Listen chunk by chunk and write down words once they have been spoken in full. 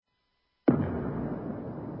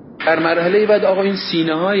در مرحله بعد آقا این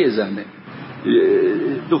سینه های زنه،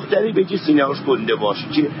 دختری به که سینه هاش گنده باشه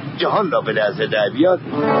که جهان را به لحظه در بیاد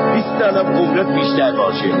 20 سالم عمرت بیشتر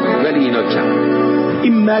باشه، ولی اینا کم.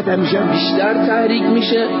 این مرد همیشه بیشتر تحریک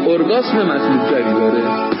میشه، ارگاسم مطلوبتری داره.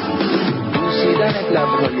 بوسیدن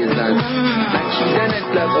لبهای زن، مکیدن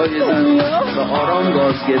لبهای زن و آرام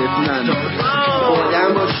گاز گرفتن.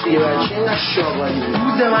 آدم باش دیگه بچه اینقدر شاغلی،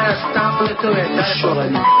 روز من از تقل تو بهتر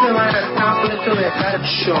شاغلی، روز من از تقل تو بهتر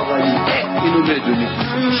شاغلی. اینو بدونی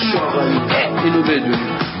شاغلی، اینو بدونی.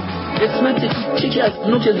 قسمت که از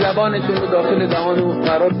نوک زبانتون رو داخل دهان رو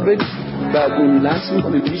قرار بدید، بعد اون لمس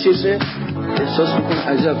میکنه میششه، احساس میکنه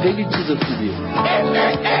عجب خیلی چیز خوبیه.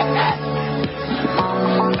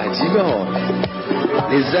 عجیبه ها،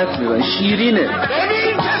 لذت میبرن، شیرینه.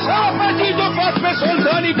 ببین کسافتی تو فاطمه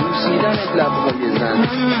سلطانی. بوسیدن لبهای زن،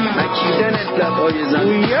 مکیدن لبهای زن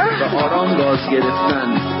و آرام گاز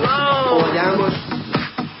گرفتن. آدم باش.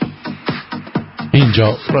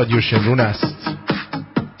 اینجا رادیو شمرون است.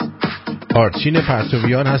 آرتین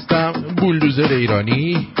پرتویان هستم، بولدوزر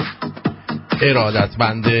ایرانی،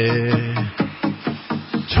 ارادتمند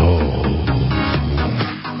تو.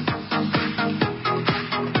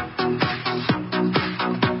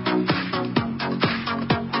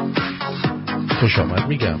 خوش آمد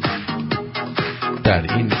میگم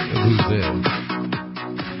در این روز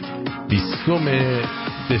 20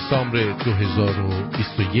 دسامبر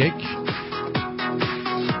 2021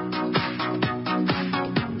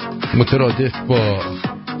 مترادف با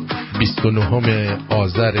 29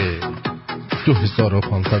 آذر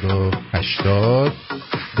 2580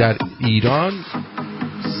 در ایران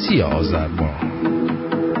 30 آذر ماه.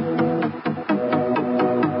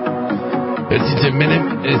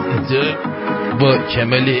 منم با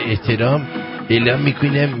کمال احترام اعلام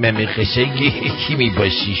میکنم ممه خشنگ کی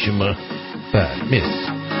میباشی شما؟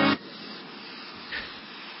 مرسی.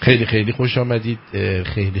 خیلی خیلی خوش آمدید.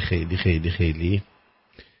 خیلی خیلی خیلی خیلی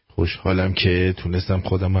خوشحالم که تونستم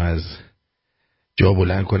خودم از جا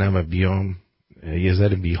بلند کنم و بیام. یه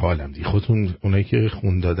ذره بی حالم دیگه، خودتون اونایی که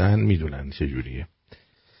خون دادن میدونن چجوریه،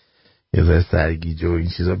 یه ذره سرگیجه و این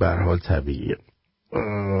چیزا به هر حال طبیعیه.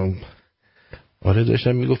 آره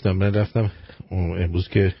داشتم میگفتم من رفتم امروز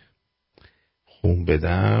که خون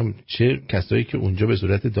بدم، چه کسایی که اونجا به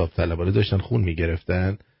صورت داوطلبانه داشتن خون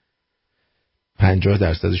میگرفتن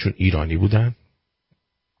 50% ایرانی بودن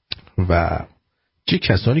و چه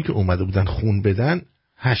کسانی که اومده بودن خون بدن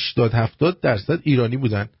 80-70% ایرانی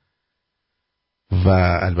بودن و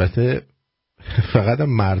البته فقط هم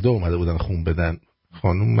مردا اومده بودن خون بدن،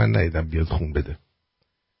 خانوم من ندیدم بیاد خون بده.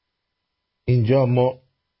 اینجا ما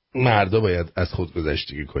مردا باید از خود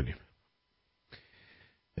گذشتگی کنیم.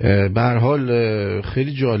 به هر حال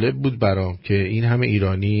خیلی جالب بود برام که این همه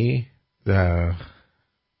ایرانی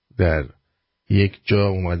در یک جا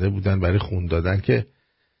اومده بودن برای خون دادن که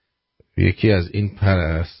یکی از این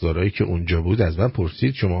پرستارایی که اونجا بود از من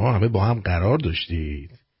پرسید شما همه با هم قرار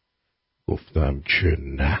داشتید؟ گفتم که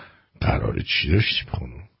نه، قرار چی داشتیم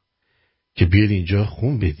خانم؟ که بیاد اینجا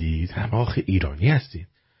خون بدید، همه آخه ایرانی هستید.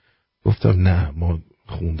 گفتم نه، ما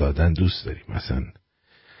خون دادن دوست داریم، مثلا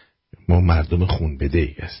ما مردم خون بده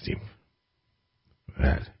ای هستیم،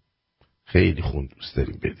 بله خیلی خون دوست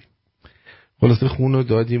داریم بدیم. خلاصه خون رو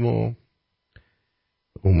دادیم و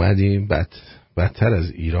اومدیم. بدتر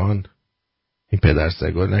از ایران این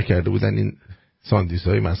پدرسگا نکرده بودن این ساندیس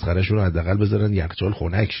های مسخرهشون رو حداقل بذارن یخچال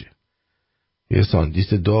خنک شه. یه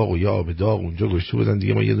ساندیس داغ و یا آب داغ اونجا گذاشته بودن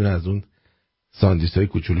دیگه. ما یه دونه از اون ساندیس های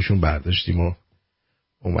کوچولوشون برداشتیم و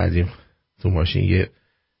اومدیم تو ماشین یه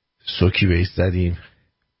سوکی بهش زدیم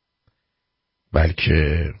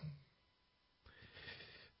بلکه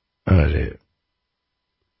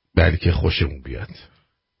خوشمون بیاد.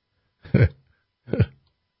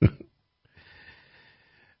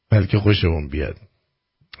 بلکه خوشمون بیاد.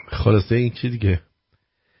 خلاصه این چی دیگه،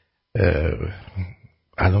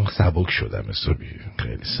 الان سبک شدم حسابی،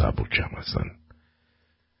 خیلی سبکم اصلا.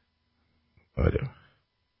 آره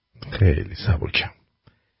خیلی سبکم.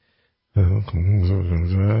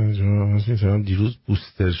 دیروز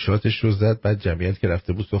بوستر شاتش رو زد، بعد جمعیت که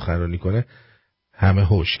رفته بود سخنرانی کنه همه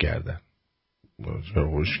هوش کردن.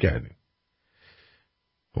 هوش کردیم،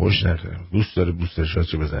 هوش نکردن. دوست داره بوستر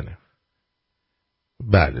شات رو بزنه.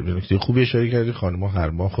 بله به نکته خوبی اشاره کردی، خانم‌ها هر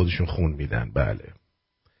ماه خودشون خون میدن. بله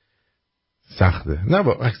سخته، نه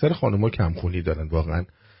با اکثر خانم‌ها کم خونی دارن واقعا،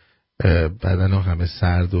 بدنها همه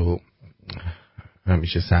سرد و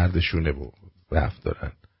همیشه سردشونه و رفت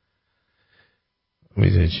دارن.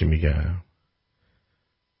 میدونی چی میگم؟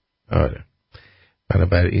 آره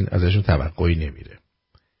بنابراین این ازشون توقعی نمیره.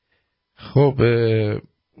 خب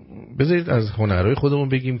بذارید از هنرهای خودمون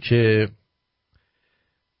بگیم که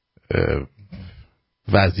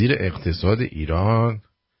وزیر اقتصاد ایران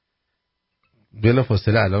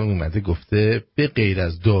بلافاصله الان اومده گفته به غیر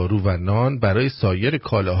از دارو و نان برای سایر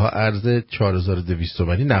کالاها ارز 4200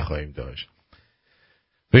 تومانی نخواهیم داشت.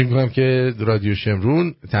 فکر می‌کنم که رادیو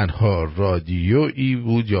شمرون تنها رادیویی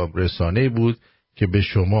بود یا رسانه‌ای بود که به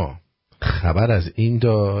شما خبر از این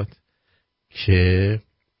داد که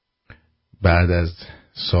بعد از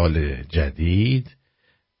سال جدید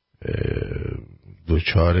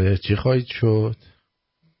دوچار چی خواهید شد؟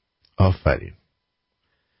 آفرین،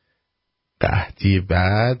 قحطی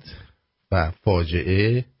بعد و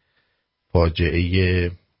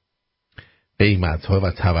فاجعه قیمت‌ها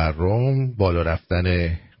و تورم، بالا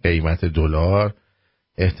رفتن قیمت دلار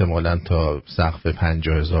احتمالاً تا سقف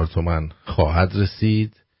 50,000 تومان خواهد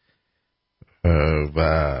رسید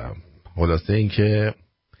و خلاصه این که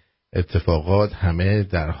اتفاقات همه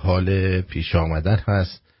در حال پیش آمدن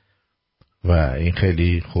هست و این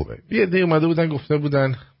خیلی خوبه. یه عده اومده بودن گفته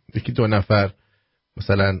بودن یکی دو نفر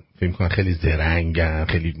مثلا فکر کنن خیلی زرنگن،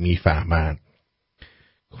 خیلی میفهمن،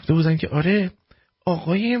 گفته بودن که آره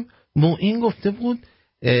آقای معین گفته بود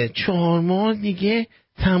 4 ماه دیگه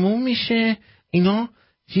تموم میشه، اینا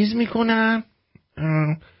چیز میکنن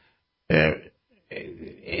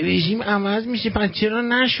رژیم عوض میشه، پس چرا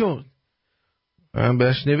نشد؟ من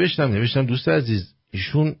بهش نوشتم دوست عزیز،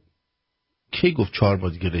 ایشون کی گفت 4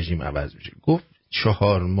 ماه دیگه رژیم عوض میشه؟ گفت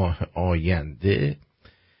 4 ماه آینده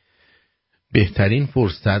بهترین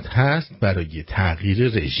فرصت هست برای تغییر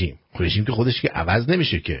رژیم. رژیم که خودش که عوض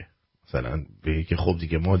نمیشه که مثلا بگه که خب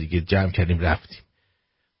دیگه ما دیگه جمع کردیم رفتیم،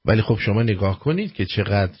 ولی خب شما نگاه کنید که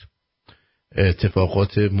چقدر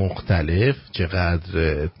اتفاقات مختلف،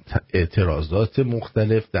 چقدر اعتراضات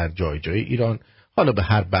مختلف در جای جای ایران حالا به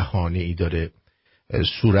هر بهانه ای داره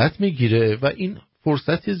صورت میگیره و این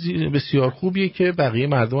فرصت بسیار خوبیه که بقیه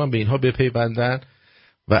مردم هم به اینها بپیوندن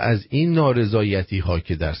و از این نارضایتی ها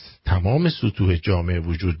که در تمام سطوح جامعه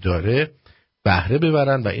وجود داره بهره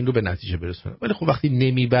ببرن و این رو به نتیجه برسونن. ولی خب وقتی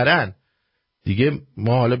نمیبرن دیگه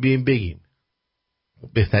ما حالا بیایم بگیم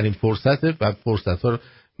بهترین فرصته و فرصت ها رو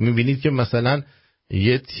میبینید که مثلا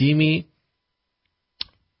یه تیمی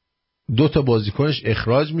 2 تا بازیکنش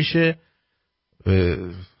اخراج میشه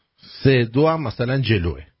 3-2 هم مثلا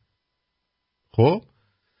جلوه. خب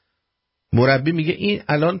مربی میگه این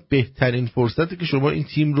الان بهترین فرصته که شما این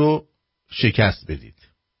تیم رو شکست بدید،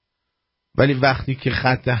 ولی وقتی که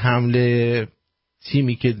خط حمله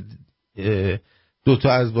تیمی که 2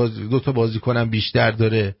 تا بازیکن بیشتر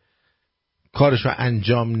داره کارش رو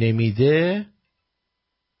انجام نمیده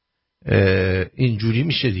اینجوری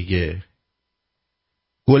میشه دیگه،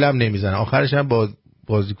 گلم نمیزنه، آخرش هم با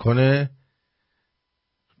بازیکن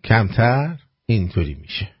کمتر اینطوری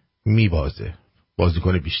میشه میبازه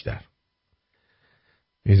بازیکن بیشتر.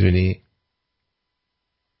 میدونی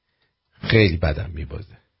خیلی بدم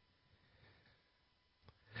میبازه.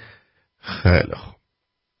 خیلی خوب.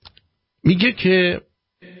 میگه که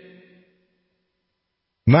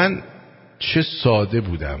من چه ساده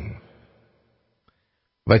بودم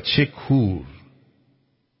و چه کور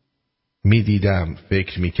میدیدم،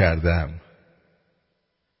 فکر میکردم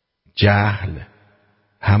جهل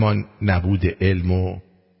همان نبود علم و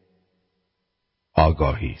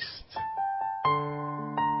آگاهی است.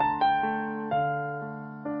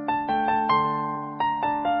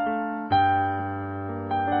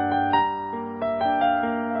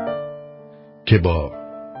 که با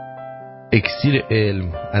اکسیر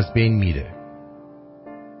علم از بین میره.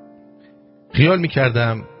 خیال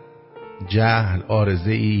میکردم جهل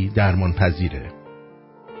عارضه‌ای درمان پذیره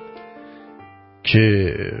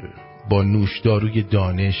که با نوشداروی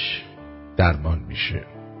دانش درمان میشه.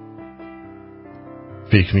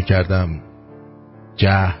 فکر میکردم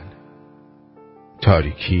جهل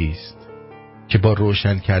تاریکی است که با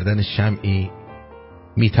روشن کردن شمعی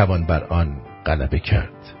میتوان بر آن غلبه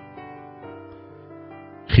کرد.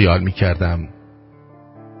 خیال میکردم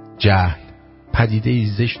جهل پدیده‌ای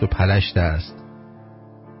زشت و پلشت است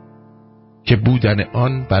که بودن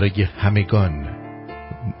آن برای همگان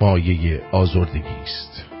مایه آزردگی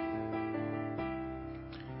است.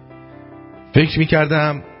 فکر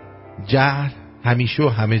میکردم جهل همیشه و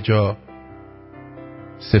همه جا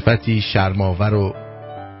صفتی شرم‌آور و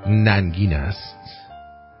ننگین است،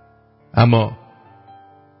 اما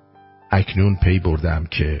اکنون پی بردم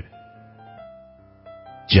که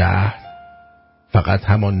جهل فقط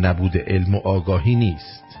همان نبود علم و آگاهی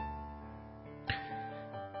نیست،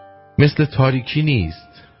 مثل تاریکی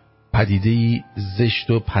نیست، پدیده‌ای زشت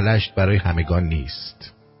و پلشت برای همگان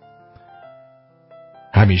نیست،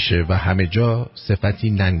 همیشه و همه جا صفتی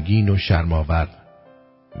ننگین و شرم‌آور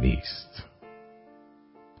نیست.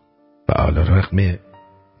 و علی رغم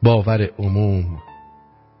باور عموم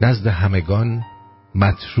نزد همگان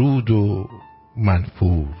مطرود و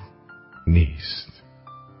منفور نیست.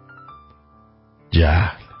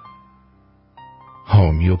 جهل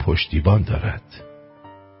حامی و پشتیبان دارد،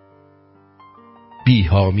 بی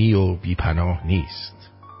حامی و بی پناه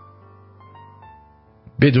نیست.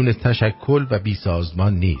 بدون تشکل و بی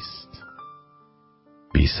سازمان نیست،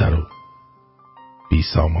 بی سر و بی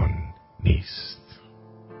سامان نیست.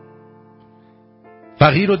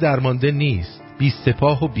 فقیر و درمانده نیست، بی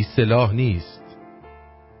سپاه و بی سلاح نیست.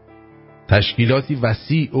 تشکیلاتی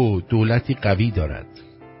وسیع و دولتی قوی دارد،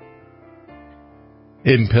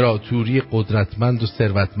 امپراتوری قدرتمند و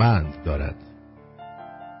ثروتمند دارد.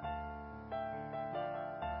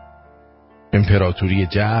 امپراتوری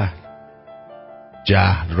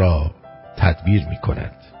جهل را تدبیر می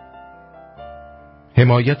کند،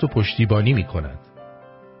 حمایت و پشتیبانی می کند،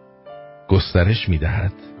 گسترش می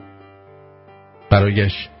دهد،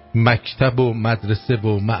 برایش مکتب و مدرسه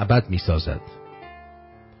و معبد می سازد،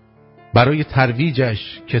 برای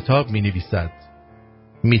ترویجش کتاب می نویسد،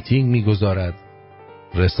 میتینگ می گذارد،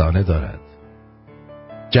 رسانه دارد،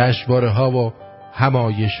 جشنواره ها و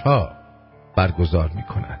همایش ها برگزار می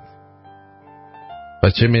کند. و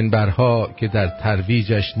چه منبرها که در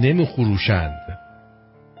ترویجش نمی خروشند،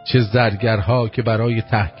 چه زرگرها که برای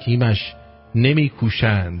تحکیمش نمی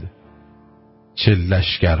کوشند، چه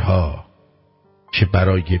لشکرها که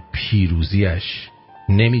برای پیروزیش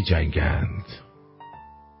نمی جنگند،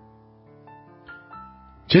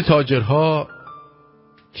 چه تاجرها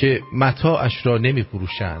که متاعش را نمی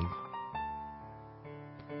فروشند.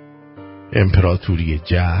 امپراتوری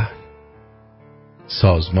جهل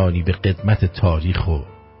سازمانی به قدمت تاریخ و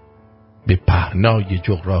به پهنای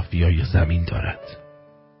جغرافیای زمین دارد.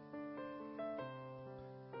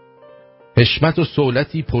 حشمت و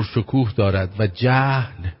صولتی پرشکوه دارد و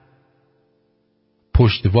جهل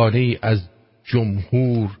پشتوانه‌ای از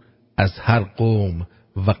جمهور، از هر قوم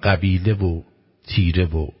و قبیله و تیره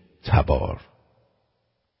و تبار.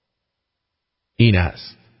 این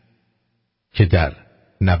است که در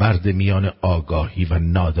نبرد میان آگاهی و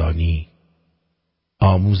نادانی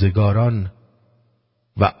آموزگاران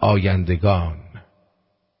و آیندگان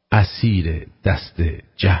اسیر دست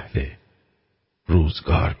جهل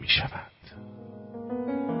روزگار می شوند.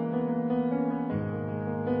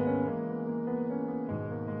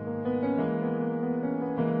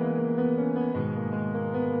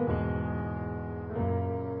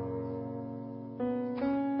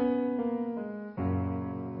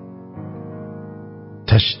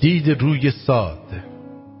 تشدید روی صاد،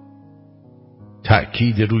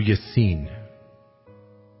 تأکید روی سین،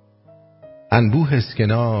 انبوه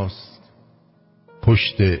اسکناس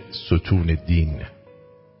پشت ستون دین.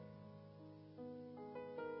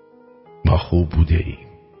 ما خوب بوده ایم،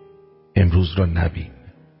 امروز را نبین.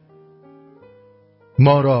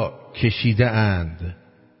 ما را کشیده اند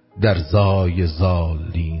در زای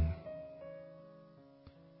زالین.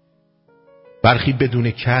 برخی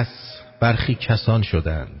بدون کس، برخی کسان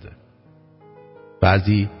شدند.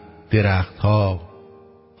 بعضی درختها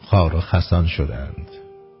خار و خسان شدند.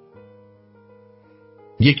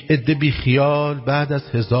 یک عده بی خیال بعد از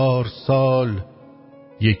 1000 سال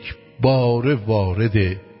یک بار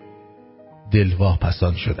وارد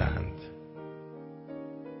دلواپسان شدند.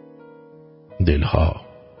 دلها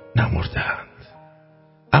نمردند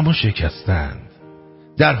اما شکستند،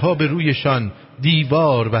 درها به رویشان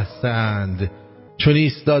دیوار بستند. چون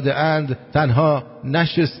ایستاده اند تنها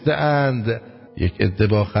نشسته اند. یک عده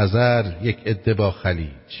با خزر، یک عده با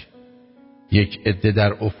خلیج، یک عده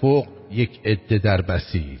در افق، یک عده در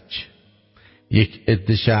بسیج، یک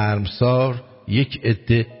عده شرمسار، یک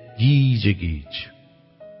عده گیج گیج.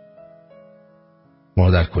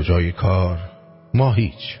 ما در کجای کار؟ ما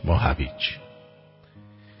هیچ، ما هویج.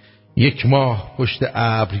 یک ماه پشت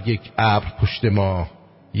ابر، یک ابر پشت ماه.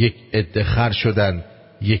 یک عده خر شدن،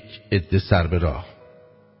 یک عده سر به راه.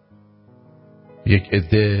 یک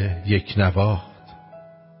عده یک نواخت،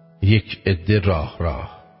 یک عده راه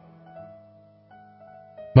راه.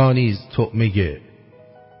 ما نیز طعمه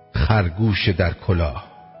خرگوش در کلاه.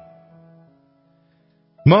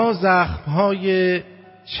 ما زخمهای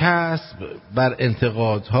چسب بر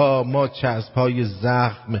انتقادها، ما چسبهای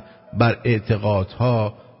زخم بر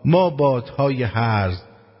اعتقادها. ما بادهای هرز،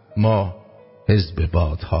 ما حزب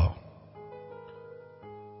بادها.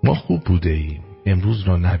 ما خوب بوده ایم، امروز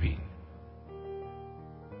را نبین.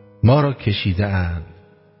 ما را کشیده اند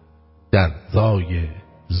در زای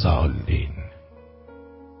زالین.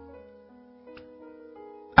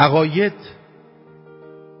 عقاید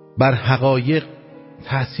بر حقایق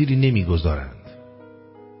تأثیری نمیگذارند،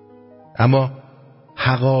 اما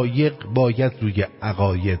حقایق باید روی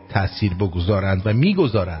عقاید تأثیر بگذارند و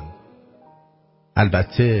میگذارند.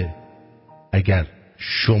 البته اگر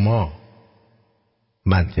شما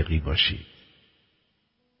منطقی باشید.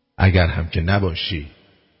 اگر هم که نباشی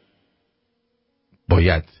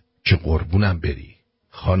باید که قربونم بری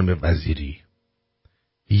خانم وزیری،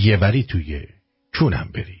 یه بری توی چونم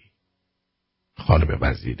بری خانم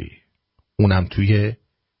وزیری، اونم توی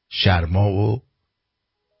شرما و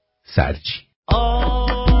سرجی.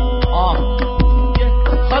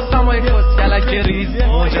 خواستم با یک کسکلک ریز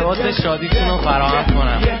موجبات شادیتون رو فراهم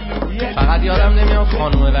کنم. فقط یادم نمیاد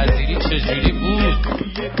خانم وزیری چجوری بود.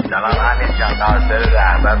 سلام همین جان، ناصر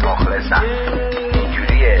رهبر مخلصم.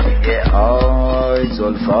 اینجوریه دیگه. آی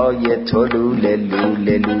زلفای تو لوله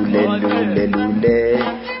لوله لوله لوله لوله،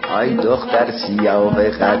 آی دختر سیاه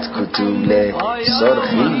قد کتوله،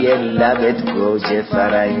 سرخی لبت گوجه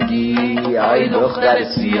فرنگی، آی دختر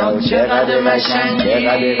سیاه چقدر قشنگ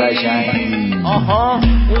چقدر قشنگی. آها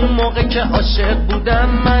اون موقع که عاشق بودم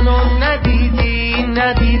منو ندیدی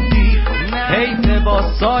حیف با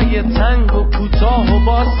سایه تنگ و کوتاه و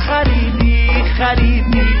باز خریدی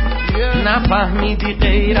نفهمیدی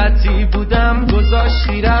غیرتی بودم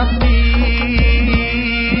گذاشتی رفتی،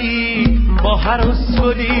 با هر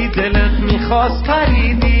اسکلی دلت میخواست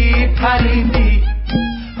پریدی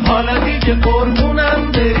حالا دیگه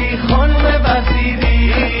قربونم بری خانم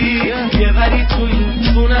وزیری، یه وری تو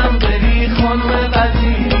این چونم بری خانم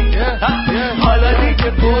وزیری، حالا دیگه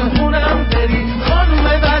قربونم بری خانم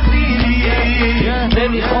وزیری،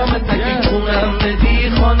 نمیخوام تکی چونم بدی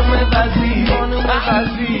خانم وزیری.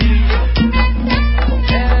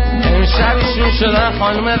 امشبشون شدن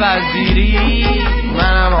خانم وزیری،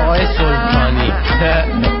 منم آقای سلطانی.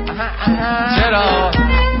 چرا؟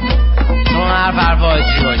 چون هر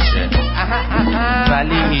برواجی باشه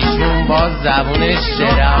ولی ایشون باز زبونش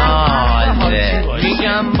درازه.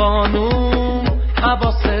 میگم بانو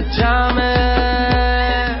حواس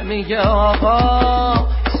جمعه، میگه آقا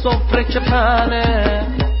سفره که پنه،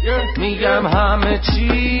 میگم همه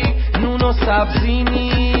چی نون و سبزی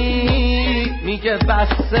میگه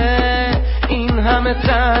بسه این همه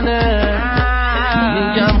تنه،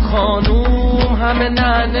 میگم خانوم همه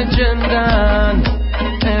ننه جندن،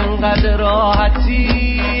 انقدر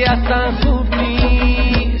راحتی اصلا خوب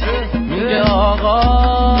نیست، میگه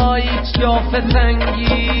آقا هیچ قیافه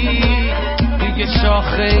تنگی دیگه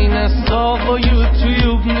شاخه این ساق و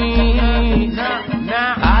یوتیوب نیست،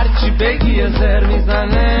 هرچی بگی زر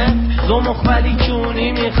میزنه زمخ ولی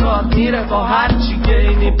کونی میخواد میره با هرچی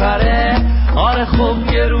گی میپره، آره خب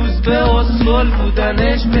یه روز به اصول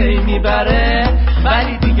بودنش پی میبره،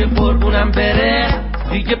 ولی دیگه قربونم بره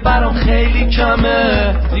دیگه برام خیلی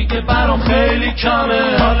کمه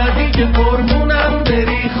حالا دیگه قربونم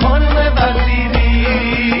بری خانم وزیری،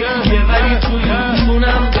 یه ولی توی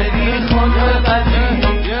چونم بری خانم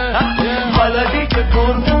وزیری، حالا دیگه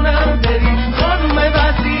قربونم بری خانم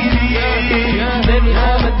وزیری،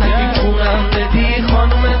 نمیخوام تکی چونم بدی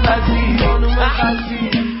خانم وزیری.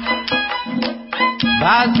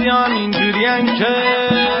 بعضیان اینجورین که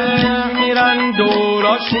میرن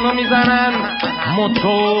دوراشونو میزنن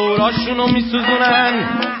موتوراشونو میسوزونن،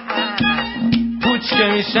 پوچ که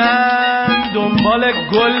میشن دنبال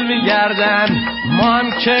گل میگردن، ما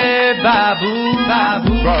هم که بابو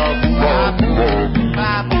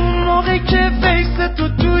اون موقع که فیس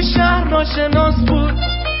تو شهر ناشناس بود،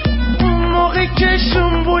 اون موقع که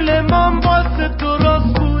شنبول من واسه تو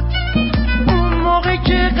راست بود، اون موقع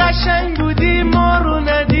که قشنگ بودی ما رو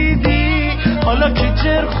ندیدی، حالا که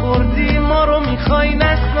جر خوردی ما رو میخوای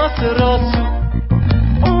نسناس راسو،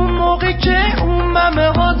 اون موقع که اون ممه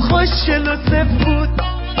هات خوشگل و سف بود،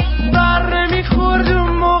 بر نمیخورد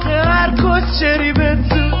اون موقع هر کس چری به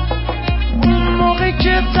تو، اون موقع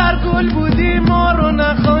که سرگل بودی ما رو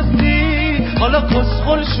نخواستی، حالا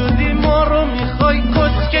کسخل شدی ما رو میخوای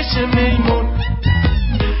کسکش میمون.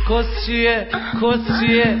 کس چیه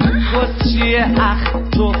اخ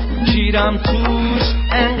تو کیرم توش،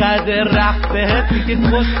 انقدر رفت بهت دیگه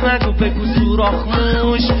کس نگو بگو سوراخ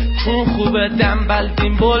موش، چون خوبه دنبل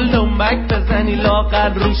دیم بل دنبک بزنی لاغر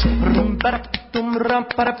روش، رم پرپ دوم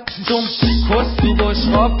کس تو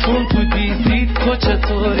بشقاب کن تو دیزید، تو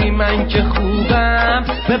چطوری من که خوبم،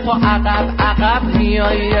 به پا عقب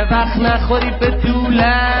میای یه وقت نخوری به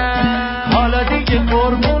دولم، حالا دیگه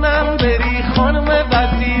قربونم بری خانم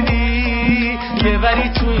وزیری، یه وری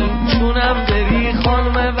تو این چونم بری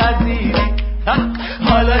خانم وزیری،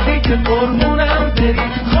 حالا دیگه قربونم بری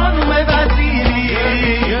خانم وزیری،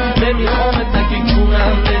 نمیخوام تکی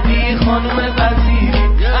چونم بدی خانم وزیری،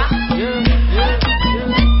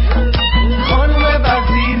 خانم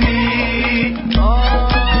وزیری،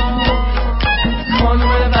 خانم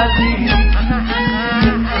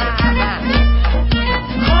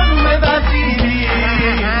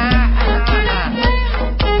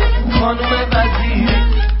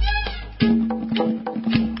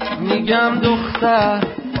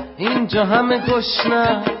اینجا همه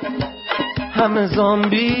گشنه، همه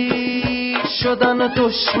زامبی شدن و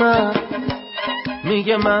دشمن.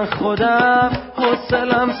 میگه من خودم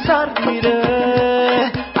حوصلم سر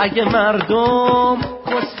میره اگه مردم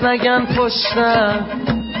کس نگن پشتم.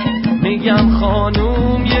 میگم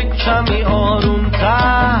خانوم یک کمی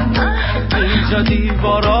آرومتر، اینجا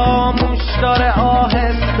دیوارا موش داره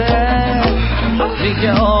آهسته.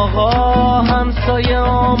 میگه آقا همسایه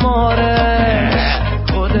آماره،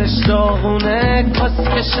 خودش داغونه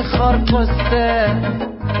کسکش خار پسته.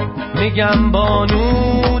 میگم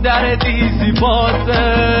بانو در دیزی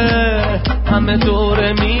بازه، همه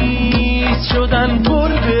دور میز شدن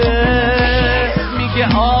گرده.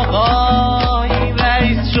 میگه آقا این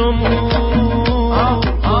رئیس جمهور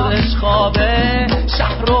خودش خوابه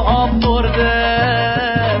شهر رو آب برده.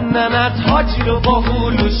 ننت حاجی رو با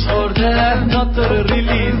هولوش برده، ناتر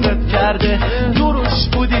ریلیزت کرده. دروش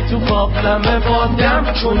بودی تو قابلمه با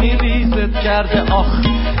دم چونی ریزت کرده. آخ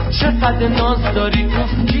چقدر ناز داری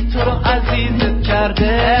گفتی تو رو عزیزت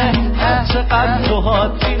کرده. چقدر تو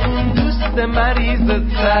حاطی اون دوست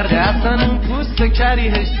مریضت کرده، اصلا اون پوست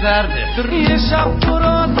کریهش زرده. یه شب تو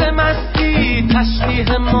راز مستی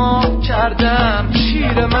تشبیه ما کردم،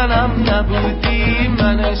 شیر منم نبودی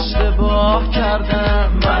من اشتباه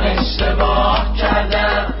کردم، من اشتباه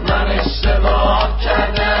کردم، من اشتباه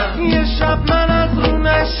کردم. یه شب من از رو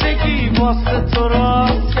نشگی واسه تو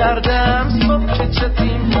راز کردم. صبح که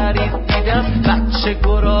چتیم پرید دیدم بچه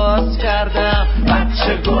گراز کردم،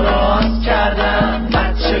 بچه گراز کردم،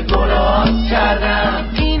 بچه گراز کردم.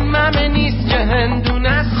 این ممه نیست که هندونه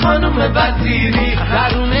است خانوم وزیری،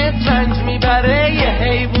 درونه رنج میبره یه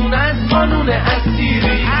حیوان از قانون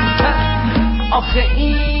اسیری. آخه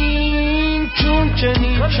این چون که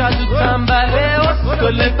نیکد و تنبله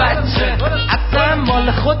اسکل بچه، اصلا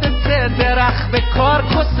مال خودت درخت به کار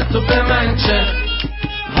کستو به من چه.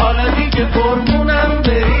 حالا دیگه قربونم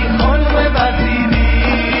بری خانم وزیری،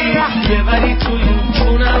 یه وری توی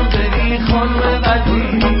چونم بری خانم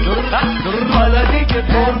وزیری. حالا دیگه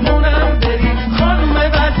قربونم بری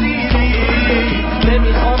خانم وزیری،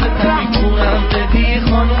 نمیخوام تکیکونم بدی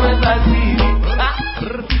خانم وزیری.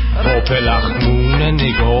 پلخمون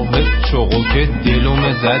نگاهت چوقو که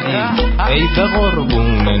دلوم زدی، ای به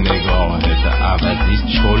قربون نگاهت عوضی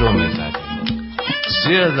چلوم زدی.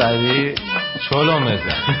 چیه زدی؟ چلوم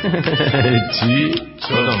زدی. چی؟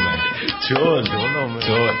 چلومه چل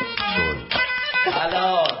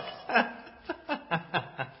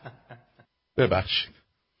ببخشید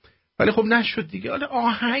ولی خب نشد دیگه. حالا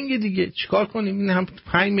آهنگ دیگه چیکار کنیم؟ این هم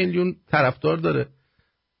 5 میلیون طرفدار داره،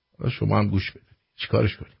 شما هم گوش بدید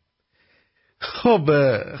چیکارش کنیم. خب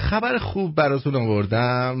خبر خوب براتون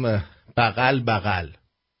آوردم. بغل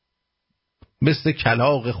مثل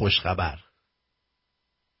کلاغ خوشخبر.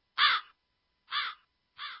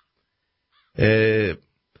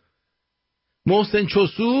 محسن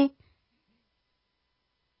چوسو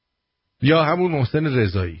یا همون محسن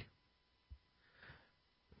رضایی،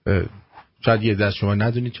 شاید یه دست شما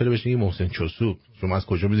ندونید چرا بهش میگن محسن چوسو. شما از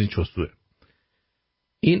کجا میدونید چوسوه؟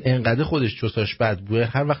 این انقدر خودش چوساش بد بوه،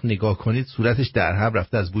 هر وقت نگاه کنید صورتش در هم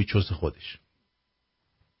رفته از بوی چوس خودش.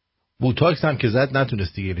 بوتاکس هم که زد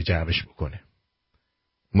نتونست دیگه جمعش بکنه.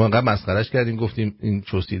 ما انقدر مسخرش کردیم گفتیم این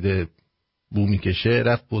چوسیده بو میکشه،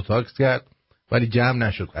 رفت بوتاکس کرد ولی جمع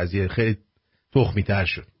نشد، قضیه خیلی تخمی تر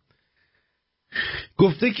شد.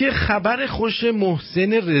 گفته که خبر خوش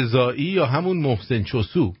محسن رضایی یا همون محسن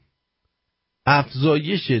چوسو،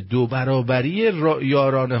 افزایش 2 برابری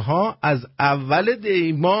یارانه ها از اول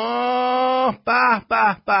دی ماه. به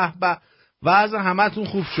به به به، وضع همتون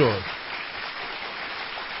خوب شد.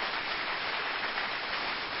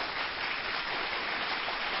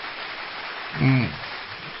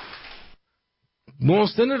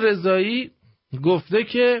 محسن رضایی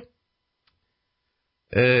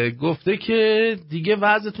گفته که دیگه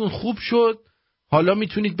وضعتون خوب شد، حالا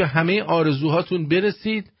میتونید به همه آرزوهاتون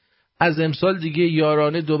برسید. از امسال دیگه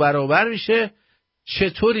یارانه 2 برابر میشه.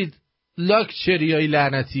 چطورید لاکچریای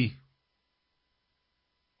لعنتی؟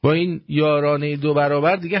 با این یارانه 2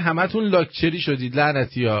 برابر دیگه همتون لاکچری شدید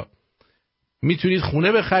لعنتی ها. میتونید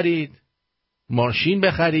خونه بخرید، ماشین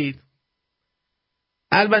بخرید.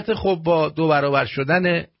 البته خب با 2 برابر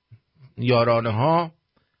شدن یارانه ها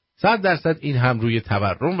 100% این هم روی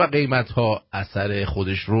تورم و قیمت ها اثر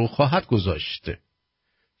خودش رو خواهد گذاشت.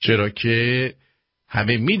 چرا که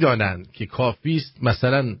همه میدانن که کافیست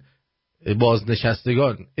مثلا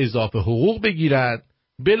بازنشستگان اضافه حقوق بگیرن،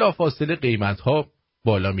 بلافاصله قیمت ها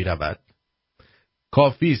بالا می رود.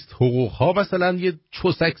 کافیست حقوق ها مثلا یه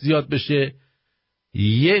چوسک زیاد بشه،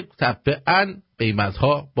 یک تپه ان قیمت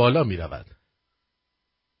ها بالا می رود.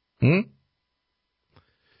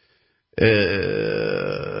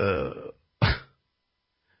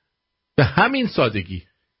 به همین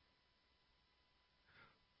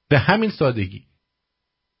سادگی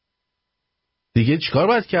دیگه چیکار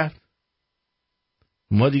باید کرد؟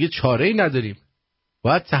 ما دیگه چاره‌ای نداریم،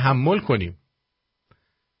 باید تحمل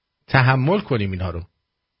کنیم اینها رو.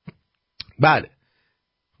 بله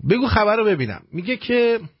بگو خبر رو ببینم. میگه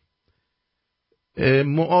که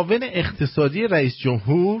معاون اقتصادی رئیس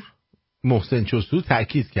جمهور محسن چوسو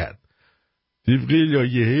تاکید کرد طبق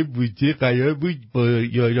لایحه بودجه قرار بود با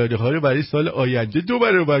یارانه ها رو برای سال آینده 2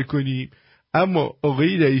 برابر کنیم، اما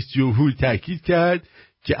آقای رئیس جمهور تاکید کرد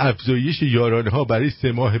که افزایش یارانه ها برای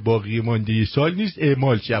 3 ماه باقی مانده سال نیز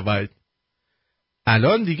اعمال شود.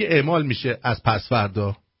 الان دیگه اعمال میشه از پس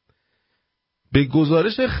فردا. به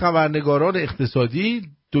گزارش خبرنگاران اقتصادی،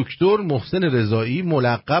 دکتر محسن رضایی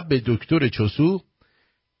ملقب به دکتر چوسو،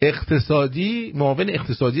 معاون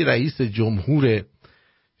اقتصادی رئیس جمهور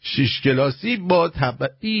 6 کلاسی، با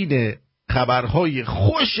تبیین خبرهای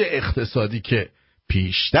خوش اقتصادی که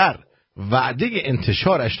پیشتر وعده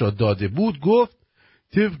انتشارش را داده بود گفت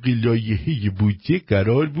طبق لایحه بودجه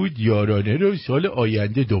قرار بود یارانه را سال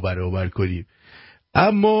آینده 2 برابر کنیم،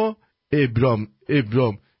 اما ابرام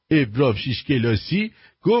 6 کلاسی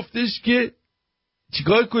گفتش که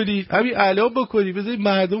چیکار کنید؟ همین الان بکنید، بذارید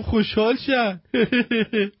مردم خوشحال شن.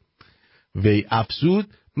 وی افزود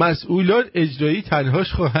مسئولان اجرایی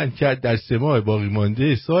تنهاش خواهند کرد در 3 ماه باقی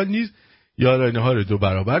مانده سال نیز یارانه ها رو 2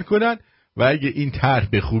 برابر کنن و اگه این طرح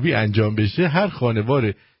به خوبی انجام بشه هر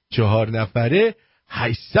خانوار 4 نفره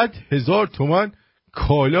 800,000 تومان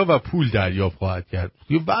کالا و پول دریافت خواهد کرد.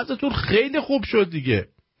 وضعتون خیلی خوب شد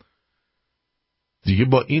دیگه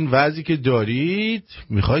با این وضعی که دارید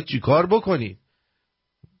میخواید چی کار بکنید؟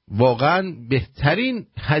 واقعا بهترین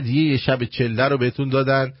هدیه شب چله رو بهتون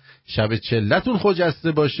دادن، شب چله‌تون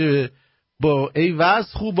خجسته باشه، با ای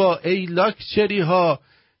وضع خوبا، ای لاکچری ها،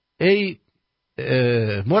 ای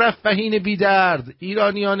مرفهین بیدرد،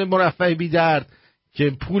 ایرانیان مرفه بیدرد که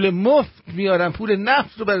پول مفت میارن، پول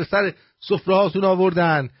نفت رو بر سر سفره هاتون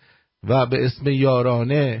آوردن و به اسم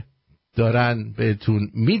یارانه دارن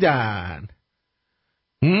بهتون میدن.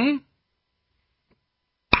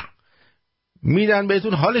 میدن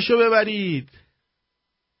بهتون حالشو ببرید.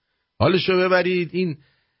 این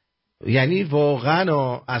یعنی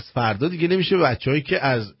واقعا از فردا دیگه نمیشه بچه‌هایی که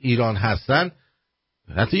از ایران هستن،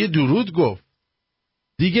 حتی یه درود گفت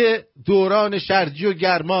دیگه دوران شرجی و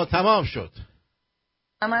گرما تمام شد.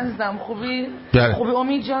 عزیزم خوبی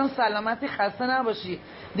امید جان، سلامتی، خسته نباشی.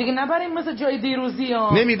 دیگه نبریم مثل جای دیروزی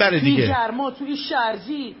ها، نمیبره دیگه. توی گرما، توی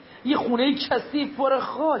شرجی، یه خونه کثیف پر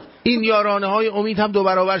خاک. این یارانه های امید هم 2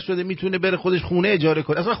 برابر شده، میتونه بره خودش خونه اجاره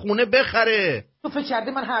کنه، اصلا خونه بخره. تو فکر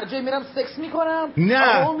کردی من هر جایی میرم سکس میکنم؟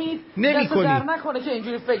 نه امید نمیکنی. در نکنه که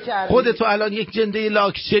اینجوری فکر کردی. خودتو الان یک جنده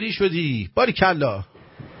لاکچری شدی، باریکلا.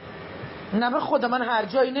 نه به خدا من هر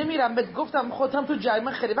جایی نمیرم، بهت گفتم خودم تو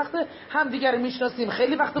جریمه خیلی وقت هم دیگه میشناسیم،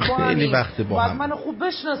 خیلی وقت با همیم، باید منو خوب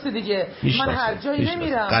بشناسی دیگه. من هر جایی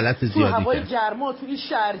نمیرم، غلط تو هوای گرما، توی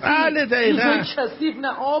شرجی، بله دقیقاً، کثیف، نه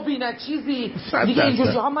آبی نه چیزی دیگه.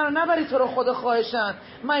 اینجور جاها منو نبری تو رو خدا خواهشن.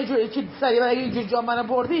 من اینجوری که سریع اینجور جا منو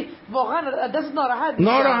بردی واقعا دست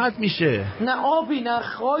ناراحت میشه. نه آبی نه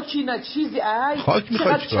خاکی نه چیزی.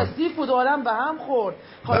 چقدر کثیف بود، عالم به هم خورد.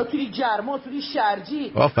 حالا توی گرما، توی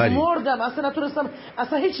شرجی مردم، اصلا نتونستم،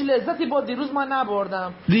 اصلا هیچ لذتی با دیروز من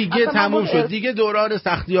نبردم دیگه. تموم شد دیگه، دوران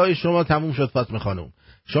سختی های شما تموم شد فاطمه خانم.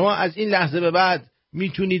 شما از این لحظه به بعد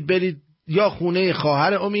میتونید برید یا خونه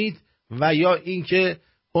خواهر امید و یا اینکه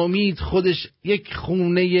امید خودش یک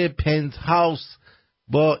خونه پنت هاوس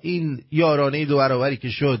با این یارانه 2 برابری که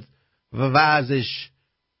شد و وضعش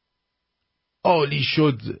عالی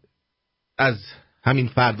شد، از همین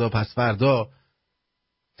فردا پس فردا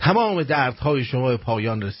تمام دردهای شما به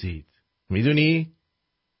پایان رسید. میدونی؟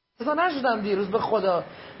 اصلا نشدم دیروز به خدا،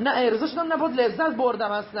 نه ارزا شدم، نه بود لذت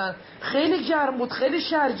بردم اصلا. خیلی گرم بود، خیلی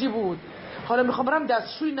شرجی بود. حالا میخوام برم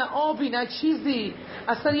دستشوی، نه آبی نه چیزی،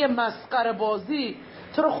 اصلا یه مسخره بازی.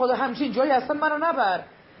 تو رو خدا همچین جایی اصلا منو نبر.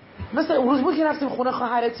 مثل اون روز بود که رفتیم خونه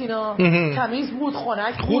خواهرتینا، تمیز بود،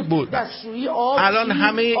 خنک خوب بود، دستشویی، آب. الان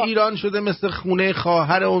همه ایران شده مثل خونه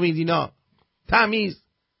خواهر امیدینا، تمیز،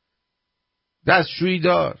 دستشویی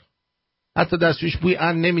دار، حتی دستشویش بوی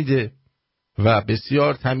نمیده و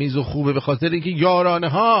بسیار تمیز و خوبه، به خاطر اینکه یارانه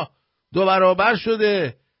ها 2 برابر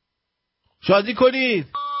شده. شادی کنید.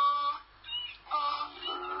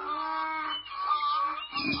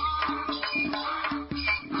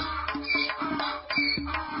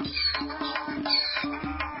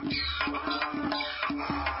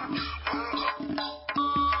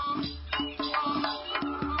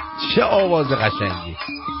 چه آواز قشنگی.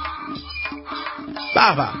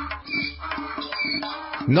 به به.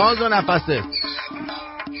 ناز و نفست،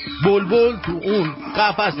 بلبل تو اون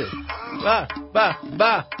قفسه. با با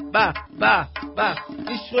با با با با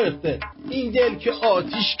عشق گرفته این دل که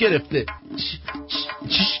آتیش گرفته،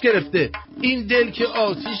 چیش گرفته این دل که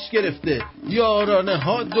آتیش گرفته، یارانه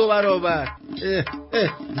ها دو برابر،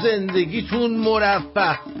 زندگیتون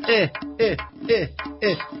مرفه،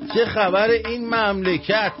 چه خبر این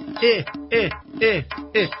مملکت،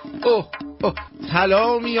 اوه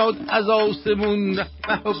طلا میاد از آسمون،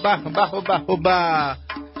 به به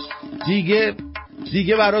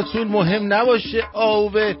دیگه براتون مهم نباشه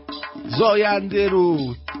آب زاینده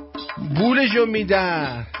رو، پولشو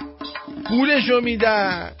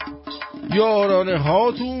میدن یارانه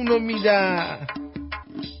هاتونو میدن.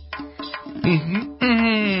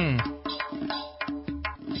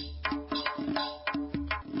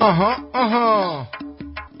 آها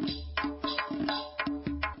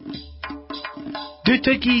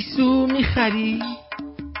 2 گیسو میخری؟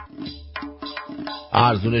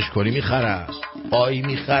 ارزونش کنی میخرم، آی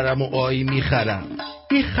میخرم و آی میخرم.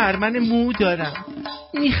 یه خرمن مو دارم،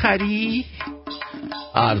 میخری؟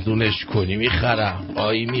 ارزونش کنی میخرم،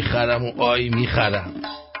 آی میخرم و آی میخرم.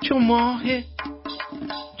 چو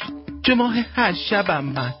ماه هر شبم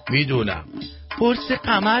من، میدونم. قرص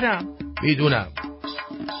قمرم، میدونم.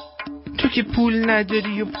 تو که پول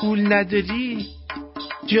نداری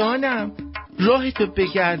جانم، راهتو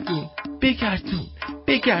بگردون.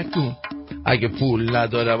 اگه پول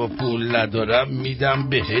ندارم میدم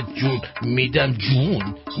بهت جون، میدم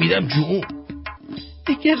جون.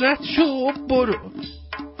 دیگه رد شو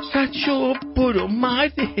برو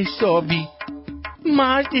مرد حسابی.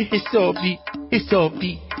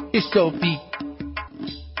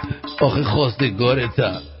 آخه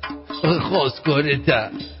خواستگارتم،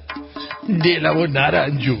 دلمو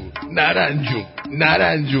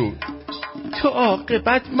نرنجون. تو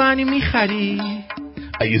عاقبت منی میخری؟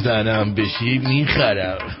 اگه زنم بشی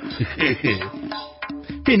میخرم.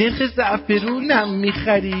 به نرخ زعفرونم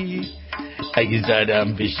میخری؟ اگه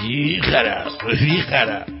زنم بشی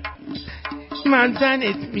میخرم. من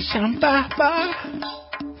زنت میشم، به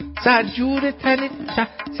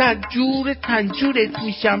سرجور تنجورت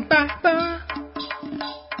میشم، به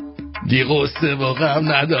دیگه قصه با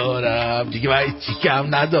غم ندارم، دیگه من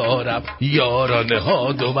چیکم ندارم، یارانه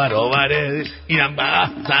ها دو برابره، اینم به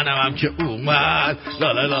زنمم که اومد،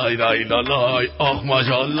 لالای لای لالای، آخ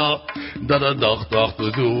ماشالله، دادا داخ و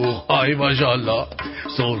دوخ، آی ماشالله.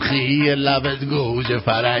 سرخی لبت گوجه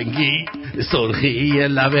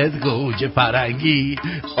فرنگی،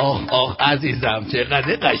 آخ عزیزم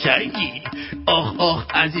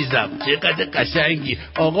چقدر قشنگی،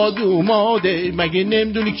 آقا دوماده مگه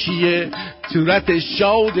نمیدونی کیه، صورت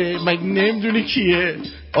شاده مگه نمیدونی کیه،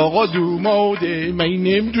 آقا دوماده مگه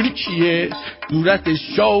نمیدونی کیه، صورت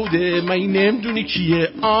شاده مگه نمیدونی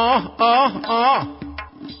کیه.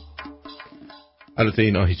 البته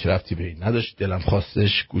اینا هیچ ربطی به این نداشت، دلم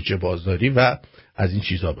خواستش کوچه بازاری و از این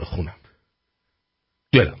چیزا بخونم،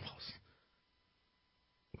 دلم خواست.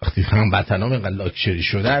 وقتی هموطنام اینقدر لاکچری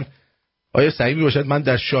شدن، آیا صحیح باشد من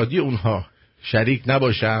در شادی اونها شریک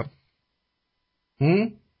نباشم؟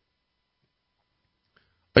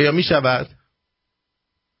 آیا می شود؟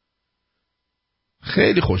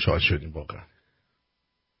 خیلی خوشحال شدیم واقعا.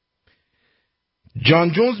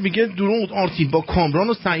 جان جونز میگه درود آرتین، با کامران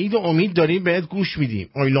و سعید و امید داریم بهت گوش میدیم.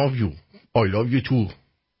 I love you too.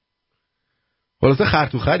 خلاصه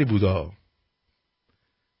خرطوخری بودا.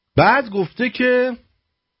 بعد گفته که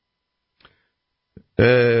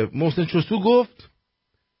محسن چستو گفت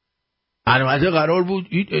البته قرار بود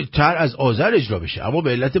این تر از آذر اجرا بشه، اما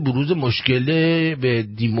به علت بروز مشکل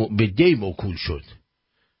به دی موکول شد.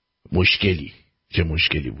 چه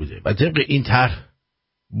مشکلی بوده؟ و طبق این طرح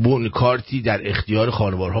بونکارتی در اختیار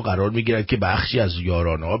خانوارها قرار میگیرد که بخشی از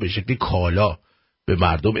یارانه ها به شکل کالا به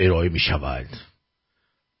مردم ارائه میشوند،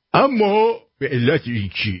 اما به علت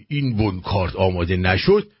اینکه این بونکارت آماده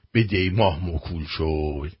نشد به دی ماه موکول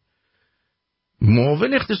شد.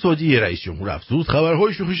 معاون اقتصادی رئیس جمهور افزود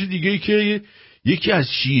خبرهای شوخش دیگه‌ای که یکی از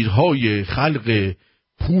شیرهای خلق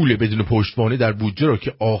پول بدون پشتوانه در بودجه را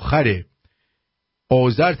که آخر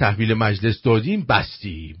آذر تحویل مجلس دادیم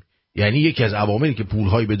بستیم. یعنی یکی از عواملی که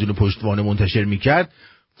پولهای بدون پشتوانه منتشر میکرد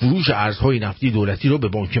فروش ارزهای نفتی دولتی رو به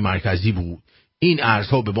بانک مرکزی بود. این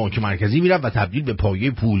ارزها به بانک مرکزی میرفت و تبدیل به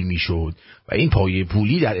پایه پول میشد و این پایه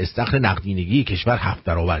پولی در استخر نقدینگی کشور 7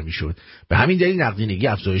 برابر میشد. به همین دلیل نقدینگی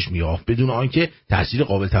افزایش می‌یافت بدون آنکه تأثیر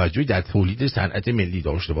قابل توجهی در تولید صنعت ملی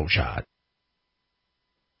داشته باشد.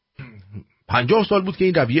 50 سال بود که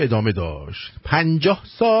این رویه ادامه داشت. 50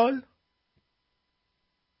 سال؟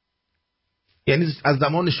 یعنی از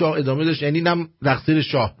زمان شاه ادامه داشت، یعنی نم تقصیر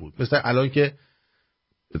شاه بود. مثلا الان که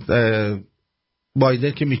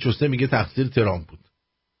بایدن که میچسته میگه تقصیر ترامپ بود.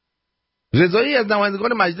 رضایی از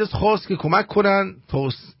نمایندگان مجلس خواست که کمک کنن تا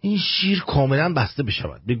این شیر کاملا بسته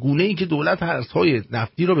بشود، به گونه ای که دولت ارزهای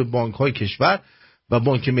نفتی را به بانک‌های کشور و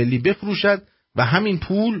بانک ملی بفروشد و همین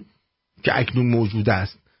پول که اکنون موجود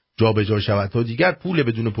است جابجا شود تا دیگر پول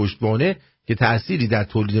بدون پشتوانه که تأثیری در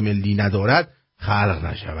تولید ملی ندارد خلق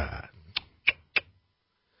نشود.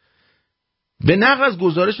 به نقل از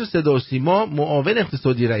گزارش صدا و سیما، معاون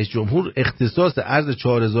اقتصادی رئیس جمهور اختصاص ارز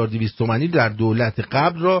 4200 تومانی در دولت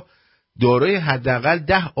قبل را دارای حداقل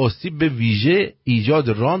 10 آسیب به ویژه ایجاد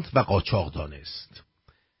رانت و قاچاق دانست.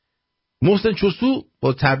 محسن چسو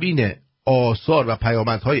با تبیین آثار و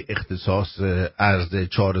پیامدهای اختصاص ارز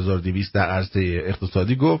 4200 در عرصه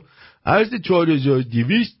اقتصادی گفت ارز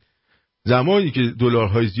 4200 زمانی که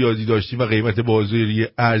دلارهای زیادی داشتیم و قیمت بازاری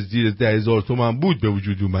ارز زیر 10,000 تومان بود به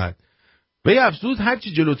وجود اومد. و افزود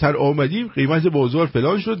هرچی جلوتر آمدیم قیمت بازار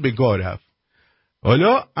فلان شد به گاه رفت.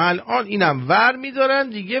 حالا الان اینم ور میدارن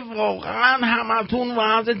دیگه، واقعا همتون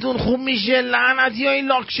وضعتون خوب میشه. لعنتی های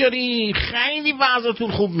لاکچری خیلی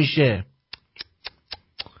وضعتون خوب میشه.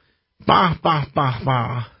 به به به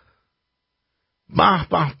به به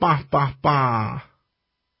به به به به.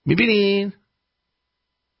 میبینین؟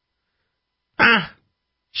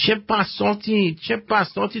 چه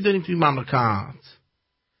بساطی داریم توی مملکت.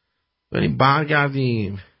 بریم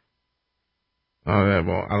برگردیم. آره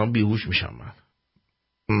با الان بیهوش میشم من.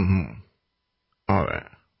 آره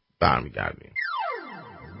برمیگردیم.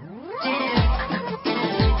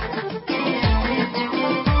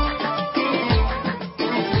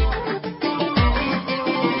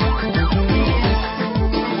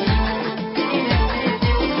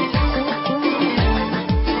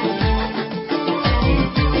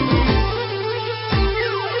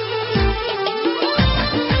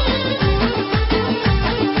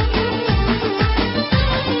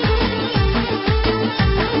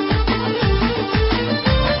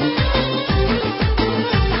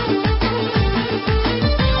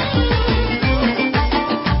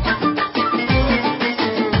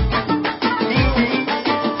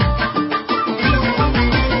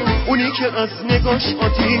 از نگاش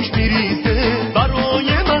آتیش میریزه،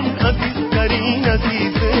 برای من عزیزترین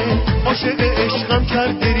عزیزه، عاشق عشقم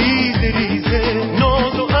کرده ریزه ریزه،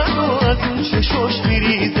 ناز و عطا از اون چشاش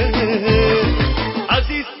میریزه.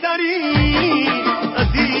 عزیزترین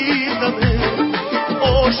عزیزمه،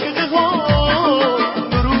 عاشق ها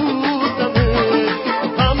روزمه،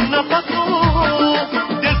 هم نفس و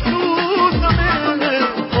دلسوزمه،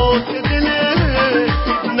 آسه دله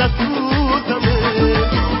نسوزمه.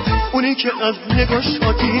 اونی که از نگاش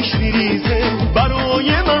آتیش میریزه،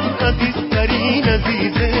 برای من عزیزترین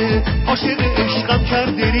عزیزه، عاشق عشقم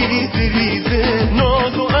کرده ریزه ریزه،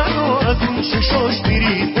 ناز و عطا از اون چشاش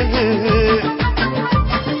میریزه.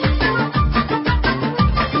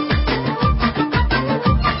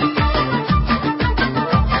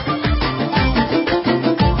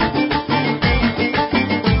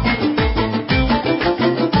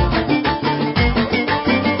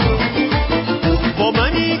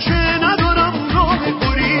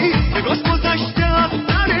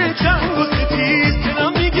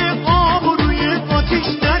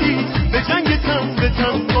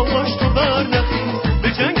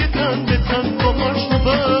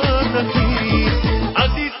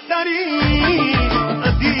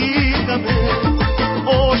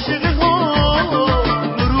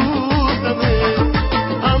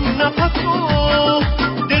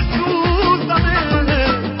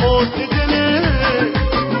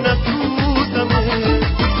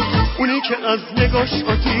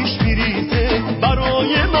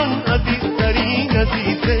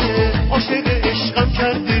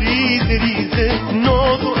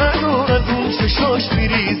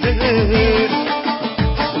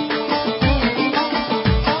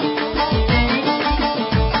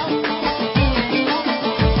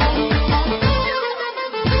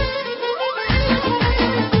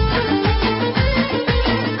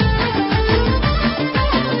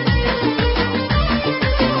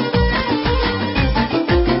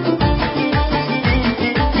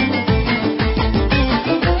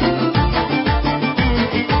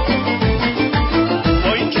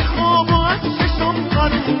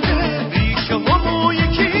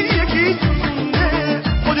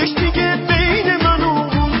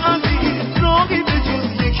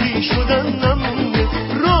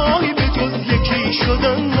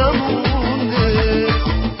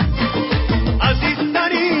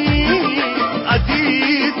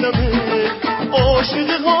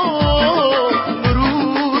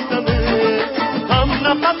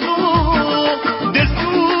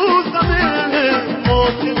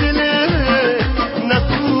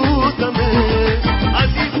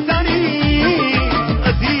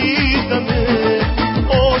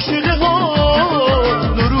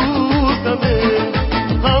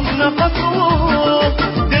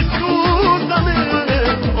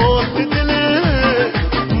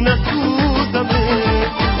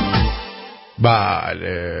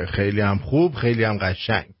 بله خیلی هم خوب، خیلی هم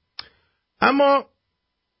قشنگ. اما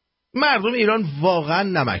مردم ایران واقعا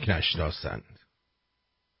نمک نشناسند.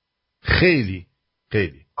 خیلی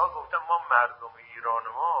گفتم ما مردم ایران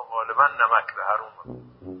ما غالبا نمک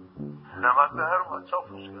به هرومه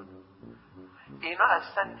چاپوس کرد. اینا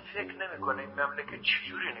اصلا فکر نمیکنه این مملکت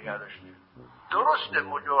چجوری نگه داشته. درسته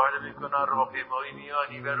مجاهده میکنن، راهپیمایی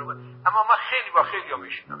میانی برو، اما من خیلی با خیلی ها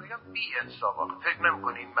میشینم میگم بی انصاف فکر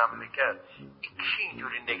نمیکنه این مملکت کی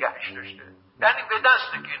اینجوری نگهش داشته. یعنی به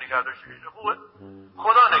دست کی نگه داشته؟ خوبه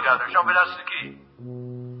خدا نگه داشته، به دست کی؟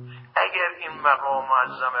 اگر این مقام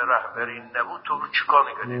معظم رهبری نبود تو رو چیکار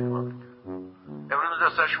میکنی؟ امروز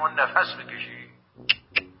دست شما نفس میکشی،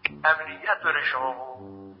 امنیت بره شما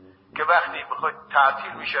که وقتی بخواد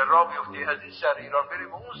تعطیل میشه راه بیفتی از این سر ایران بری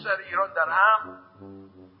به اون سر ایران در هم،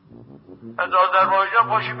 از آذربایجان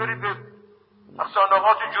پاشی بری به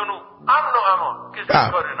اقصانقات جنوب، امن و امان، کسی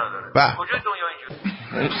کاری نداره. کجای دنیا اینجوری؟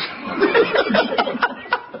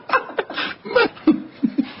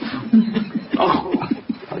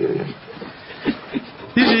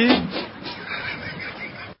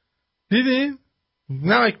 دیدی؟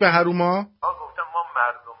 نمک به هروما؟ گفتم ما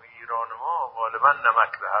مردم ایران ما غالبا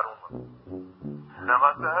نمک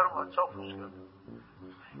به هروما چاپوس کرد.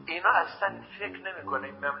 اینا اصلا فکر نمیکنه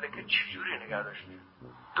این مملکت چجوری نگه داشته.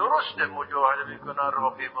 درسته مجاهده میکنن،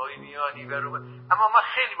 راهپیمایی میانی برو، اما من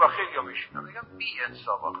خیلی با خیلی ها میشینم میگم بی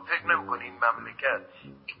انصاف فکر نمیکنه این مملکت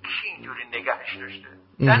کی اینجوری نگهش داشته.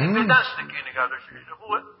 یعنی به دست کی نگه داشته؟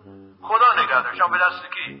 خوبه خدا نگه داشته، به دست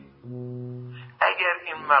کی؟ اگر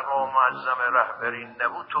این مقام معظم رهبری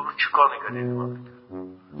نبود تو رو چیکار میکنی؟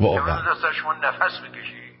 امروز دست شما نفس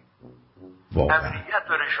میکشی، امنیت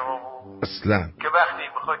بره شما اصلا که وقتی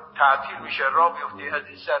بخواد تعطیل میشه راه بیفتی از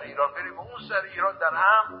این سر ایران بری به اون سر ایران در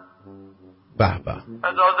هم،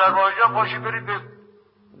 از آذربایجان پاشی بری به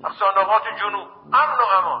اقصانقات جنوب، امن و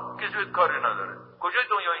امان، کسی بهت کاری نداره. کجای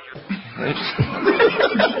دنیا اینجوری؟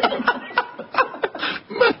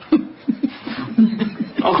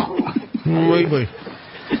 وای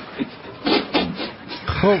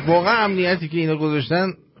خب واقعا امنیتی که اینا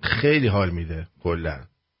گذاشتن خیلی حال میده. کلا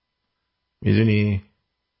میدونی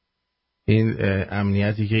این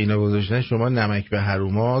امنیتی که اینا گذاشتن، شما نمک به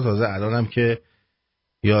هروما، تازه الانم که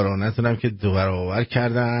یارانتونم که دو برابر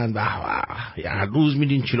کردن، هر روز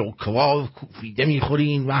میدین چلو کباب کوفیده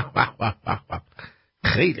میخورین،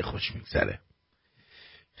 خیلی خوش میگذره،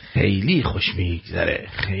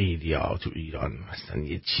 خیلی ها تو ایران مثلا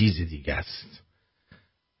یه چیز دیگه است.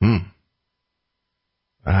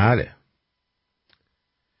 بله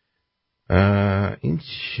این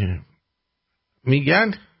چه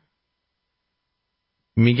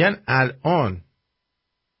میگن الان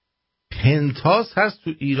پنتاس هست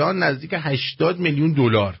تو ایران نزدیک 80 میلیون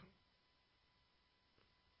دلار.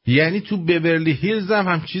 یعنی تو بورلی هیلز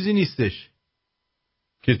هم چیزی نیستش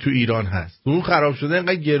که تو ایران هست. اون خراب شده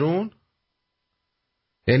اینقدر گرون،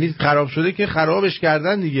 یعنی خراب شده که خرابش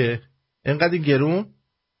کردن دیگه، اینقدر گرون.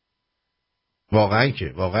 واقعا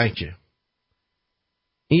که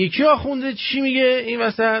این یکی آخونده چی میگه این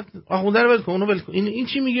وسط؟ آخونده رو ول کن، اونو ول کن. این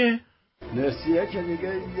چی میگه؟ نسیه که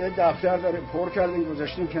دیگه یه دفتر داره پر کردیم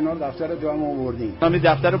گذاشتیم کنار، دفتر دو هم آوردیم. من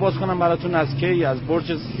دفتر باز کنم براتون از کی؟ از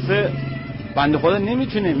برج 3 بنده خدا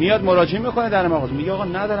نمیتونه، میاد مراجعه میکنه در مغازه میگه آقا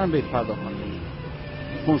ندارم بهت پرداخت کنم.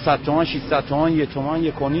 500 تومان 600 تومان 1 تومان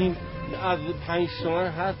 1 کنیم، از 5 تومان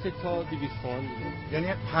هست تا 200 تومان، یعنی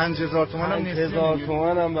 5000 تومان هم نیست. 5000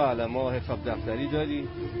 تومان هم بله ما حساب دفتری داریم.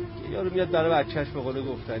 یارو میاد برای بچه‌ش به قول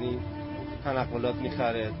گفتنی تنقلات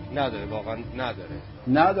میخره، نداره، واقعا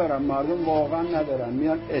ندارم. مردم واقعا ندارن،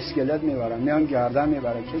 میان اسکلت میبرن، میان گردن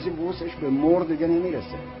میبرن، کسی بوسش به مرد دیگه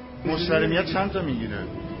نمیرسه. مشتری میاد چند تا میگیره؟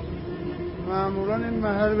 معمولا این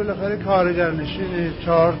محل بالاخره کارگر نشینه،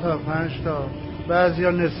 4 تا 5 تا،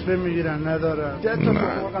 بعضیا نصفه میگیرن، ندارن. 10 تا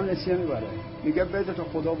واقعا نصفه میبره، میگه بده تو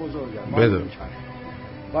خدا بزرگه، بده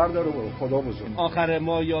بردار برو خدا بزرگ. آخر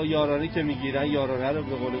ما یا یارانی که میگیرن، یارانه رو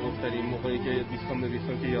به قول گفتنی موقعی که 20 به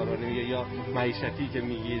 20 که یارانه میگه، یا معیشتی که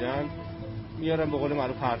میگیرن میارن به قول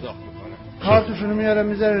معروف پرداخت میکنن، کارتشونو میارن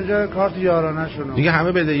میذارن اینجا، کارت یارانه شونو دیگه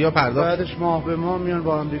همه بده یا پرداخت، بعدش ماه به ماه میان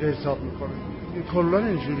با هم دیگه حساب میکنن. این کلا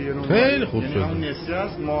اینجوریه. خیلی خوب شد. همون نسیه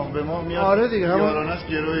است، ماه به ماه میاد. آره دیگه یارانه است،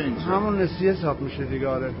 گروه اینجا همون نسیه حساب میشه دیگه.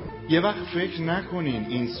 آره یه وقت فکر نکنین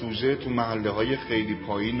این سوژه تو محله های خیلی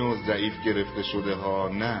پایین و ضعیف گرفته شده ها،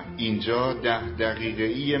 نه، اینجا 10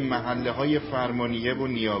 دقیقه‌ای محله های فرمانیه و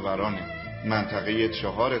نیاورانه، منطقه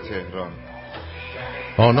 4 تهران.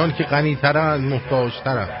 آنان که غنی‌ترن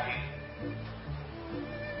محتاج‌ترن.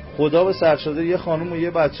 خدا به سرشاده یه خانم و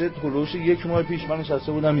یه بچه هلوش 1 ماه پیش من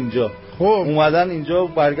نشسته بودم اینجا. خب اومدن اینجا،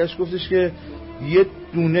 برگشت گفتش که یه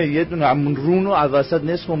دونه همون رونو از وسط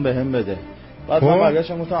نصف کن بهم بده. بعد من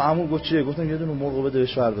برگشتم گفتم عمو گفت چیه؟ گفتم یه دونه مرغ بده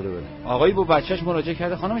بهش برداره بده. آقایی با بچه‌ش مراجعه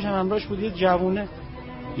کرده، خانمش هم همراهش بود، یه جوونه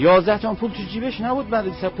 11 تومن پول تو جیبش نبود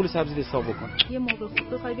بعد پول سبزی حساب بکنه. یه موقع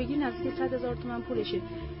خوب بخوای بگی نزدیک 100,000 تومان پولشه.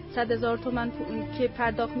 100,000 تومان که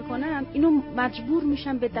پرداخت میکنم اینو مجبور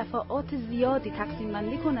میشم به دفعات زیادی تقسیم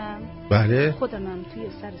بندی کنم. بله. خودمم توی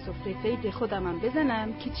سر سفره قید خودمم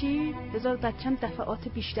بزنم که چی؟ بذار بچم دفعات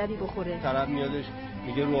بیشتری بخوره. طرف میادش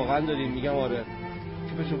میگه روغن داریم، میگم آره.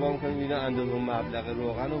 چه با میکنیم میگن اندازه مبلغ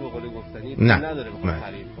روغن رو به قول گفتنی نداره بخواد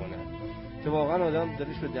خرید کنه. که واقعا آدم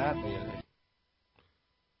دلش به درد میاد.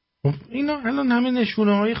 اینا الان همه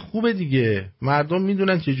نشونه‌های خوبه دیگه. مردم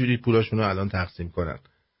میدونن چه جوری پولاشون رو الان تقسیم کنن.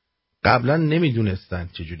 قبلا نمیدونستن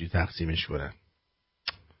چه جوری تقسیمش کنن.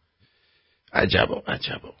 عجبا.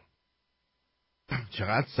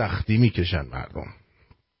 چقدر سختی میکشن مردم.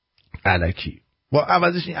 الکی. با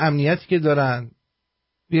عوضش این امنیتی که دارن،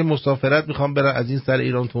 یه مسافرت میخوام برن از این سر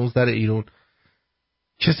ایران تو اون سر ایران،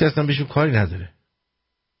 کسی اصلا بهشون کاری نداره.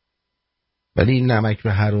 ولی این نمک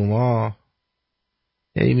به حروما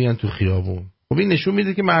میان تو خیابون. خب این نشون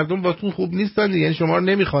میده که مردم باتون خوب نیستن دیگه، یعنی شما رو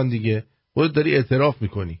نمیخوان دیگه، خودت داری اعتراف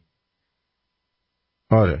میکنی.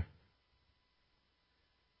 آره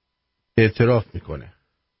اعتراف میکنه.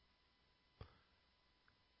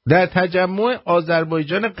 در تجمع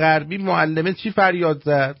آذربایجان غربی معلمه چی فریاد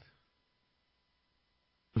زد؟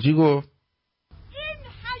 چی گفت؟ این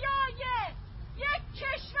حیای یک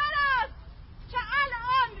کشور است که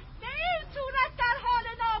الان به این صورت در حال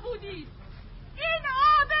نابودی. این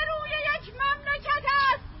آبروی یک مملکت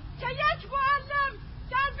است که یک معلم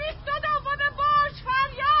در 22 برج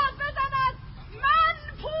فریاد بزند من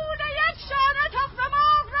پول یک شانه تخم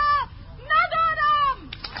مرغ را ندارم.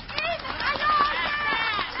 این حیای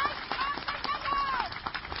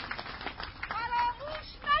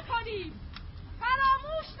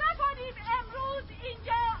فراموش نکنیم امروز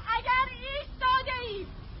اینجا اگر ایستاده ایم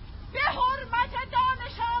به حرمت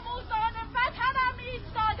دانش آموزان وطنم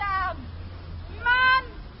ایستادم. من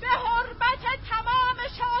به حرمت تمام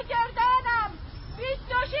شاگردانم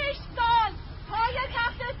 26 سال پای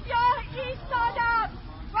تخت سیاه ایستادم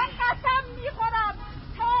و قسم میخورم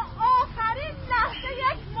تا آخرین لحظه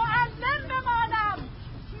یک معلم بمانم.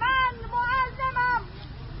 من معلمم،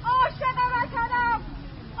 عاشق وطنم،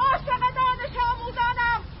 عاشق دانش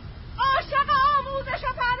آموزانم، عاشق آموزش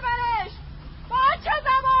و پرورش. با چه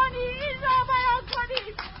زبانی این را بیان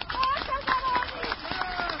کنید؟ با چه زبانی؟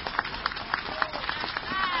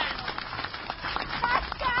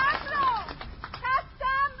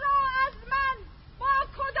 خسته‌ام را از من با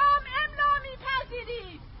کدام املا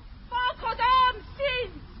میپذیرید؟ با کدام سین؟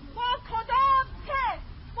 با کدام ته؟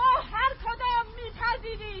 با هر کدام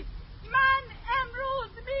میپذیرید؟ من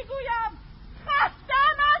امروز میگویم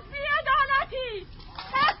خسته‌ام از بی‌عدالتی،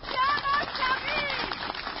 خسته‌ام از تبعیض.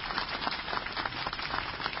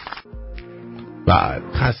 بعد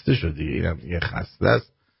خسته شد دیگه، اینم یه خسته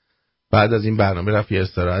است. بعد از این برنامه رفت یه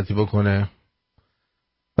استراحتی بکنه،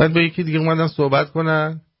 بعد با یکی دیگه اومدن صحبت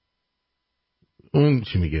کنن. اون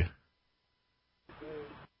چی میگه؟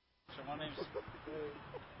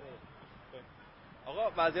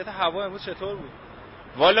 آقا وضعیت هوا امروز چطور بود؟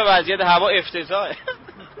 والا وضعیت هوا افتضاحه.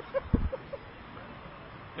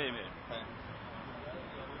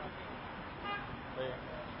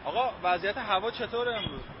 آقا وضعیت هوا چطوره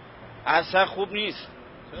امروز؟ اصلا خوب نیست.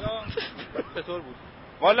 چرا؟ چطور بود؟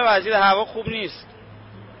 والا وضعیت هوا خوب نیست.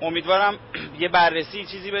 امیدوارم یه بررسی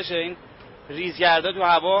چیزی بشه، این ریزگردا تو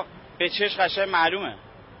هوا به چشم قشنگ معلومه.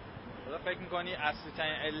 فکر می‌کنی اصلی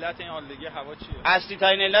ترین علت این آلودگی هوا چیه؟ اصلی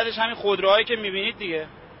ترین علتش همین خودروهایی که می‌بینید دیگه.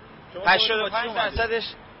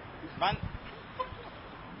 85%ش من.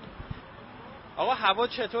 آقا هوا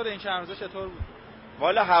چطوره این چند روزا چطور بود؟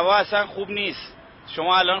 والا هوا اصلا خوب نیست.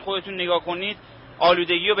 شما الان خودتون نگاه کنید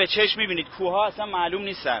آلودگی رو به چشم می‌بینید، کوه‌ها اصلا معلوم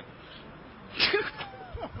نیستن.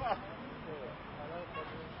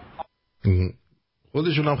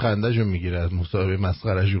 خودشون هم خنده‌شون میگیره از مصاحبه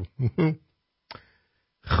مسخره‌شون.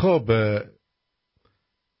 خب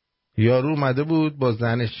یارو اومده بود با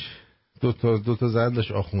زنش، دو تا زن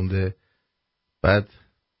داشت آخونده. بعد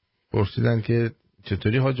پرسیدن که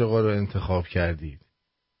چطوری حاج آقا رو انتخاب کردید.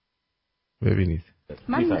 ببینید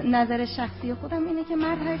من نظر شخصی خودم اینه که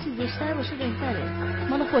مرد هر چیز زشتر باشه بهتره.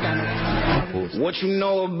 مال خودم.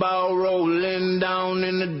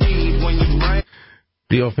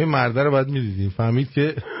 قیافه مرده رو باید میدیدیم فهمید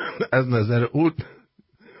که از نظر اون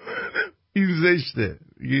این زشته.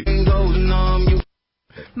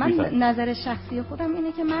 من نظر شخصی خودم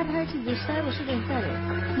اینه که مرد هر چیز زشتر باشه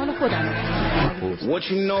بهتره. مال خودم.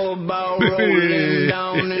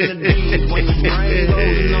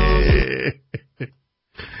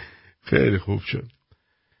 خیلی خوب شد.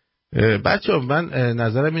 بچه من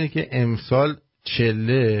نظرم اینه که امسال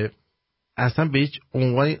چله اصلا به هیچ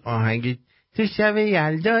عنوان آهنگی تو شب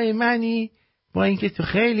یلدای منی با اینکه تو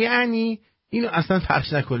خیلی انی اینو اصلا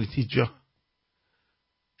پخش نکنید هیچ جا.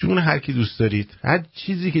 جون هر کی دوست دارید هر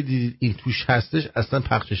چیزی که دیدید این توش هستش اصلا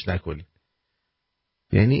پخشش نکنید.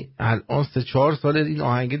 یعنی الان 3-4 سال این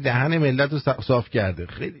آهنگ دهن ملت رو صاف کرده،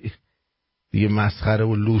 خیلی دیگه مسخره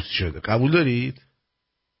و لوس شده. قبول دارید؟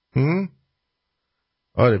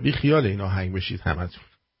 آره بی خیال این آهنگ بشید همتون.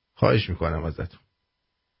 خواهش میکنم ازتون،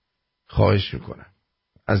 خواهش میکنم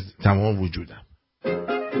از تمام وجودم.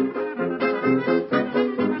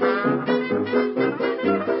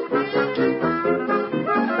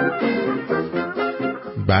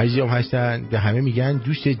 بعضی هم هستن به همه میگن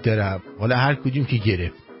دوست دارم، حالا هر کدوم که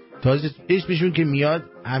گرفت تازه اسمشون که میاد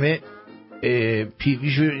همه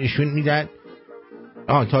پیویشو نشون میدن.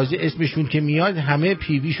 تازه اسمشون که میاد همه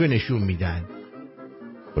پیویشو نشون میدن.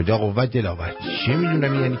 خدا قوت دلاور. چه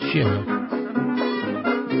میدونم یعنی چیه؟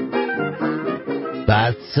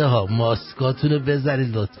 بچه ها ماسکاتونو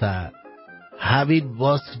بذارید لطفا. همین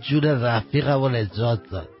ماسک جون رفیقم رو نجات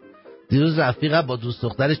داد. دیروز رفیقم با دوست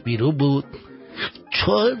دخترش بیرون بود،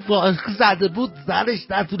 چون ماسک زده بود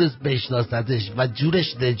زنش نتونست بشناستش و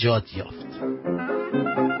جونش نجات یافت.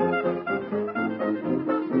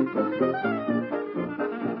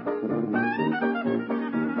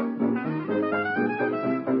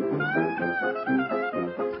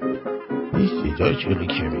 این صدای چه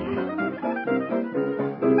کمیه؟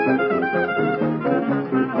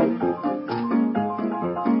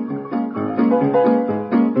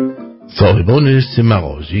 صاحبان 3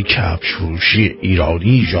 مغازه کفش فروشی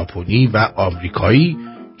ایرانی، ژاپنی و آمریکایی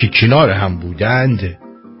که کنار هم بودند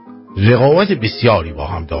رقابت بسیاری با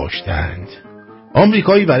هم داشتند.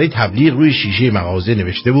 آمریکایی برای تبلیغ روی شیشه مغازه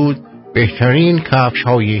نوشته بود بهترین کفش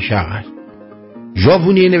های شهر.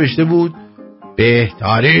 ژاپنی نوشته بود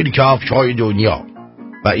بهترین کفش های دنیا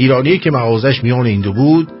و ایرانی که مغازش میان این دو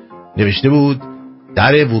بود نوشته بود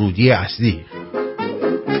در ورودی اصلی.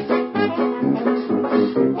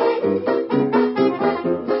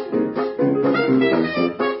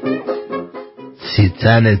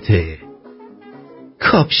 سیتنته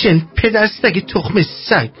کاپشن پدرستگ تخم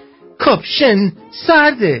سگ، کاپشن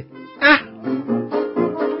سرده.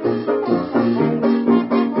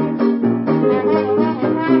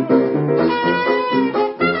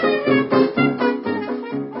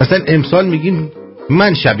 اصلا امسال میگین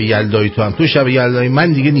من شب یلدای تو هم تو شب یلدای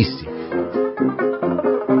من دیگه نیستی.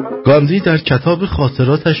 گاندی در کتاب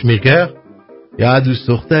خاطراتش میگه یا دوست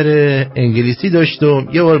دختر انگلیسی داشتم،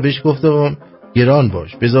 یه بار بهش گفتم گران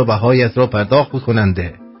باش بذار بهایت را پرداخت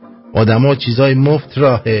بکننده، آدما چیزای مفت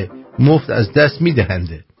راهه مفت از دست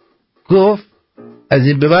میدهنده. گفت از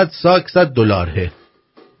این به بعد $100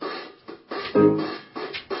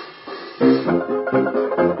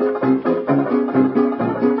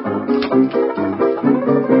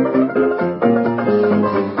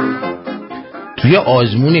 توی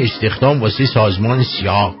آزمون استخدام واسه سازمان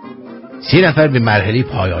سیاه 3 نفر به مرحله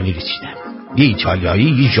پایانی رسیدن. یه ایتالیایی،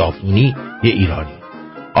 یه ژاپنی، یه ایرانی.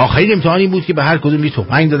 آخرین امتحانی بود که به هر کدوم یه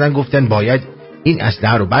تفنگ دادن، گفتن باید این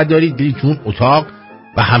اسلحه رو بردارید برید تو اون اتاق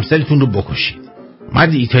و همسرتون رو بکشید.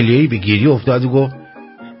 مرد ایتالیایی به گریه افتاد و گفت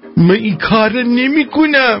من این کار رو نمی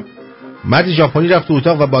کنم. مرد ژاپنی رفت تو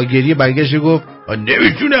اتاق و با گریه برگشت و گفت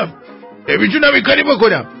نمیتونم این کاری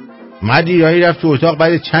بکنم. مرد ایرانی رفت تو اتاق،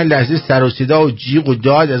 بعد چند لحظه سر و صدا و جیغ و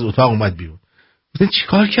داد از اتاق اومد بیرون. گفتن چی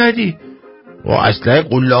کار کردی؟ با اسلحه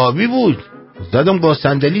قلابی بود، زدم با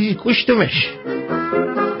صندلی کشتمش.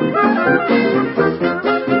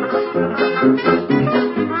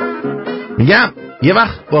 میگم یه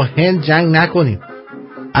وقت با هند جنگ نکنیم.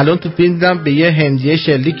 الان تو فیلم دیدم به یه هندیه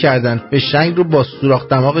شلیک کردن، فشنگ رو با سوراخ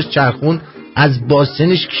دماغش چرخون، از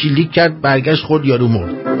باسنش کلیک کرد، برگشت خورد، یارو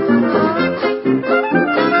مرد.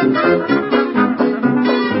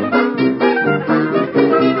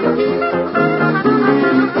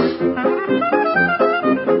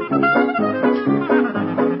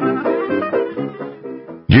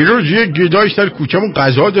 دیروز یه گدایش در کوچمون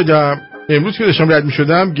غذا دادم، امروز که داشتم رد می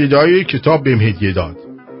شدم گدای کتاب بهم هدیه داد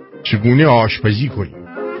چگونه آشپزی کنیم.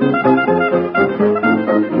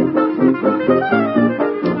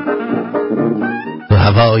 تو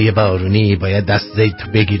هوای بارونی باید دست زیت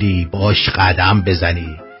بگیری، باش قدم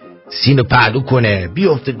بزنی، سینو پهلو کنه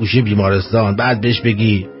بیفته گوشه بیمارستان، بعد بهش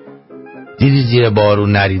بگی دیدی زیر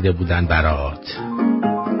بارون نریده بودن برات.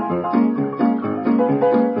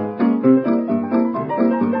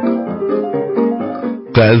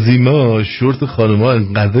 قدیما شورت خانوما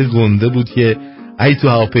انقدر گنده بود که اگه تو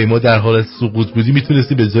هواپیما در حال سقوط بودی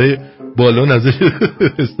میتونستی به جای بالون ازش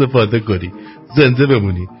استفاده کنی، زنده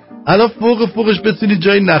بمونی. الان فوقش بتونی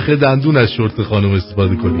جای نخ دندون از شورت خانم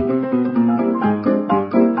استفاده کنی.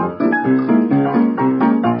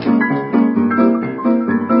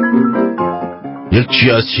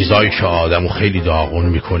 یکی از چیزایی که آدمو خیلی داغون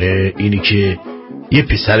میکنه اینی که یه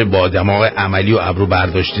پسر با دماغ عملی و ابرو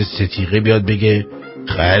برداشته ستیقه بیاد بگه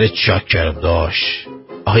خیر چاکر داشت.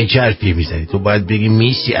 آخه چه حرفی میزنی؟ تو باید بگی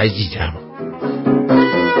میسی عزیزم.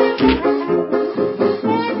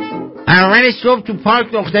 اول صبح تو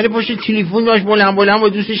پارک دختره پشت تلفن داشت بلند با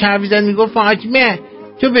دوستش حرف می‌زد، میگفت فاطمه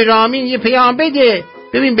تو به رامین یه پیام بده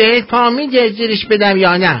ببین بهت پا میده زیرش بدم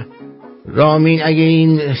یا نه. رامین اگه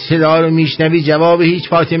این صدا رو میشنوی جواب هیچ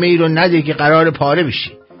فاطمه ای رو نده که قرار پاره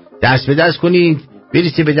بشی. دست به دست کنید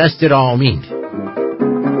بریسه به دست رامین.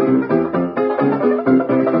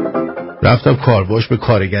 رفتم کارواش به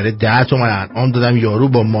کارگر 10 تومن انعام دادم. یارو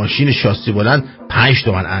با ماشین شاسی بلند 5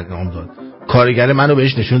 تومن انعام داد. کارگر منو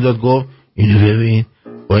بهش نشون داد، گفت اینو ببین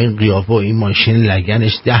با این قیافه و این ماشین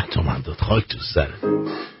لگنش 10 تومن داد. خاک تو سره.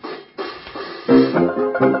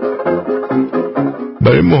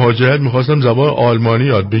 برای مهاجرت میخواستم زبان آلمانی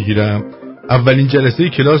یاد بگیرم. اولین جلسه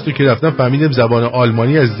کلاس رو که رفتم فهمیدم زبان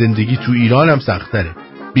آلمانی از زندگی تو ایران هم سخت‌تره.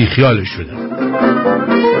 بیخیالش شدم.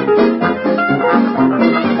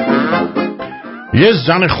 یه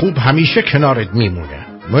زن خوب همیشه کنارت میمونه.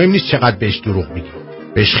 مهم نیست چقدر بهش دروغ میگی،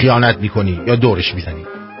 بهش خیانت میکنی یا دورش میزنی.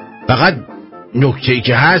 فقط نکته‌ای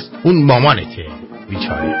که هست اون مامانته.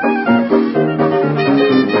 بیچاره.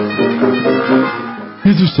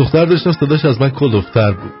 یه دوست دختر داشتم صداش از من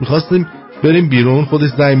کلوفتر بود. میخواستیم بریم بیرون، خودش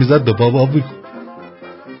زنگ میزد به بابا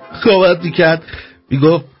خوابت میکرد،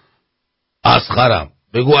 میگفت اصغرم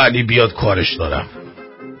بگو علی بیاد کارش دارم،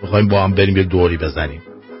 میخوایم با هم بریم یه دوری بزنیم.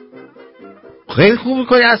 خیلی خوب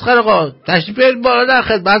میکنی اصغر آقا، تشریف بیارید بالا در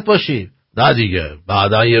خدمت باشی. نه دیگه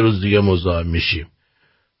بعدا یه روز دیگه مزاحم میشیم.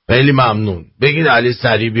 خیلی ممنون، بگید علی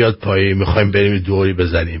سریع بیاد پایین، میخوایم بریم دوری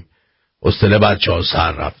بزنیم، حوصله بچه‌ها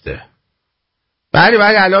سر رفته. بله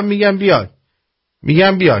الان میگم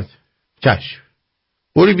بیاد. چشم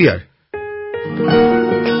برو بیار.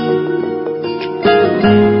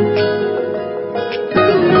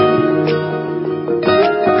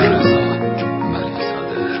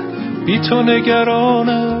 بی تو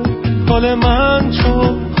نگرانم حال من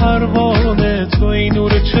چون پروانه، توی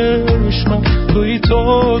نور چشمم توی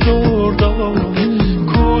تو دردم،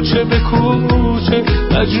 کوچه به کوچه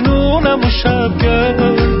مجنونم و شب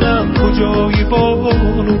گردم، کجایی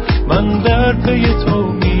بانو من در پی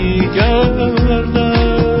تو میگردم.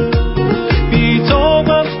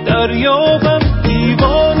 بیتابم دریابم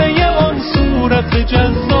دیوانه آن صورت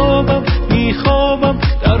جذابم، میخوابم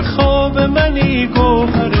در خواب منی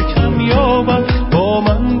گوهر کمیابم، با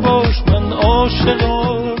من باش من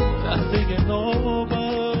عاشقم لحظه نابم.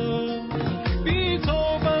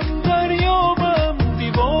 بیتابم دریابم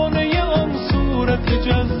دیوانه آن صورت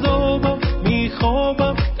جذابم،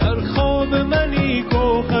 میخوابم در خواب منی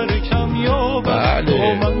گوهر کمیابم،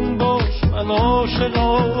 با من باش من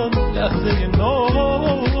عاشقم لحظه نابم.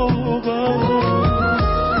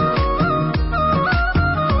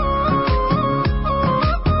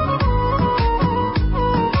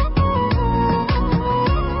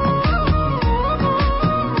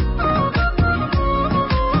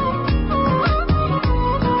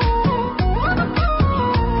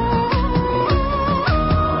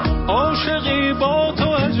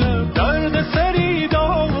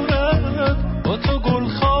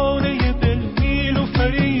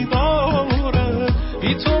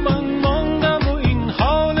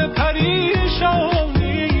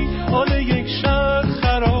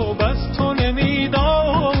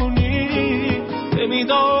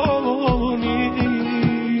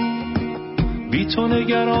 تو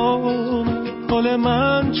نگرانم حال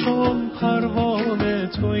من چون پروانه،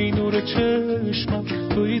 توی نور چشمم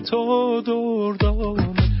توی تو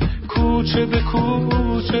دردم، کوچه به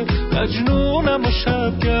کوچه مجنونم و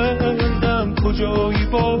شب گردم، کجایی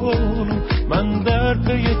بانو من در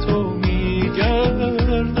پی تو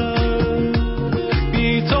میگردم.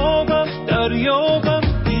 بیتابم دریابم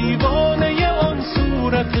دیوانه آن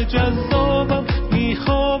صورت جذابم،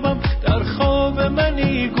 میخوابم در خواب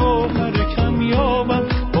منی گوهر کمیابم،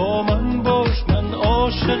 با من باش من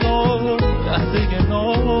عاشقم لحظه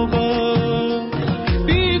نابم.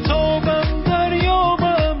 بیتابم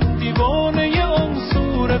دریابم دیوانه آن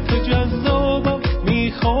صورت جذابم،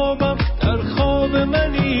 میخوابم در خواب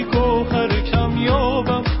منی گوهر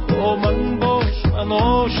کمیابم، با من باش من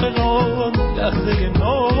عاشقم لحظه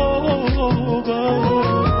نابم.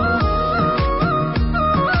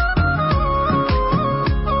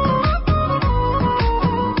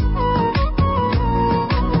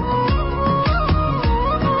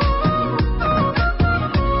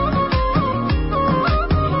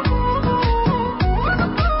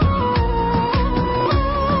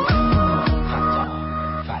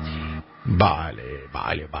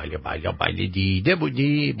 بله دیده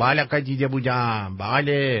بودی؟ بله که دیده بودم.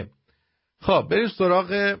 بله. خب بریم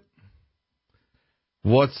سراغ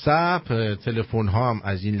واتساپ. تلفن ها هم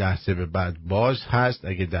از این لحظه به بعد باز هست.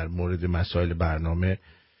 اگه در مورد مسائل برنامه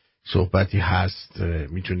صحبتی هست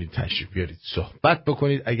میتونید تشریف بیارید صحبت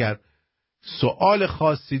بکنید. اگر سوال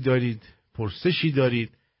خاصی دارید، پرسشی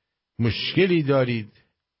دارید، مشکلی دارید،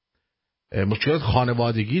 مشکلات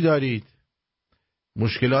خانوادگی دارید،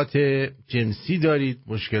 مشکلات جنسی دارید،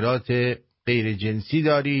 مشکلات غیر جنسی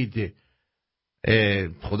دارید،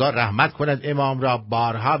 خدا رحمت کند امام را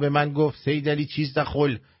بارها به من گفت سید علی چیز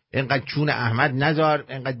نخل، اینقدر چون احمد نذار،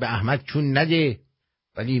 اینقدر به احمد چون نده،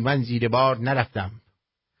 ولی من زیر بار نرفتم.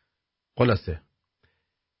 خلاصه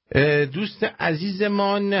دوست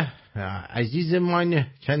عزیزمان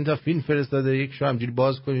چند تا فیلم فرستاده، یک شو همجوری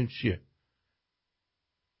باز کنیم چیه؟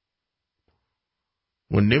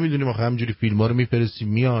 ما نمیدونیم آخه همجوری فیلم ها رو میفرستیم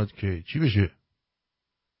میاد که چی بشه؟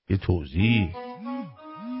 یه توضیح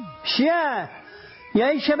چیه؟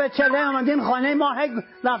 یه شب چله آمدیم خانه ما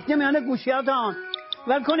رفتیم میانه گوشیاتان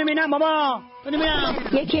ول کنیم اینم بابا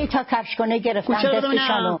یکی تا کفش کنه گرفتم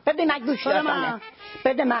دستشانو بده من گوشیاتانه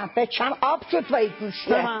بده من به چم آب شد وای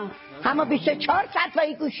گوشیه اما 24 ساعت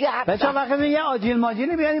وای گوشیه هفتم بچه وقتی یه آجیل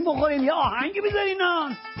ماجیلی بیاریم بخوریم یه آهنگی بذارین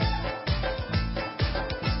آن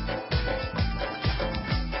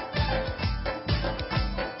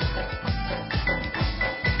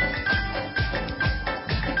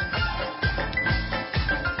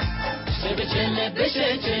چله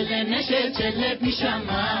بشه چله نشه چله میشم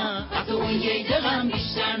من حتی اون یه دقم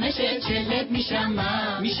بیشتر نشه چله میشم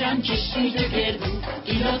من میشم کشتی که گردو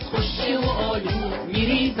گیلاس خوشی و آلو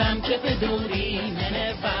میریزم کف دوری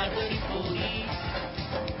منه برداری فوری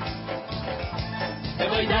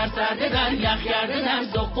ببای در سرده در یخ کرده در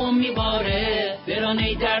زقم میباره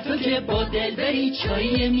برانه در تو که با دل بری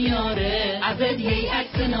چایی میاره ازت یه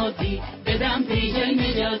عکس نازی بدم پیجای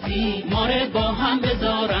مجازی ماره با هم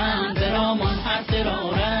بذارن برامان هر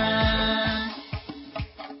سرارن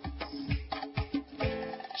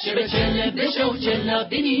شب چله بشو چلا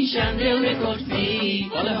بنیشن دور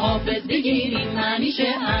کرسی حال حافظ بگیریم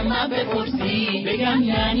معنیشه اما بپرسی بگم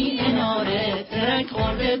یعنی اناره ترک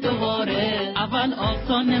خورده دوباره اول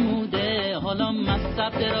آسان نموده حالا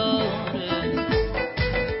مصب دراره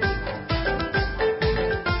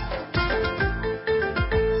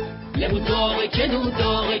لبو داغه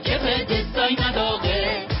که به دستای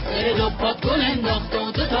نداغه سر دو پات گل انداخت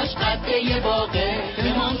و دو تاش قده یه باغه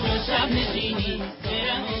به ما تو شب نشینی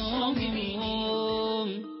سرم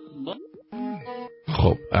میبینی.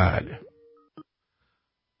 خب بله.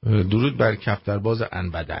 درود بر کفترباز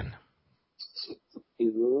انبدن.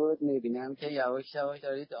 درود. میبینم که یواش یواش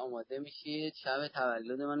دارید آماده میشید شب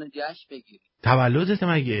تولد منو جشن بگیرید. تولدت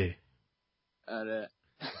مگه؟ آره.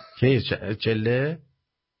 کی چله؟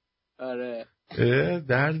 آره.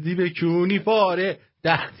 دردی بکونی پاره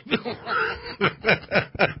دردی بکونی.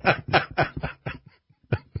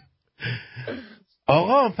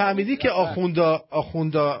 آقا فهمیدی که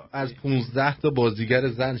آخوندا از 15 تا بازیگر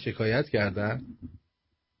زن شکایت کردن؟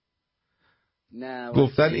 نه.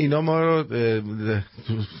 گفتن اینا ما رو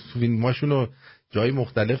فیلماشون رو جای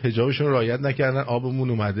مختلف حجابشون رو رعایت نکردن، آبمون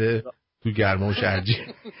اومده تو گرما و شرجی.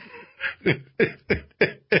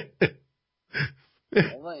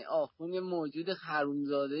 آقا این آخون یه موجود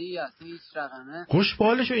حرومزاده‌ای اصلا هیچ رقمه. خوش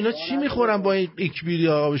بالشو اینا چی میخورن با این ایکبیری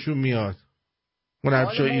آبشون میاد؟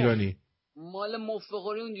 هنرپیشه ایرانی مال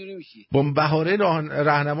مفخوری اونجوری میشی. با بهاره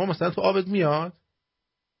راهنما مثلا تو آبت میاد؟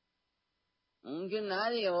 اون که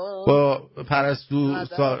نه دیگه با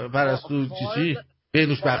پرستو چی؟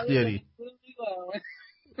 بهنوش بختیاری.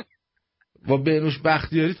 با بهنوش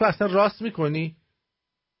بختیاری تو اصلا راست میکنی؟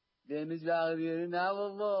 بهنوش بختیاری نه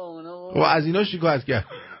بابا و از اینا شکایت کرد.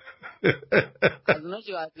 از اونا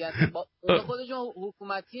شکایت کرد. اونا خودشون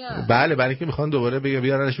حکومتی هستن. بله برای که میخوان دوباره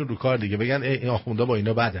بیارنشون رو کار دیگه، بگن این آخوندا با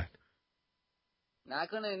اینا بدن.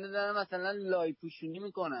 نکنه اینا دارن مثلا لای پوشونی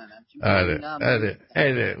میکنن.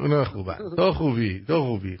 آره اونا خوبن. تو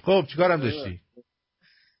خوبی. خب چیکارم داشتی؟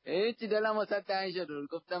 چی دلم واسه تنگ شد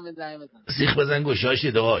گفتم به زنگ بزن. سیخ بزن گوشاش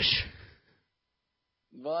داش.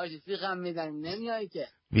 باشه سیخم میزنیم نمیای که.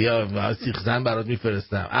 بیا سیخ زن برات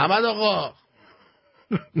میفرستم. احمد آقا.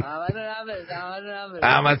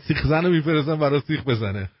 احمد سیخ زن رو میفرستم برات سیخ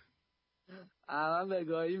بزنه. احمد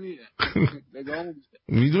بگاهی میره.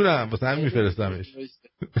 میدونم واسه همین میفرستمش.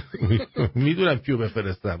 میدونم کیو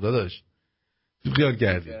بفرستم داداش. تو خیال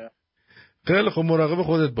کردی. خیلی خب مراقب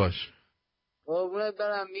خودت باش. قربونت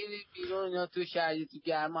برم میری بیرون یا تو شهری تو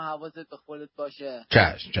گرما حواست به خودت باشه.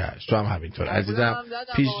 چش تو هم همینطور عزیزم.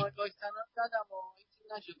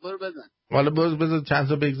 نشد برو بزن. حالا بزن چند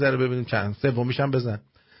تا بگذره ببینیم چند سومیش هم بزن.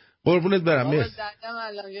 قربونت برم. مرسی. دادم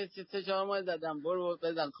الان یه 3-4 ماه دادم. برو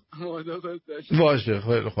بزن. باشه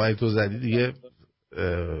خیلی تو زدی دیگه.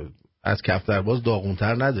 از کفترباز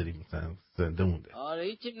داغونتر نداریم مثلا زنده مونده. آره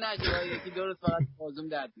هیچی نشه یکی درست فقط بازوم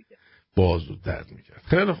درد میکنه. بازو درد میکنه.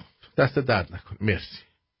 خیلی دست درد نکنه. مرسی.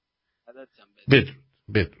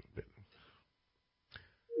 بدون.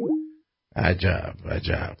 عجب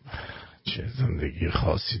چه زندگی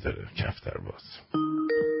خاصی داره کفترباز.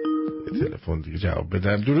 تلفن دیگه جواب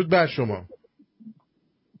بدم. درود بر شما.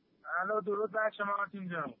 الو درود بر شما آرتین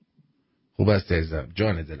جان. خوب است عزیزم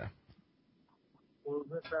جان دلم.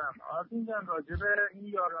 آرتین جان راجع به این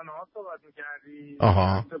یارانه ها صحبت میکردی.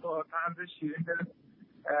 آها. با طنز شیرین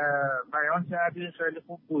بیان کردی خیلی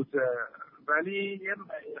خوب بود ولی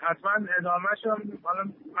حتما ادامهش حالا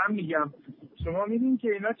من میگم شما میدین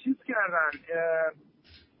که اینا چیز کردن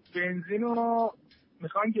بنزین رو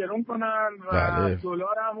میخوان گرون کنن و بله.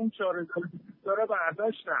 دلار هم اون 4,000 رو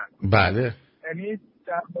برداشتن. بله. یعنی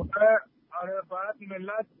در واقع آره باید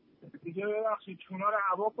ملت دیگه ببخشید چونا رو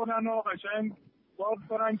هوا کنن و قشنگ باز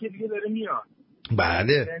کنن که دیگه داره میاد.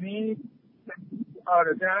 بله. یعنی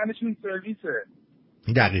آره دهنشون سرویسه.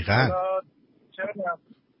 دقیقاً. چرا؟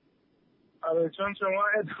 آره چون شما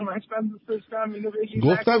ادامهش من دوست داشتم اینو بگید.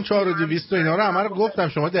 گفتم 4,200 اینا رو همه رو گفتم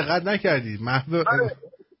شما دقت نکردی. محو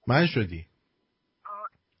من شدی.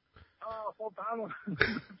 خب همون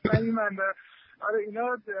من آره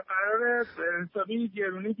اینا قراره حسابی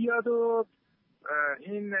گرونی بیاد و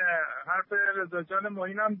این حرف رضا جان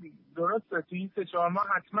معین هم درسته تو این 3-4 ماه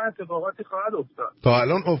حتما اتفاقاتی خواهد افتاد. تا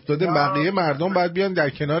الان افتاده بقیه مردم باید بیان در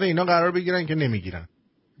کنار اینا قرار بگیرن که نمیگیرن.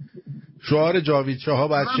 شعار جاوید شاه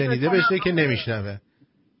باید شنیده بشه که نمیشنوه.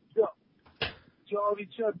 جاوید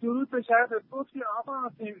شاه درود به شرف گفتی آقا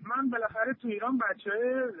من بالاخره تو ایران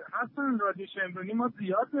بچه‌های هستن رادیو شمرونی ما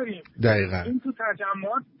زیاد داریم. دقیقاً. این تو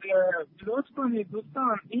تجمعات لطف کنید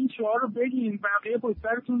دوستان این شعار رو بگین بقیه پشت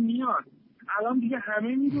سرتون میان. الان دیگه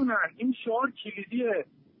همه میدونن این شعار کلیدیه.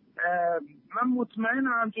 من مطمئنم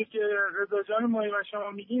همونجور که رضا جان معین و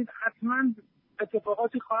شما میگین حتما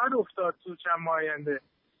اتفاقاتی خواهد افتاد تو چند ماه آینده.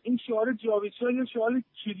 این شعار جاوید شاه یه شعار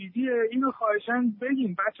کلیدیه. اینو خواهشاً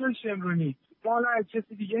بگین بچه‌های شمرونی. ما حالا از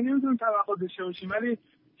کسی دیگه نمیتونیم توقع داشته باشیم ولی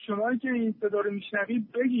شمایی که این صدا رو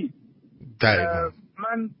میشنوید بگید.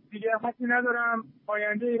 من دیگه حقی ندارم.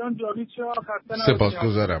 آینده ایران جاوید شاه خسته نباشید.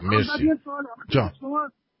 سپاسگزارم. مرسی. جان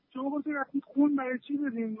شما گفتید رفتید خون برای چی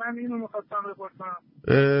بدین؟ من اینو می‌خواستم بپرسم.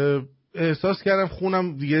 احساس کردم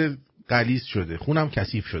خونم دیگه غلیظ شده. خونم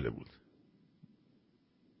کثیف شده بود.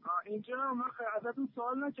 اینجا من ازتون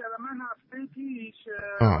سوال نکردم. من هفته پیش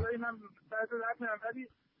حالا اینم بعد ولی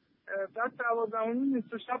بعد 12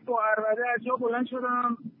 نصف شب با عربده از جا بلند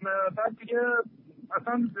شدم. بعد دیگه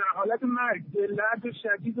اصلا حالت مرگ درد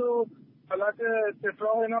شدید و حالت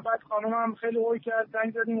استفراغ اینا. بعد خانمم خیلی هوی کرد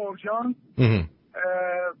زنگ زدیم اورژانس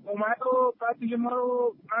اومد و بعد دیگه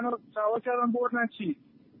منو سوار کردن بردن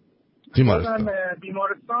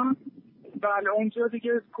بیمارستان. بله اونجا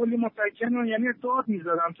دیگه کلی متکن یعنی داد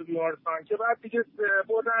میزدم تو بیمارستان که بعد دیگه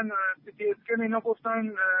بردن سی اسکن اینا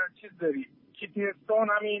گفتن چیز داری کیدنی استون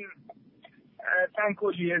همین تن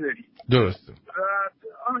کلیه داری. درسته.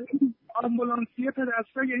 آمبولانسیه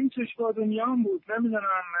پدرسته این چشمادونیا هم بود نمیدونم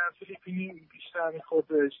فیلیپینی بیشتر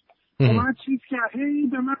خودش اومد چیز که هی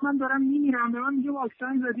به من دارم میمیرم به من میگه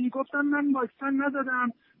واکسن زدی. گفتم من واکسن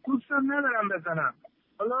نزدم دوستم ندارم بزنم.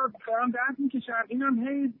 حالا دارم درد میکشم اینم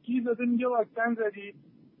هی گیر داده میگه واکسن زدی.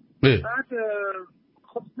 بعد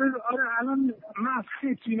خب آره الان من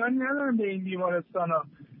اطمینانی ندارم به این بیمارستان ها.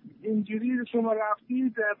 اینجوری شما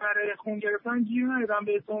رفتید برای خون گرفتن گیر ندادم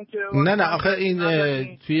بهتون که نه آخه این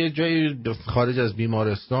توی جایی خارج از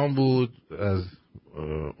بیمارستان بود. از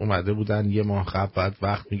اومده بودن یه ماه قبل بعد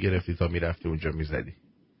وقت میگرفتی تا میرفتی اونجا میزدی.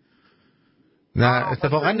 نه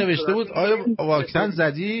اتفاقا نوشته بود آیا واکسن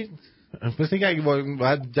زدی؟ مثل اینکه اگه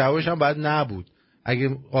باید جوابش هم باید نبود.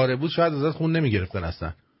 اگه آره بود شاید ازت خون نمیگرفتن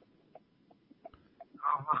اصلا.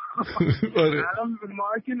 آره.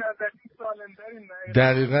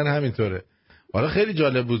 دقیقاً همینطوره. حالا خیلی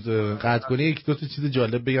جالب بود. قطع کنی یک دو تا چیز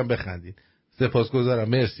جالب بگم بخندید. سپاسگزارم.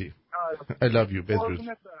 مرسی. I love you.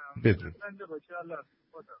 بدرود.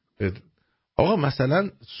 آقا مثلا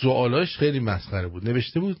سوالاش خیلی مسخره بود.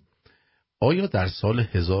 نوشته بود آیا در سال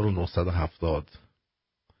 1970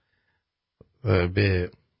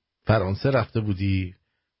 به فرانسه رفته بودی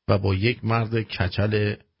و با یک مرد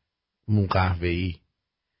کچل موقهوه‌ای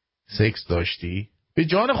سکس داشتی؟ به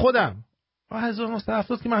جان خودم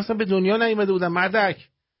 1970 که من اصلا به دنیا نیامده بودم مردک.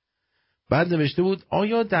 بعد نوشته بود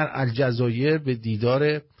آیا در الجزایر به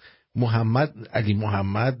دیدار علی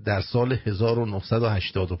محمد در سال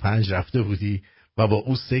 1985 رفته بودی و با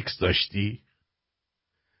او سکس داشتی؟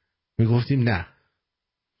 میگفتیم نه.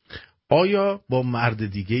 آیا با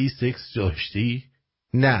مرد دیگه ای سکس داشتی؟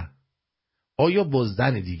 نه. آیا با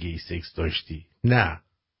زن دیگه ای سکس داشتی؟ نه.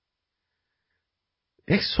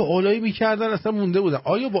 یک سوالایی میکردن اصلا مونده بودن.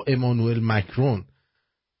 آیا با امانوئل مکرون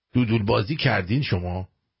دودول بازی کردین شما؟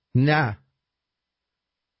 نه.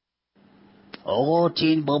 آقا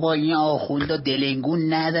تین بابا این آخوندا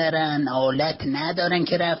دلنگون ندارن، آلت ندارن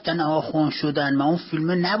که رفتن آخون شدن. ما اون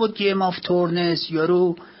فیلم نبود گیم آف تورنس،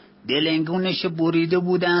 یارو دلنگونش بریده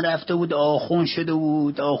بودن رفته بود آخون شده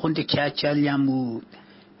بود، آخوند کچلی هم بود.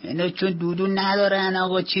 اینا چون دودو ندارن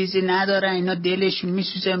آقا، چیزی ندارن، اینا دلشون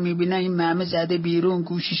میسوزه میبینن این مهمه زده بیرون،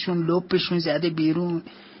 گوششون لپشون زده بیرون،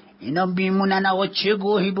 اینا بیمونن آقا چه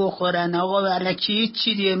گوهی بخورن آقا، الکی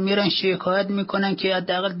چی دیگه میرن شکایت میکنن که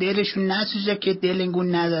حداقل دلشون نسوزه که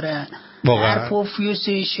دلنگون ندارن. هر پوفیوس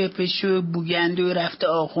شپشو بوگندو رفته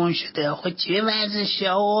آخون شده. آقا چه وضعشه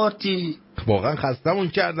آرتی؟ واقعا خستمون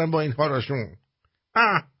کردن با این کاراشون.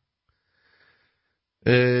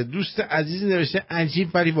 دوست عزیزی نوشته عجیب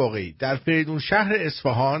ولی واقعی. در فریدون شهر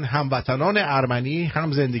اصفهان هموطنان ارمنی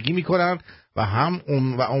هم زندگی میکنن و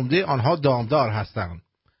عمده آنها دامدار هستند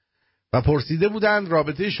و پرسیده بودند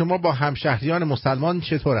رابطه شما با همشهریان مسلمان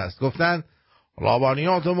چطور است؟ گفتند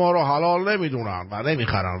لبنیات ما رو حلال نمیدونن و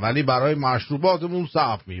نمیخرن ولی برای مشروباتمون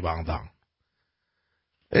صف میبندن.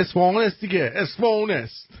 اصفهان است دیگه، اصفهان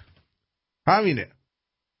است، همینه.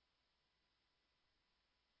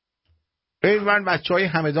 این من بچه های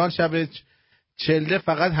همدان شب چله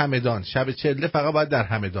فقط همدان، شب چله فقط باید در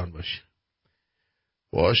همدان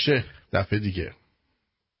باشه. دفعه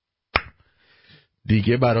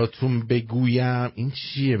دیگه براتون بگویم این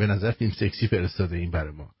چیه؟ به نظر فیلم سکسی فرستاده این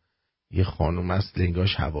برای ما. یه خانوم است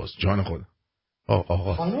لنگاش حواس. جان خودم.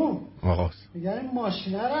 آقا خانوم میگن این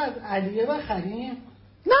ماشینه رو از علیه بخریم؟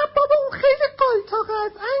 نه بابا اون خیلی قالتاقه،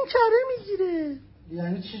 از انکره میگیره.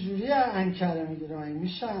 یعنی چی جوری انکره میگیره؟ من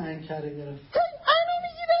میشه انکره گرفت؟ اینو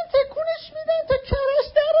میگیرن تکونش میدن تا کرش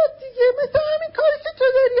درات دیگه، مثل همین کاری که تو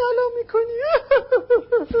داری الان میکنی.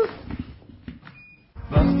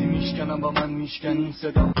 وقتی میشکنم با من میشکنی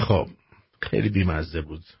صدا. خب خیلی بیمزه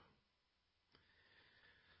بود.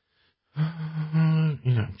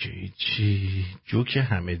 اینم که چی؟ جوک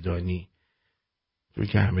همدانی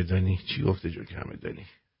چی گفته جوک همدانی؟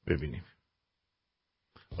 ببینیم.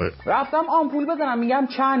 رفتم آمپول بزنم میگم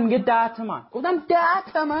چند، میگه 10 تومن. گفتم 10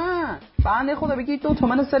 تومن؟ بنده خدا بگی 2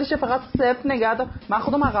 تومن سرش فقط صفر نگه دار، من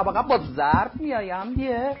خودم عقب با ظرف میایم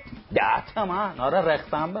دیگه. 10 تومن. آره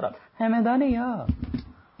رختم برم همدانی. یا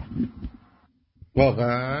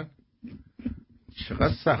واقعا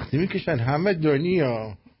چقدر سختی میکشن همدانی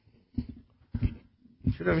ها.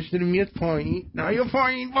 چرا روش داری میاد پایین؟ نه یا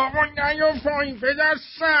پایین بابا، نه یا پایین پدر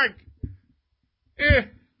سگ.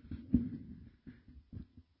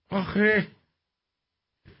 آخه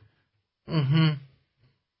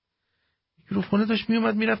میکروفونه داشت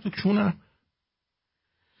میومد میرفت تو چونم.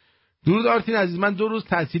 درود آرتین عزیز، من 2 روز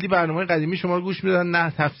تعطیلی برنامه قدیمی شما رو گوش میدادم.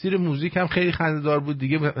 نه تفسیر موزیک هم خیلی خنده‌دار بود.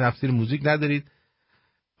 دیگه تفسیر موزیک ندارید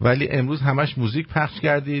ولی امروز همش موزیک پخش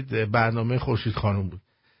کردید. برنامه خورشید خانم بود.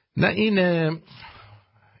 نه این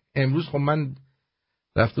امروز خب من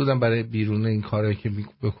رفته بودم برای بیرون این کارایی که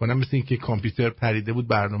بکنم، مثل این که کامپیوتر پریده بود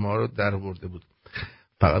برنامه ها رو در آورده بود،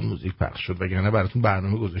 فقط موزیک پخش شد، وگرنه براتون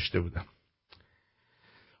برنامه گذاشته بودم.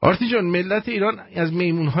 آرتی جان، ملت ایران از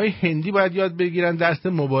میمونهای هندی باید یاد بگیرن، درس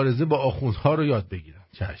مبارزه با آخوندها رو یاد بگیرن.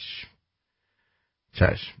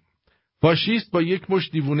 چشم. فاشیست با یک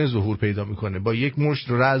مشت دیوونه ظهور پیدا میکنه، با یک مشت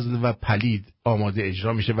رذل و پلید آماده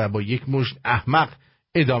اجرا میشه و با یک مشت احمق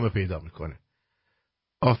ادامه پیدا میکنه.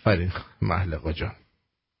 آفرین محلقا جان.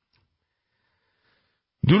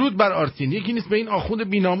 درود بر آرتین. یکی نیست به این آخوند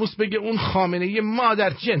بیناموس بگه اون خامنه‌ای مادر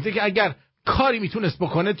جنته که اگر کاری میتونست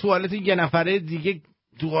بکنه توالت یه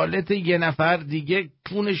نفر دیگه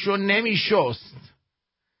کونشو نمیشست.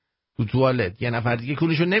 تو توالت یه نفر دیگه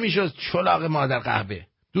کونشو نمیشست. چلاق مادر قهبه.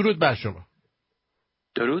 درود بر شما.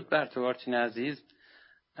 درود بر تو آرتین عزیز.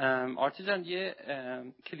 آرتین جان یه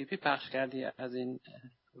کلیپی پخش کردی از این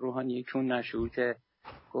روحانی کون نشور که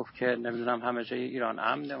گفت که نمیدونم همه جای ایران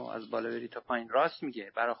امنه و از بالا بری تا پایین. راست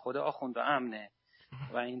میگه، برای خدا آخونده امنه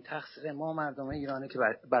و این تقصیر ما مردم ایرانه که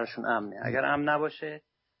براشون امنه. اگر امن نباشه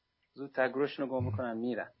زودتر گروشونو گم میکنن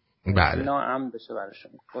میرن. بله. اینا امن بشه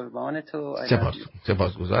براشون. قربان تو.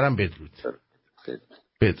 سپاسگزارم. بدرود.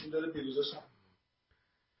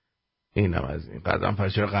 اینم از این قدم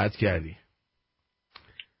پرچه رو قطع کردی.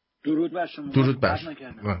 درود بر شما. درود بر شما.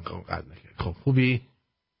 خب خوبی؟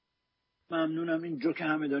 ممنونم. این جوک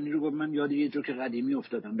همدانی رو گفت، من یاد یه جوک قدیمی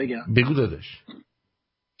افتادم. بگم؟ بگو داداش.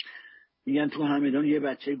 میگن تو همدان یه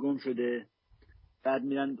بچه گم شده، بعد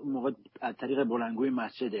میرن اون موقع از طریق بلندگوی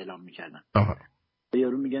مسجد اعلام میکردن.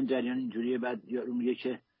 یارو میگن جریان اینجوریه، بعد یارو میگه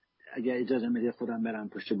که اگه اجازه میده خودم برم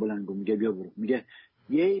پشت بلندگو. میگه بیا برو. میگه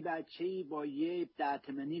یه بچه‌ای با یه 10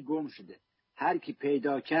 تومانی گم شده، هر کی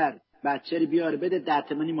پیدا کرد بچه رو بیاره بده، 10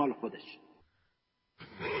 تومانی مال خودش.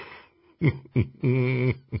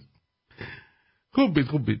 خوب بید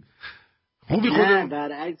خوبی نه خودم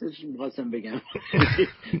برعکسش میخواستم بگم.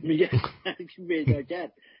 میگه هر کی پیدا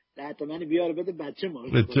کرد 10 تومانی بیاره بده، بچه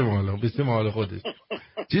مال خودش.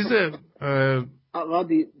 چیزه آقا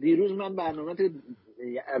دیروز من برنامه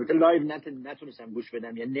البته لایو نتونستم گوش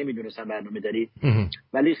بدم، یعنی نمیدونستم برنامه داری،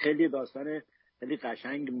 ولی خیلی داستان خیلی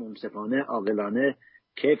قشنگ، منصفانه، عاقلانه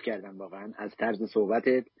کیف کردم واقعا از طرز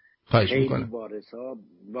صحبتت. خیلی وارسا،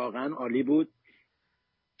 واقعا عالی بود.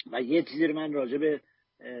 و یه چیزی رو من راجع به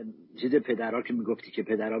چیز پدرها که میگفتی که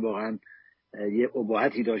پدرها واقعا یه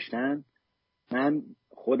اباحتی داشتن، من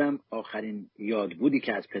خودم آخرین یاد بودی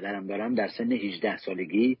که از پدرم دارم در سن 18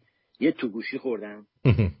 سالگی یه تو گوشی خوردم.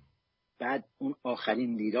 بعد اون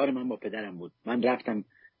آخرین دیدار من با پدرم بود. من رفتم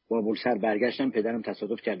با بولسر برگشتم، پدرم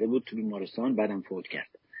تصادف کرده بود تو بیمارستان، بعدم فوت کرد.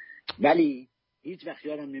 ولی هیچ وقت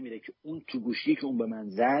یادم نمیره که اون تو گوشی که اون به من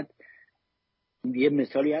زد، یه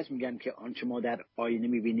مثالی هست میگن که آنچه ما در آینه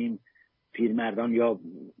میبینیم پیرمردان یا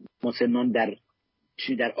مسنان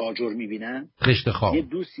در آجر میبینن. خشتخام. یه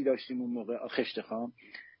دوستی داشتیم اون موقع، خشتخام.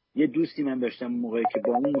 یه دوستی من داشتم اون موقع که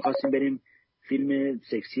با اون می‌خواستیم بریم فیلم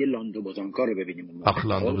سکسی لاندو بوزانکا رو ببینیم. اون موقع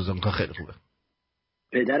لاندو بوزانکا خیلی خوبه.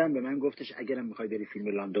 پدرم به من گفتش اگرم می‌خوای بری فیلم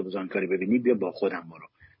لاندو بوزانکا رو ببینی بیا با خودم برو،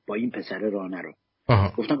 با این پسر راه نرو.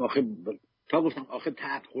 گفتم آخه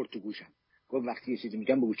تعب خورد تو گوشم. گفت وقتی یه چیزی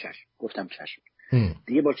میگم بگو چشم. گفتم چشم.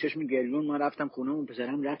 دیگه با چشم گریون ما رفتم خونه. اون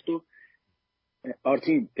پسرم رفت و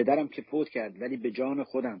آرتین پدرم که فوت کرد، ولی به جان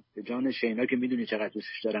خودم، به جان شینا که میدونی چقدر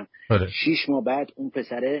دوستش دارم، 6 ماه بعد اون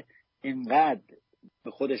پسره اینقدر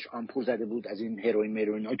به خودش آمپول زده بود از این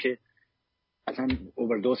هروئین که اصلا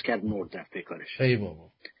اووردوز کرد، مرد رفت به کارش. ای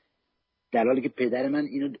بابا. در حالی که پدر من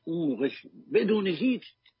اینو اون موقع بدون هیچ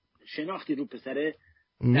شناختی رو پسره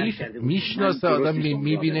میشناسه، آدم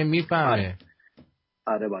میبینه میفهمه.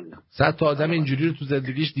 آره والا 100 تا آدم اینجوری رو تو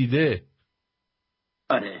زندگیش دیده.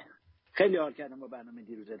 آره خیلی حال کردم با برنامه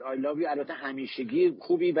دیروزت. آی لاو یو. البته همیشگی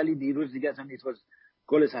خوبی، ولی دیروز دیگه اصلا نیت واز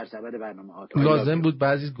گل سرسبد برنامه ها. لازم بود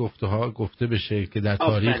بعضی گفته‌ها گفته بشه که در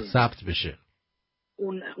تاریخ ثبت بشه.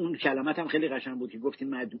 اون کلمات هم خیلی قشنگ بود که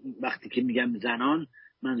گفتیم وقتی که میگم زنان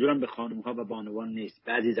منظورم به خانم‌ها و بانوان نیست.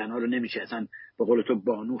 بعضی زن‌ها رو نمیشه اصلا به قول تو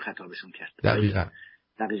بانو خطابشون کرد.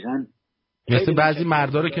 دقیقاً. مثل بعضی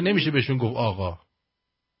مردا رو که نمیشه بهشون گفت آقا.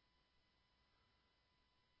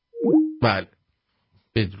 بله.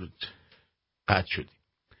 بدرود. قطع شدیم.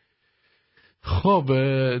 خب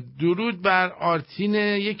درود بر آرتین.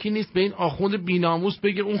 یکی نیست به این آخوند بیناموس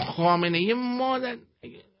بگه اون خامنه‌ای مادر.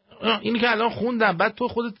 اینی که الان خوندم، بعد تو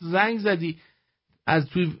خودت زنگ زدی از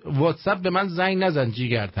توی واتساپ به من زنگ نزن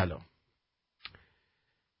جیگر طلا.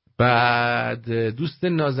 بعد دوست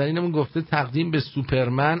نازنینمون گفته تقدیم به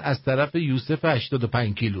سوپرمن از طرف یوسف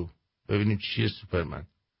 85 کیلو. ببینیم چیه سوپرمن.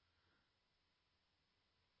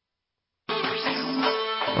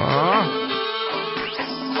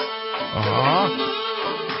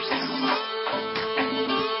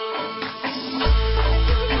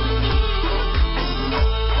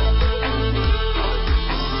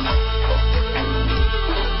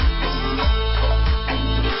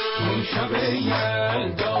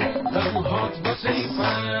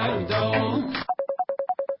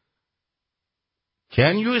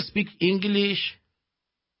 Can you speak English?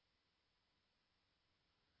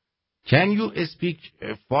 Can you speak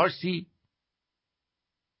Farsi?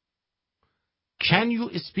 Can you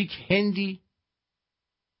speak Hindi?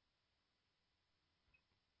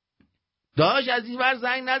 داش از این ور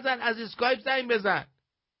زنگ نزن، از اسکایپ زنگ بزن.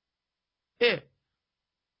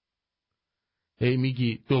 هی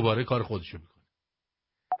میگی دوباره کار خودشو میکنه.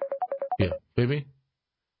 بیا ببین،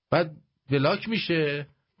 بعد بلاک میشه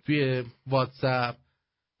توی واتساپ.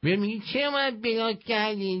 میگی چرا من بلاک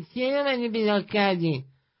کردین؟ چرا من بلاک کردین؟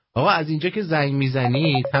 آقا از اینجا که زنگ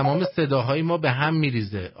میزنی تمام صداهای ما به هم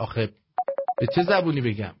میریزه. آخه به چه زبونی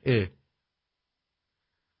بگم؟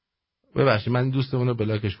 ببخشید من دوستمون رو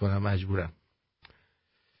بلاکش کنم،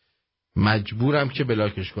 مجبورم که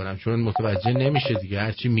بلاکش کنم چون متوجه نمیشه دیگه.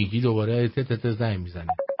 هرچی میگی دوباره تت زنگ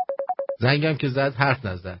میزنه. زنگم که زد حرف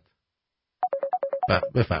نزد.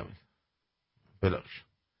 بفرمایید بلاکش.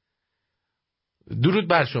 درود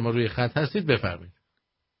بر شما، روی خط هستید، بفرمایید.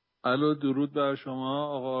 الو درود بر شما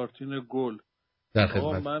آقا آرتین گل. در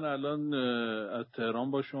خدمت. من الان از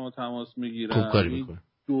تهران با شما تماس میگیرم. خوب کاری میکنه.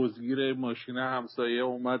 دزدگیر ماشین همسایه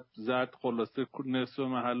اومد زد، خلاصه نصف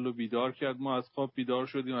محل رو بیدار کرد. ما از خواب بیدار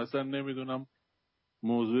شدیم، اصلا نمیدونم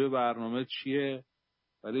موضوع برنامه چیه،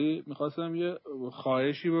 ولی میخواستم یه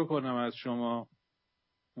خواهشی بکنم از شما.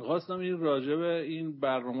 میخواستم این راجب این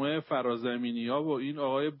برنامه فرازمینی ها و این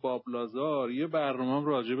آقای بابلازار یه برنامه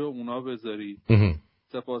راجب اونا بذارید.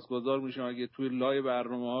 سپاسگزار میشم اگه توی لای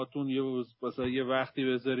برنامه هاتون یه وقتی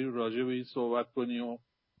بذاری راجب این صحبت کنی و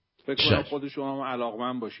فکر کنم خود شما هم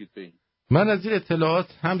علاقمند باشید به این. من از این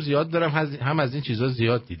اطلاعات هم زیاد دارم هم از این چیزا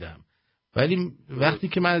زیاد دیدم، ولی وقتی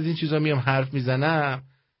که من از این چیزا میام حرف میزنم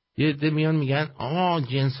یه عده میان میگن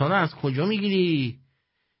جنسانو از کجا میگیری؟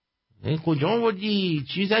 این کجا آوردی؟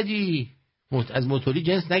 چی زدی؟ از موتوری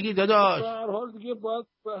جنس نگیر داداش. به هر حال دیگه باید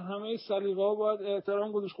به همه سلیقه‌ها باید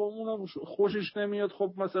احترام گذاشت. خب اونم خوشش نمیاد،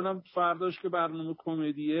 خب مثلا فرداش که برنامه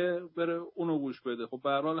کمدیه بره اونو گوش بده. خب به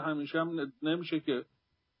هر حال همیشه هم نمیشه که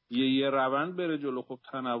یه روند بره جلو. خب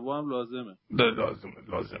تنوع هم لازمه.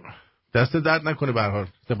 لازمه. دست درد نکنه. به هر حال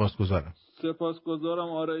سپاسگزارم.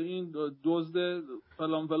 آره این دزد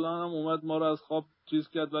فلان هم اومد ما رو از خواب چیز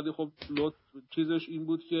کرد، ولی خب چیزش این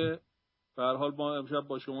بود که به هر حال ما امشب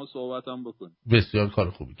با شما صحبت هم بکنیم. بسیار کار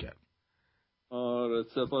خوبی کرد. آره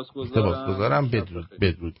سپاسگزارم.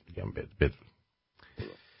 بدرود میگم. بدرود.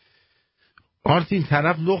 آرتین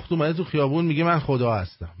طرف لخت اومده تو خیابون میگه من خدا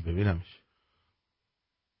هستم.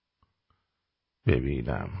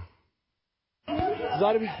 ببینم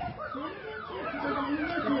زاربی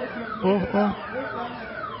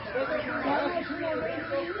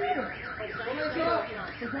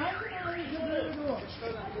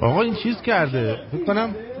آقا این چیز کرده فکر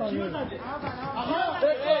کنم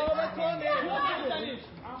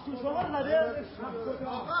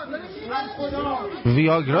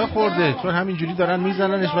ویاگرا خورده، چون همینجوری دارن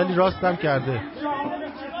میزننش ولی راست هم کرده.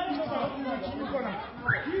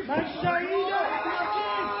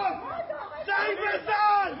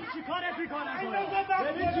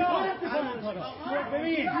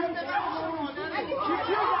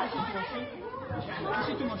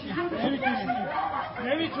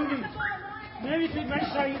 نمیتونی. من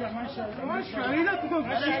شهیدم. من شهیدم.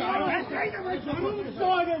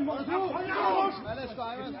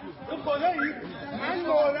 خدایی من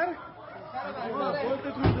مادر خودت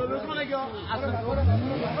تو درست کنه یا اصلا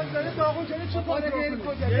داره داغون شده چه کار کنه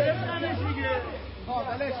کجا گرفتنش دیگه.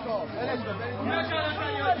 بلش کن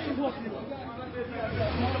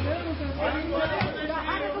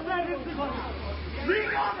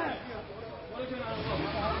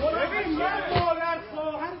ببین من مادر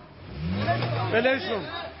خواهر بلشون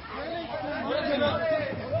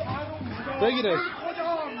بگیرش.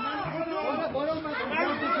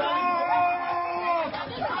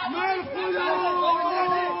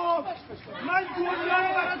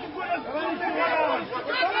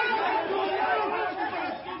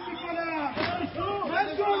 من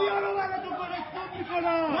دنیا رو براتون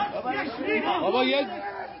میکنم. بابا یه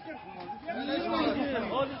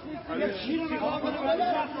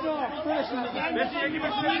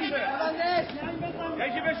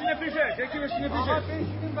یکی بشینه پیشه.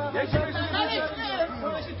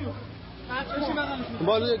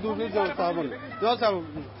 بالا دور جان صابون.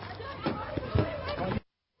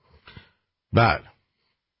 بله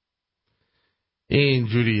این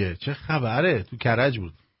جوریه. چه خبره؟ تو کرج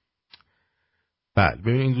بود. بله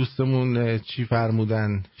ببین این دوستمون چی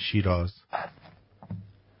فرمودن. شیراز.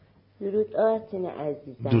 درود آرتین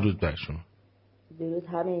عزیزم. درود بر شما. درود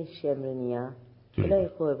همه شمرونیا. الهی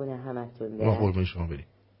قربونه همتون برم. ما قربون شما بریم.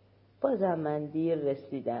 بازم من دیر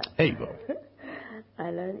رسیدم. ای بابا.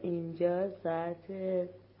 الان اینجا ساعت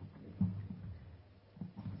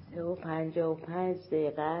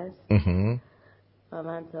 3:55 است و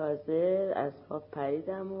من تازه از خواب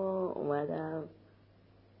پریدم و اومدم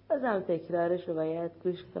بازم تکرارش رو باید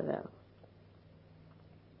گوش کنم.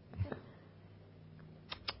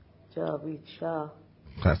 جاوید شاه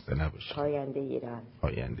خسته نباشه. پاینده ایران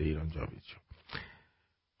جاوید شاه.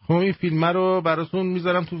 خب این فیلم رو براتون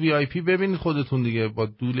میذارم تو وی آی پی ببینید خودتون دیگه. با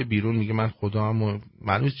دول بیرون میگه من خدا هم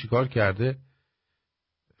معلوم چیکار کرده.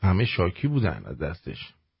 همه شاکی بودن از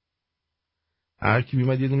دستش. هر کی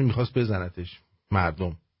میمد یه دونه میخواست بزنتش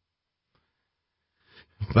مردم.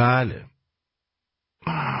 بله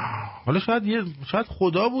حالا شاید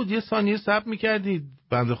خدا بود. یه ثانیه صبر میکردید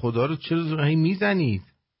بنده خدا رو چرا هی میزنید؟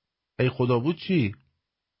 ای خدا بود چی؟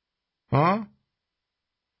 ها؟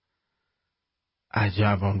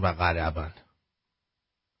 عجبان و غربان.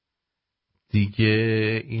 دیگه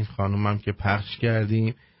این خانومم که پخش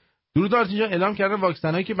کردیم. درود آرتین جان. اعلام کردن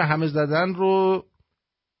واکسنایی که به همه زدن رو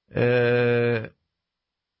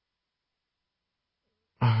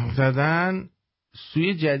زدن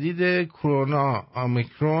سوی جدید کرونا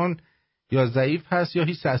اومیکرون یا ضعیف هست یا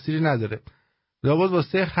هیچ تأثیری نداره. لابد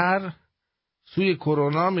واسه هر سوی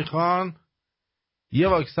کرونا میخوان یه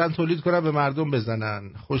واکسن تولید کنن به مردم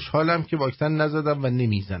بزنن. خوشحالم که واکسن نزدم و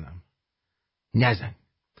نمیزنم. نزن.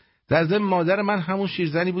 در ضمن مادر من همون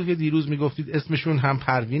شیرزنی بود که دیروز میگفتید اسمشون هم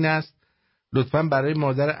پروین است. لطفاً برای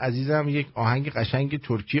مادر عزیزم یک آهنگ قشنگ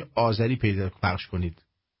ترکی آذری پخش کنید.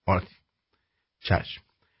 آرتین. چشم.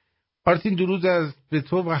 آرتین درود از به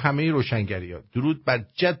تو و همه روشنگری‌ها. درود بر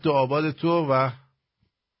جد و آباد تو و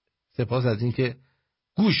سپاس از اینکه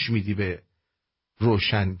گوش میدی به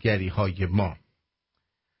روشنگری‌های ما.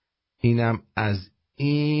 اینم از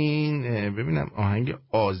این. ببینم آهنگ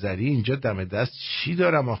آذری اینجا دم دست چی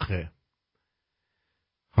دارم آخه؟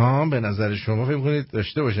 به نظر شما فکر کنید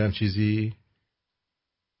داشته باشم چیزی؟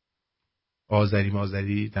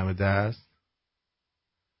 آذری دم دست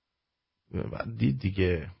دید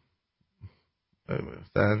دیگه.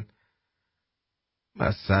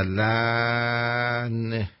 مثلا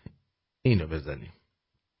اینو بزنیم.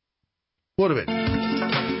 برو بریم.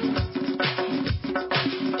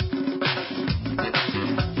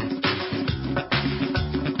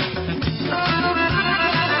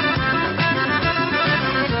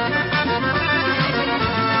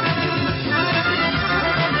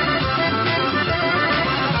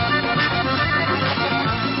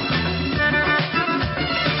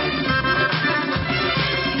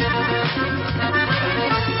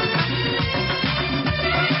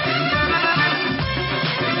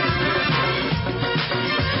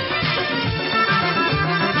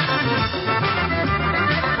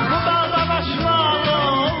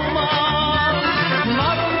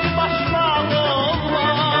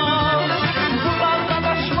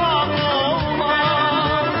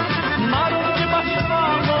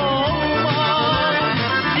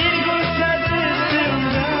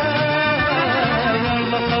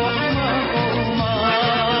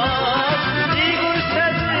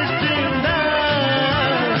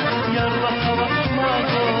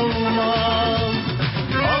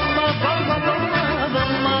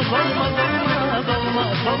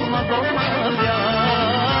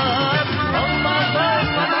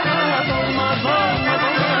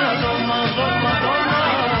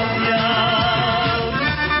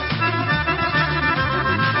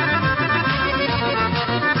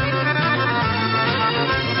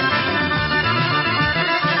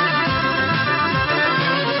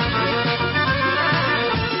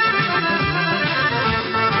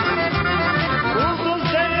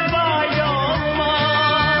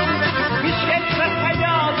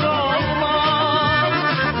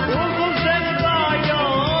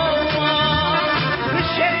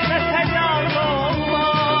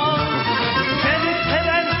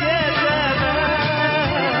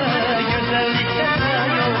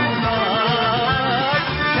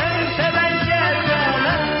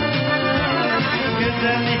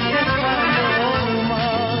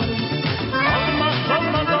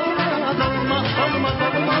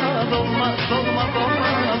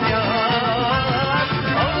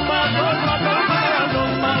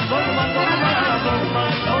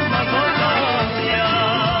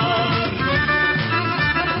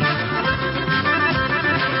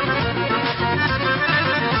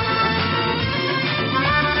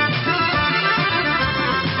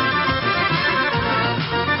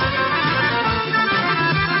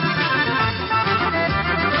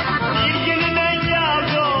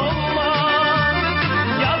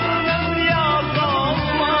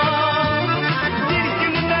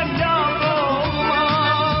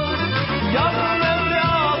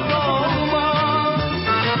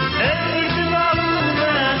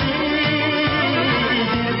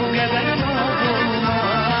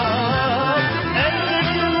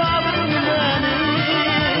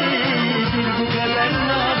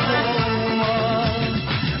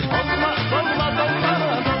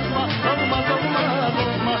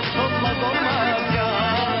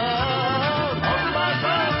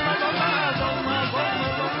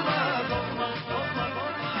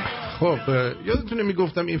 خب یادتونه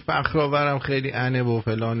میگفتم این فخرآورم خیلی انه و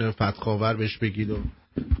فلان و فتخاور بهش بگید و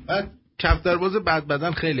بعد کفترباز بد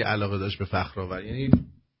بدن خیلی علاقه داشت به فخرآور، یعنی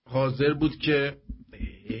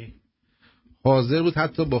حاضر بود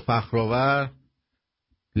حتی با فخرآور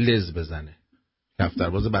لز بزنه.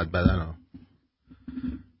 کفترباز بد بدن ها.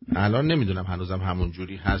 الان نمیدونم هنوزم همون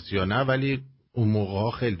جوری هست یا نه، ولی اون موقع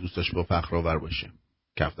ها خیلی دوست داشت با فخرآور باشه.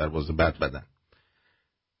 کفترباز بد بدن.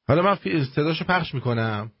 حالا من صداشو پخش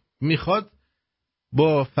میکنم. میخواد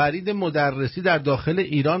با فرید مدرسی در داخل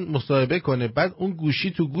ایران مصاحبه کنه، بعد اون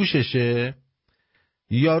گوشی تو گوششه،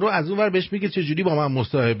 یارو از اون ور بهش میگه چجوری با من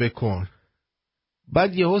مصاحبه کن.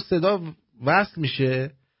 بعد یهو صدا وصل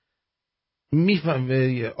میشه،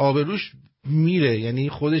 میفهمه آبروش میره، یعنی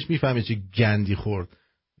خودش میفهمه چه گندی خورد.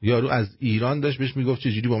 یارو از ایران داشت بهش میگفت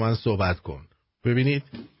چجوری با من صحبت کن. ببینید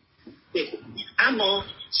اما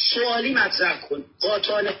سوالی مطرح کن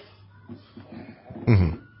قاطعانه.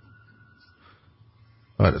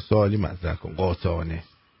 آره سوالی مطرح کن قاطعانه.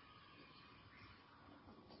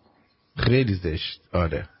 خیلی زشت.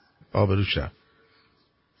 آره آبروش رفت.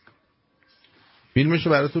 فیلمشو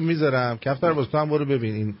براتون میذارم کفتر، باز تو هم برو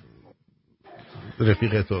ببین این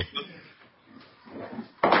رفیق تو.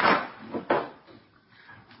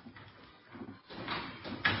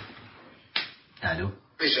 الو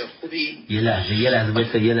خوبی؟ یه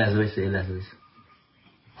لحظه بایسته.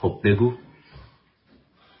 خب بگو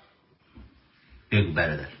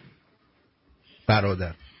برادر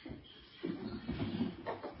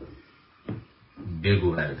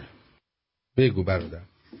بگو برادر.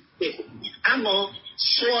 اما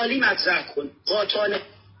سوالی مطرح کن قاطعانه.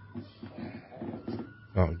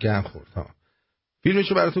 گم خورد.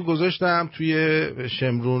 فیلمشو براتون گذاشتم توی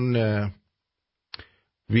شمرون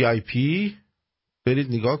VIP.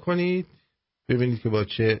 برید نگاه کنید ببینید که با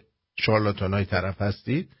چه شارلاتانای طرف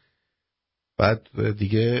هستید. بعد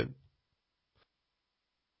دیگه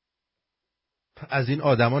از این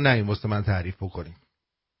آدما نیم واسه من تعریف بکنیم.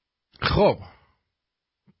 خب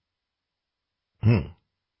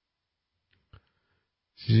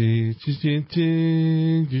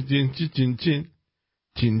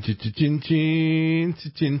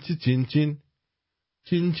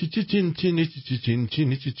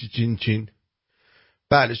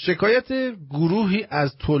بله، شکایت گروهی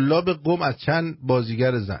از طلاب قم از چند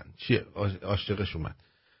بازیگر زن. چیه عاشقش اومد؟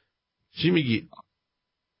 چی میگی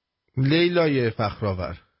لیلای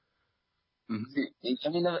فخرآور؟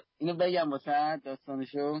 اینو بگم واسه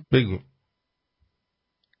داستانشو بگو.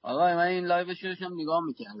 آقا من این لایوشو داشتم نگاه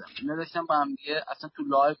میکردم، اینا داشتم با هم دیگه اصلا تو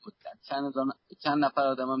لایو بودن، چند نفر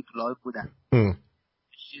آدمم تو لایو بودن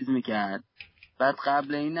چیز میکرد. بعد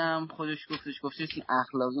قبل اینم خودش گفتش این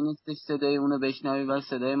اخلاقی نیستش صدای اونو بشنوید و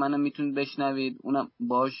صدای منو میتونید بشنوید. اونم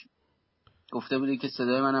باش گفته بودی که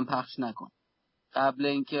صدای منم پخش نکن. قبل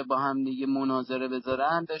اینکه با هم دیگه مناظره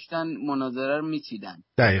بذارن داشتن مناظره رو میچیدن.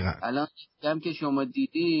 دقیقاً الان هم که شما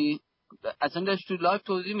دیدی اصلا داشت تو لایو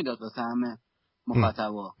توضیح میداد واسه همه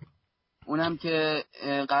مخاطبا. اونم که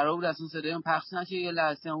قرار بود اصلا صدای اون پخش نشه، یه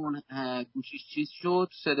لحظه اون گوشیش چیز شد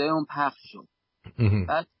صدای اون پخش شد.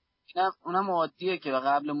 بعد اونم عادیه که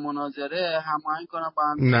قبل مناظره هماهنگ کنن با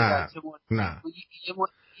هم. نه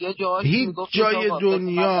هیچ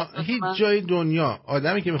جای دنیا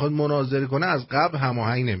آدمی که میخواد مناظره کنه از قبل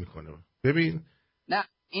هماهنگ نمیکنه. ببین نه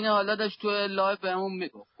این حالا داشت تو لایو بهمون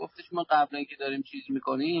گفتش ما قبل اینکه داریم چیز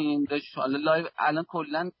میکنیم داشت حالا لایو الان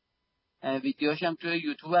کلا ویدیوش هم توی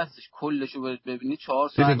یوتیوب هستش کلشو ببینید 4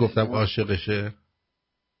 ساعت. گفتم عاشقشه.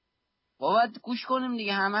 باید گوش کنیم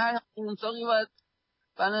دیگه، همه هر قونساقی باید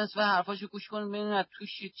بناس و حرفاشو گوش کنیم ببینیم از توش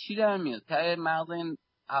چی در میاد، ته مغز این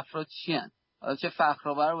افراد چی هن. حالا چه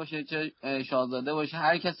فخرآور باشه چه شاهزاده باشه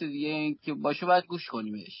هر کسی دیگه که باشه باید گوش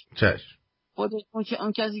کنیمش. چشم. خود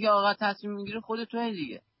اون کسی که آقا تصمیم میگیره خود توئه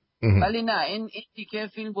دیگه. ولی نه این تیکه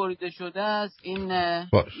فیلم بریده شده است. این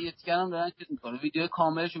یه تیکه هم دارن چیز میکنه، ویدیو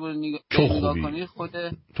کاملش رو نگاه کنی خود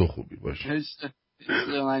تو خوبی باشه.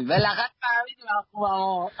 ولقد فهمیدی من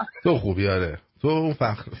خوبم. تو خوبی. آره تو اون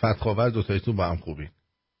فتخاور دوتایتون با هم خوبی.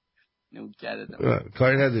 نوت کرده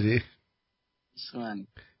کاری نداری؟ من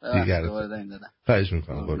دیگر خواهش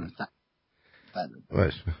میکنم برون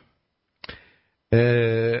باشه.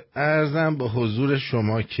 عرضم به حضور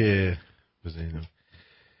شما که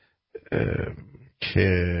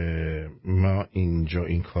ما اینجا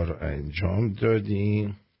این کار رو انجام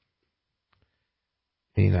دادیم،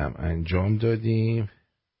 اینم انجام دادیم.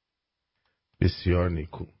 بسیار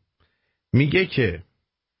نیکو. میگه که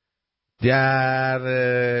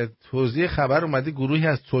در توضیح خبر اومده گروهی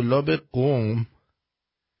از طلاب قم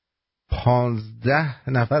 15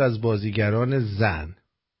 نفر از بازیگران زن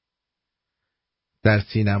در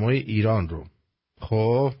سینمای ایران رو،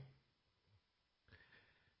 خب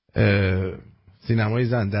سینمای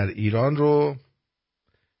زن در ایران رو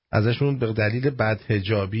ازشون به دلیل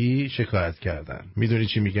بدحجابی شکایت کردن. میدونی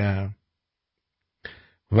چی میگم؟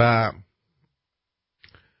 و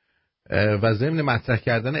ضمن مطرح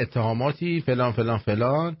کردن اتهاماتی فلان فلان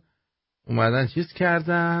فلان اومدن چیز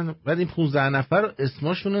کردن. بعد این 15 نفر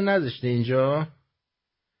اسمشون رو نذاشته اینجا،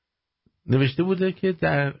 نوشته بوده که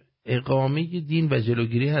در اقامه دین و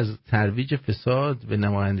جلوگیری از ترویج فساد به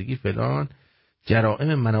نمایندگی فلان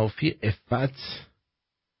جرائم منافی عفت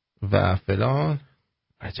و فلان.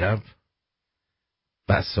 عجب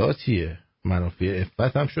بساطیه، منافی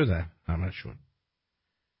عفت هم شدن همشون.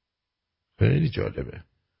 خیلی جالبه.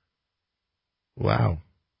 واو،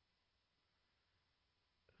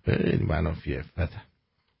 خیلی منافی افتاده.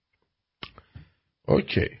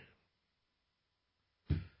 اوکی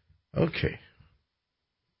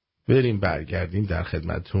بریم برگردیم، در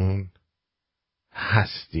خدمتون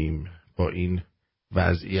هستیم. با این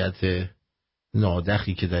وضعیت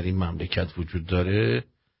نادخی که در این مملکت وجود داره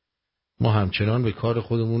ما همچنان به کار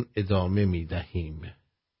خودمون ادامه میدهیم،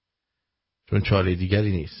 چون چاره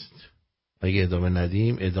دیگری نیست. اگه ادامه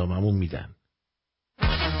ندیم ادامه‌مون میدن.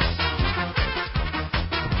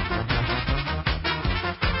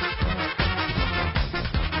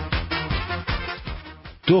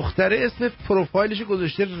 دختره اسم پروفایلش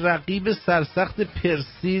گذاشته رقیب سرسخت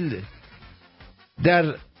پرسیل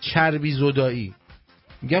در چربی زدایی.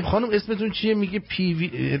 میگم خانم اسمتون چیه؟ میگه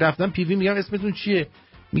پیوی. رفتم پیوی میگم اسمتون چیه؟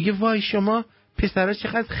 میگه وای شما پسرا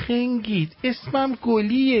چقدر خنگید، اسمم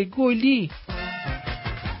گلیه. گلی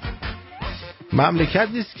مملکت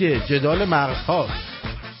نیست که جدال مغز هاست.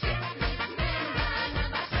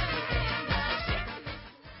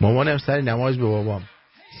 مامانم سر نماز به بابام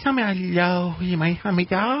سمع الله لمن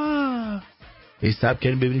حمیده حساب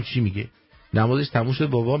کردیم ببینیم چی میگه. نمازش تموم شد،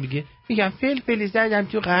 بابا میگم فلفل زدم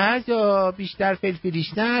تو غذا، بیشتر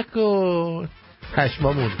فلفلیش نکن.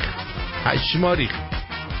 پشما ریخت.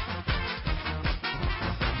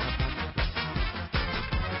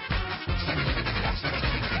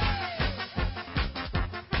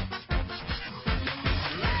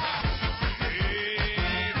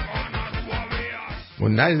 ما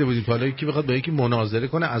ندیده بودیم تا حالا یکی بخواد با یکی مناظره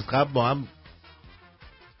کنه از قبل با هم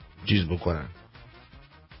چیز بکنن.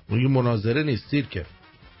 اون مناظره نیست، سیرکه.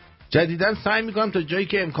 جدیدن سعی میکنم تا جایی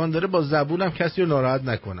که امکان داره با زبونم کسی رو ناراحت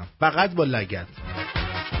نکنم، فقط با لگد.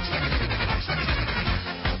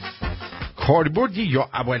 کاربردی یا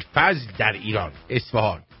ابوالفضل در ایران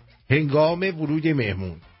اصفهان هنگام ورود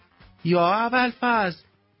مهمون. یا ابوالفضل.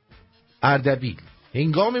 اردبیل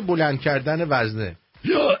هنگام بلند کردن وزنه.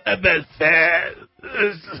 یا ابوالفضل.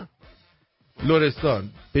 لرستان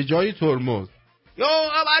به جای ترمز. یا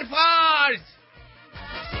ابوالفضل.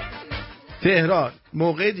 تهران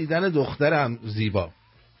موقع دیدن دخترم زیبا.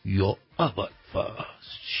 یا ابوالفضل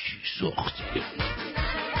چی سختی.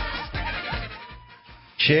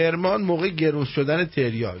 کرمان موقع گرون شدن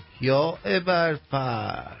تریاک. یا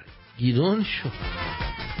ابوالفضل گیرون شد.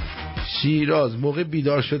 شیراز موقع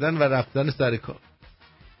بیدار شدن و رفتن سر کار.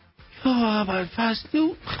 یا ابوالفضل.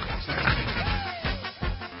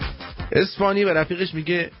 اسپانی به رفیقش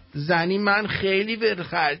میگه زنی من خیلی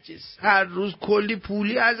ورخرجست، هر روز کلی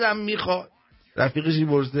پولی ازم میخواد. رفیقش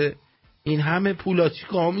میپرسه این همه پولا چی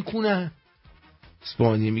کار میکنن؟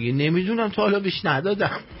 اسپانی میگه نمیدونم تا حالا بهش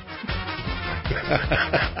ندادم.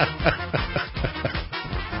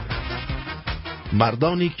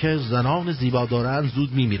 مردانی که زنان زیبا دارند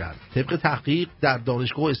زود میمیرند. طبق تحقیق در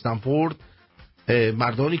دانشگاه استنفورد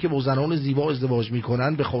مردانی که با زنان زیبا ازدواج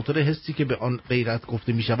میکنند به خاطر حسی که به آن غیرت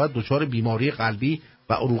گفته میشود دچار بیماری قلبی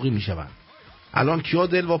و عروقی میشوند. الان کیا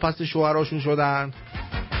دلواپس شوهراشون شدن؟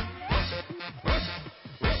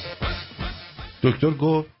 دکتر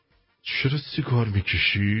گفت چرا سیگار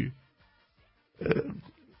میکشی؟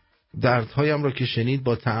 دردهایم را که شنید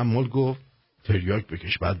با تأمل گفت تریاک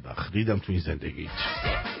بکش بدبخت، ریدم تو این زندگیت.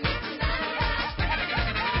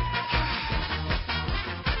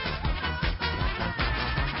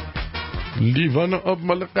 لیوان آب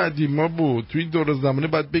مال قدیما بود، توی دور زمانه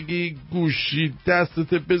باید بگی گوشی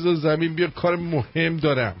دستت بذار زمین بیا کار مهم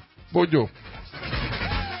دارم بدو.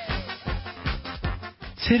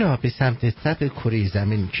 چرا به سمت سطح کره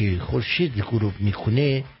زمین که خورشید غروب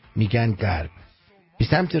میکنه میگن غرب، به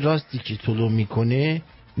سمت راستی که طلوع میکنه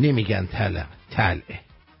نمیگن طلعه؟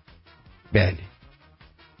 بله.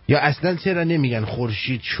 یا اصلا چرا نمیگن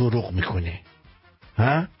خورشید شروق میکنه؟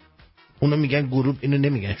 ها؟ اونا میگن غروب، اینو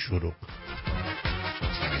نمیگن شروق.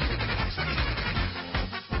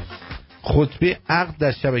 خطبه عقد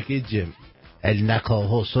در شبکه جم.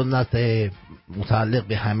 النکاح سنت متعلق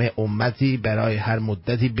به همه امتی برای هر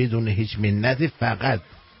مدتی بدون هیچ منت، فقط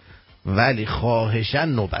ولی خواهشاً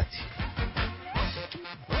نوبتی.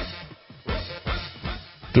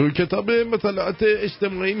 تو کتاب مطالعات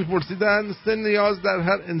اجتماعی میپرسیدن سن نیاز در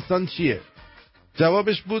هر انسان چیه؟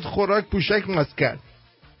 جوابش بود خوراک، پوشک، مسکن.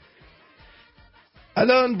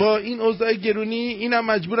 الان با این اوضاع گرونی اینم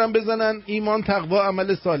مجبورم بزنن ایمان، تقوا،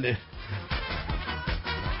 عمل صالح.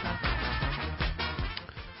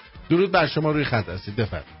 درود بر شما، روی خط هستید،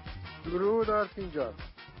 بفرمایید. درود آرتین جان.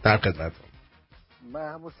 در خدمتم.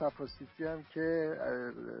 من همون صفاسیتی هم که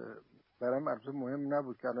برام البته مهم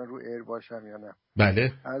نبود که الان رو ایر باشم یا نه.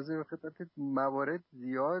 بله. از این خدمت موارد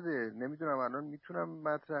زیاده، نمیدونم الان میتونم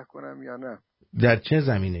مطرح کنم یا نه. در چه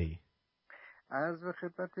زمینه‌ای؟ عرض به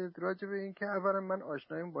خدمت راجع به این که اولا من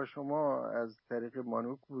آشناییم با شما از طریق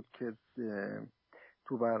مانوک بود که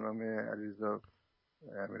تو برنامه علیرضا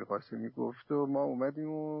امیر قاسمی گفت و ما اومدیم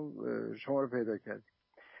و شما رو پیدا کردیم.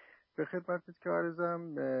 به خدمتت که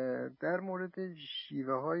عرضم در مورد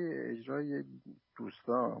شیوه های اجرای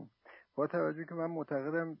دوستان، با توجه که من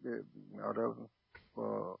معتقدم حالا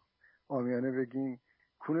با عامیانه بگیم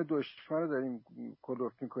کون دشمن رو داریم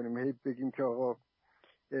کلفت میکنیم، هی بگیم که آقا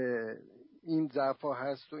این ضعفا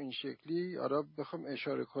هست و این شکلی. حالا بخوام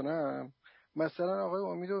اشاره کنم، مثلا آقای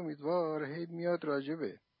امیدوار هی میاد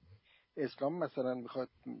راجبه اسلام مثلا میخواد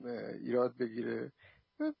ایراد بگیره،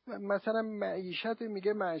 مثلا معیشت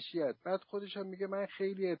میگه معیشت، بعد خودش هم میگه من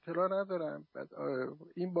خیلی اطلاع ندارم. بعد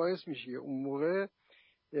این باعث میشه اون موقع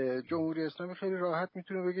جمهوری اسلامی خیلی راحت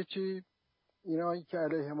میتونه بگه چی اینا که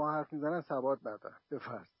علیه ما حرف میزنن ثبات ندارن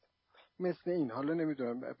بفرض مثل این. حالا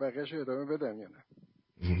نمیدونم بقیه‌شو ادامه بدم یا نه.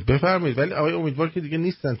 بفرمایید. ولی آقای امیدوار که دیگه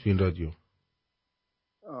نیستن تو این رادیو.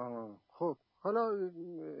 خب حالا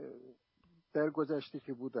در گذشته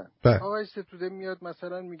که بودن آقای ستوده میاد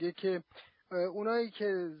مثلا میگه که اونایی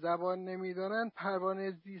که زبان نمیدانن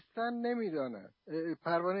پروانه زیستن نمیدانن،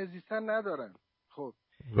 پروانه زیستن ندارن. خب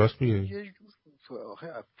راست میگه. آخه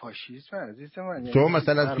فاشیسم عزیز من. شما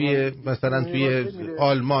مثلا توی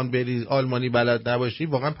آلمان بری آلمانی بلد نباشی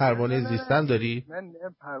واقعا پروانه زیستن داری؟ نه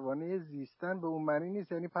پروانه زیستن به اون معنی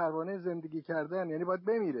نیست، یعنی پروانه زندگی کردن، یعنی باید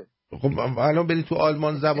بمیره. خب الان بری تو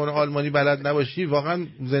آلمان زبان آلمانی بلد نباشی واقعا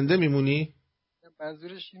زنده میمونی؟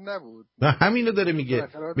 منظورش این نبود. نه همینو داره میگه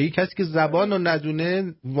کسی که زبانو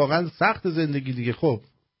ندونه واقعا سخت زندگی دیگه. خب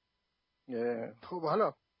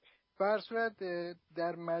حالا برصورت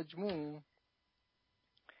در مجموع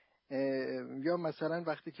یا مثلا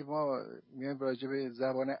وقتی که ما میایم راجع به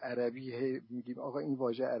زبان عربی میگیم آقا این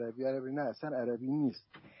واژه عربی نه، اصلا عربی نیست.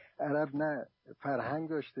 عرب نه فرهنگ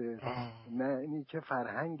داشته نه اینی که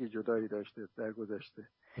فرهنگ جدایی داشته در گذشته.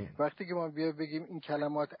 وقتی که ما بگیم این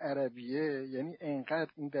کلمات عربیه یعنی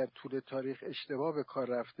انقدر این در طول تاریخ اشتباه به کار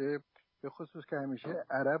رفته، به خصوص که همیشه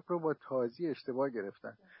عرب رو با تازی اشتباه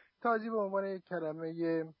گرفتن. تازی به عنوان یک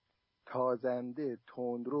کلمه تازنده،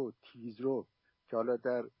 تندرو، تیزرو که حالا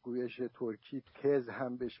در گویش ترکی تز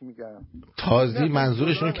هم بهش میگن. تازی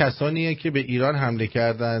منظورشون کسانیه که به ایران حمله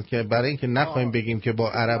کردند که برای اینکه نخوایم بگیم که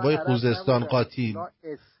با عربای خوزستان قاطی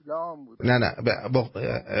اسلام بود. نه با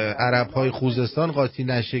عربهای خوزستان قاطی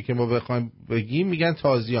نشه که ما بخوایم بگیم میگن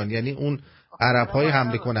تازیان، یعنی اون عربهای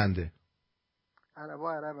حمله کننده.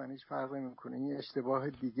 عربا عربن هیچ فرقی نمیکنه. این اشتباه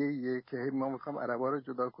دیگه ایه که ما میخوایم عربا رو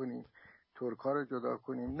جدا کنیم ترکا رو جدا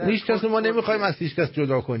کنیم. هیچ کس ما نمیخوایم از هیچ کس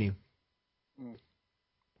جدا کنیم.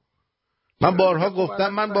 من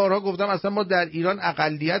بارها گفتم اصلا ما در ایران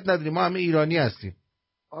اقلیت نداریم، ما همه ایرانی هستیم.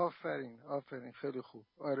 آفرین خیلی خوب.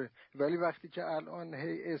 آره ولی وقتی که الان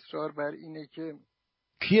هی اصرار بر اینه که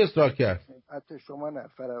کی اصرار کرد؟ حتی شما نه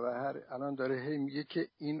فروهر الان داره هی میگه که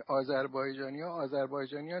این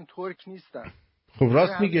آذربایجانیان ترک نیستن. خب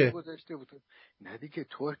راست میگه. نه دیگه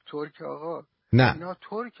ترک آقا. نه اینا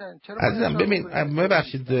ترکن. چرا عزیزم ببین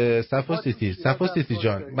ببخشید صفاسیتی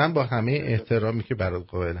جان، من با همه احترامی که برات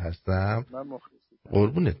قائل هستم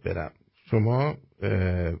قربونت برم، شما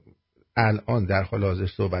الان در حال حاضر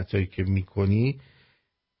صحبتایی که میکنی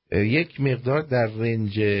یک مقدار در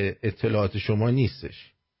رنج اطلاعات شما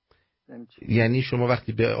نیستش. یعنی شما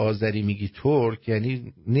وقتی به آذری میگی ترک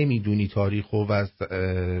یعنی نمیدونی تاریخ و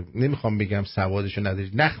نمیخوام بگم سوادشو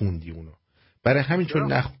نداری، نخوندی اونو. برای همین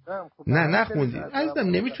چون نخوندی عزیزم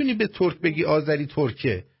نمیتونی به ترک بگی آذری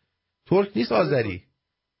ترکه. ترک نیست آذری.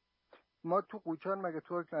 ما تو قوچان مگه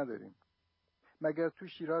ترک نداریم؟ مگه تو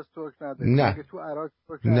شیراز ترک نداریم؟ نه. مگه تو عراق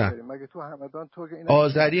ترک نداریم؟ مگه تو همدان ترک اینا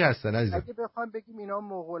آذری هستن عزیزم. اگه بخوام بگیم اینا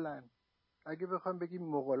مغولن، اگه بخوام بگیم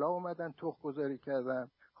مغولا اومدن تخم گذاری کردن،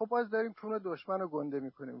 خب باز داریم چون دشمن رو گنده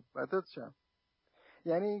میکنیم. بدتشم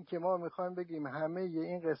یعنی این که ما میخوایم بگیم همه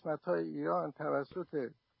این قسمت‌های ایران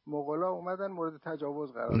توسط مغولا اومدن مورد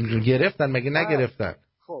تجاوز قرار گرفتن. مگه نگرفتن؟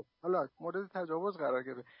 خب حالا مورد تجاوز قرار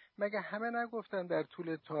گرفت. مگه همه نگفتن در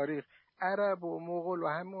طول تاریخ عرب و مغول و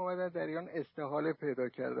همه اومدن در ایران استحاله پیدا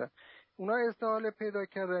کردن؟ اونا استحاله پیدا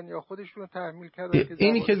کردن یا خودشون تحمیل کردن؟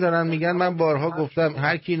 اینی که دارن میگن من بارها گفتم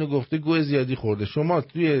هر کی اینو گفته گوه زیادی خورده. شما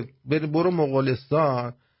برو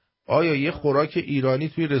مغولستان، آیا یه خوراک ایرانی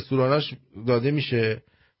توی رستوراناش داده میشه؟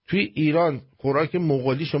 توی ایران خوراک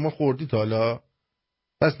مغولی شما خوردی تا حالا؟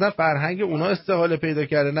 پس نه فرهنگ اونا استحاله پیدا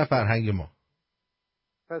کرده نه فرهنگ ما.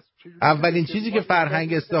 اولین چیزی که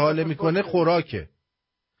فرهنگ استحاله میکنه خوراکه.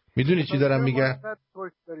 میدونی چی دارم میگم؟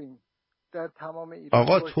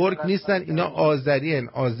 آقا ترک نیستن اینا، آذری هن.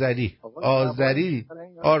 آذری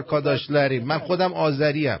آرکاداشلری. من خودم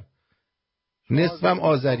آذری ام. نصفم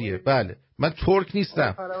آذریه. بله من ترک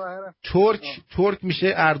نیستم. ترک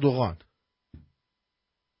میشه اردوغان.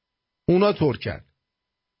 اونا ترکن.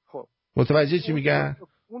 خب متوجه چی میگن؟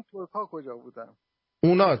 اون ترکا کجا بودن؟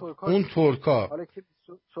 اون ترکا حالا که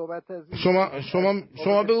صحبت از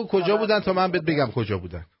شما بگو کجا بودن تا من بهت بگم کجا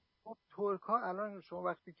بودن. ترکا الان شما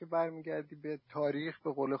وقتی که برمیگردی به تاریخ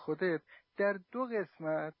به قول خودت در دو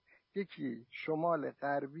قسمت، یکی شمال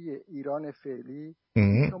غربی ایران فعلی،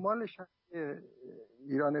 شمال شرقی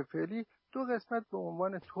ایران فعلی، دو قسمت به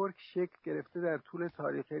عنوان ترک شکل گرفته در طول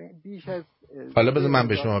تاریخ بیش از. حالا بذار من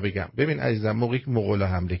به شما بگم. ببین عزیزم، موقعی که مغول‌ها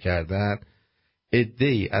حمله کردن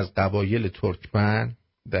عده‌ای از قبایل ترکمن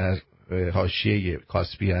در حاشیه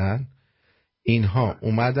کاسپیان اینها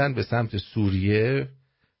اومدن به سمت سوریه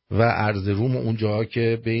و ارض روم و اون جاها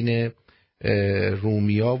که بین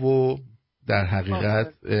رومیا و در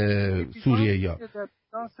حقیقت سوریه‌یا،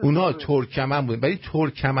 اونا ترکمن بودن. ولی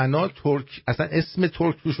ترکمنا اصلا اسم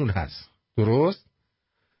ترک توشون هست، درست؟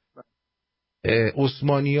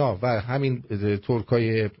 عثمانی‌ها و همین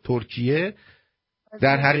ترکای ترکیه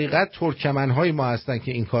در حقیقت ترکمن‌های ما هستن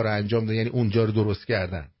که این کار رو انجام دادن، یعنی اونجا رو درست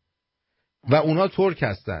کردن و اونا ترک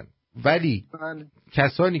هستن. ولی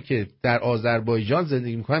کسانی که در آذربایجان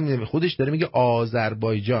زندگی میکنن خودش داره میگه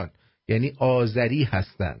آذربایجان، یعنی آذری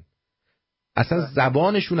هستن. اصلا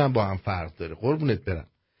زبانشون هم با هم فرق داره. قربونت برم.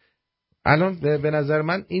 الان به نظر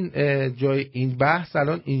من این بحث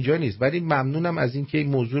الان اینجا نیست، ولی ممنونم از اینکه این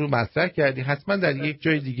موضوع رو مطرح کردی. حتما در یک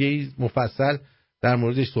جای دیگه مفصل در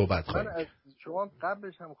موردش صحبت خواهیم کرد. شما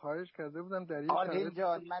قبلش هم خواهش کرده بودم در یک آرتین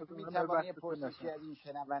جان، من میتوانم یه پرسشی از این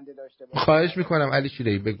شنونده داشته باشم؟ خواهش میکنم علی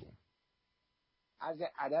شیره‌ای بگو. از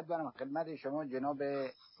ادب دارم خدمت شما جناب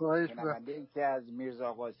شنونده که از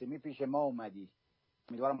میرزا قاسمی پیش ما اومدی.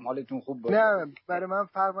 امیدوارم حالتون خوب باشه. نه برای من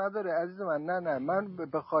فرق نداره عزیز من. نه من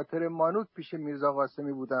به خاطر مانوک پیش میرزا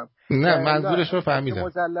قاسمی بودم. نه منظورش رو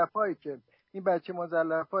فهمیدم. این بچه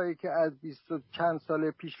مزلفایی که از 20 و چند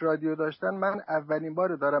سال پیش رادیو داشتن، من اولین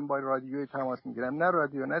بار دارم با رادیوی تماس میگیرم. نه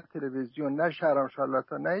رادیو، نه تلویزیون، نه شهرام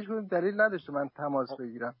شارلاتان، نه هیچ دلیل نداشته من تماس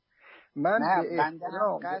بگیرم. من به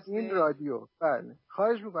احترام این رادیو بله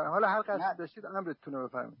خواهش میکنم. حالا هر قصد داشتید امرتون رو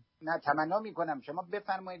بفرمایید. نه تمنا میکنم شما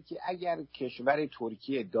بفرمایید که اگر کشور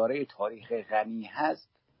ترکیه دارای تاریخ غنی هست،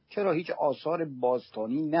 چرا هیچ آثار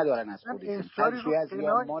باستانی ندارن از خودشون؟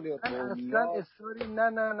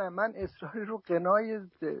 من اصراری رو قنای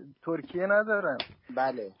ترکیه ندارم.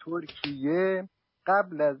 بله. ترکیه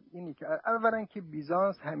قبل از اینی که اولا که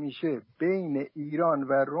بیزانس همیشه بین ایران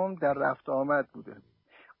و روم در رفت آمد بوده.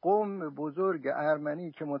 قوم بزرگ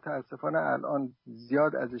ارمنی که متاسفانه الان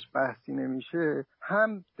زیاد ازش بحثی نمیشه،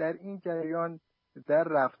 هم در این جریان در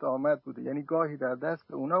رفت آمد بوده، یعنی گاهی در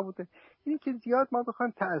دست اونا بوده. اینی که زیاد ما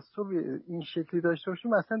بخوایم تعصب این شکلی داشته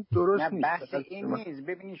باشیم مثلا درست نیست. بحث این نیست.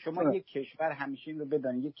 ببینید شما یک کشور همیشه این رو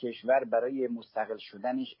بدانید، یک کشور برای مستقل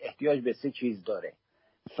شدنش احتیاج به 3 چیز داره: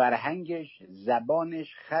 فرهنگش،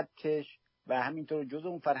 زبانش، خطش و همینطور جزء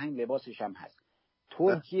اون فرهنگ لباسش هم هست.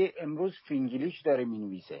 ترکیه امروز فینگلیش داره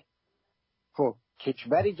مینویسه. خب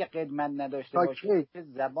کشوری که قدمت نداشته باشه که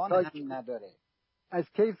زبان هم نداره. از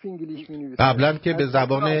کی فینگلیش مینویسه؟ قبلا که به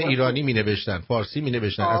زبان ایرانی مینوشتن، فارسی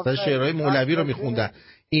مینوشتن، اصلا شعرهای مولوی رو میخوندن.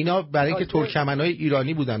 اینا برای اینکه ترکمنای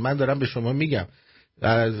ایرانی بودن. من دارم به شما میگم،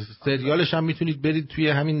 سریالش هم میتونید برید توی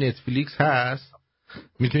همین نتفلیکس هست،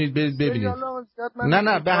 میتونید برید ببینید.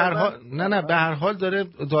 نه به هر حال داره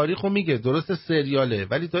تاریخو میگه. درسته سریاله،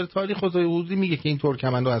 ولی داره تاریخو حضوری میگه که این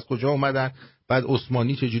ترکمن‌ها از کجا اومدن، بعد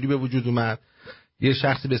عثمانی چجوری به وجود اومد. یه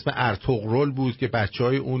شخصی به اسم ارطغرل بود که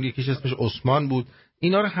بچهای اون یکیش اسمش عثمان بود.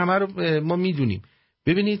 اینا رو همه رو ما میدونیم.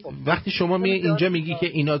 ببینید وقتی شما می اینجا میگی که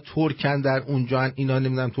اینا ترکن در اونجا، اینا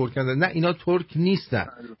نمیدونم ترکن، نه اینا ترک نیستن.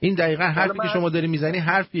 این دقیقاً حرفی که شما داری میزنی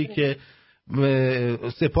حرفیه که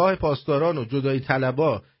سپاه پاسداران و جدایی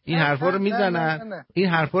طلبا این حرفا رو میزنن. این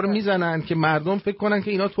حرفا رو میزنن که مردم فکر کنن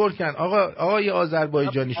که اینا ترکن. آقای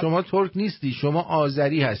آذربایجانی، شما ترک نیستی، شما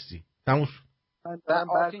آذری هستی. تموم.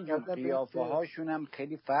 آرتین جان قیافه هاشون هم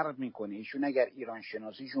خیلی فرق میکنه. ایشون اگر ایران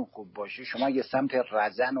شناسیشون خوب باشه، شما اگه سمت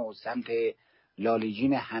رزن و سمت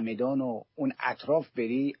لالیجین همدان و اون اطراف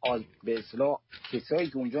بری، به اصطلاح کسایی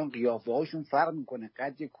که اونجا قیافه هاشون فرق میکنه.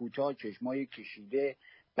 قد کوتاه، چشمای کشیده،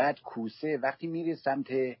 بعد کوسه. وقتی میری سمت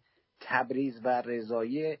تبریز و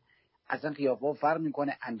رضایه اصلا قیافه ها فرق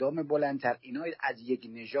میکنه، اندام بلندتر. اینا از یک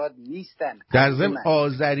نژاد نیستن. در ضمن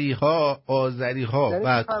آذری ها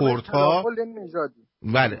و کردها،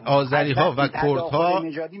 بله آذری‌ها و کردها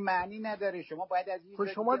نژادی معنی نداره. شما باید از این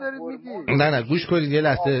شما دارید میگید. نه گوش کنید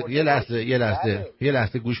یه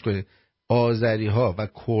لحظه گوش کنید. آذری‌ها و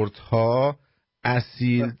کردها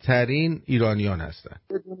اصیل‌ترین ایرانیان هستن.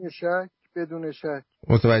 بدون شک.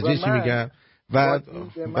 متوجه چی میگم؟ و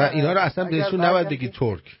اینا رو اصلا بهشون نباید بگی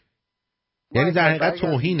ترک، یعنی در حقیقت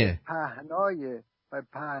توهینه.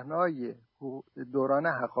 پهنای دوران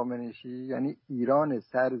هخامنشی، یعنی ایران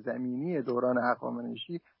سرزمینی دوران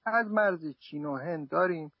هخامنشی، از مرز چین و هند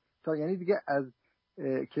داریم تا یعنی دیگه از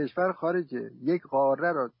کشور خارجه یک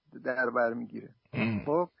قاره رو در بر میگیره.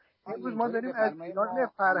 خب امروز ما داریم از ایران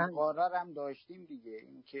فرهنگ قاره هم داشتیم دیگه،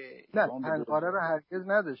 این که نه قاره رو هرگز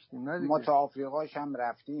نداشتیم، نه ما تا آفریقاش هم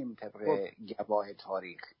رفتیم طبق گواه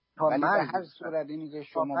تاریخ. ولی به هر صورت اینی که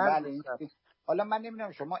شما حالا من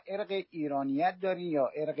نمیدونم شما ارق ایرانیت داری یا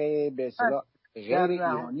ارق به اصطلاح غیر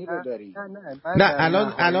ایرانی رو داری؟ نه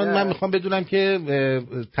الان من میخوام بدونم که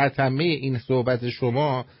تتمه این صحبت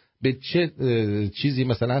شما به چه چیزی،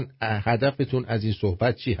 مثلا هدفتون از این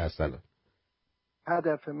صحبت چی هست الان؟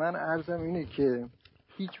 هدف من عرضم اینه که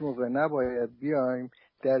هیچ موقع نباید بیایم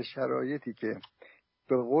در شرایطی که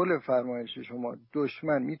به قول فرمایش شما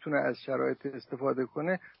دشمن میتونه از شرایط استفاده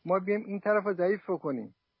کنه، ما بیایم این طرف رو ضعیف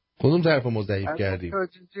کنیم. کدوم طرف رو ضعیف کردیم؟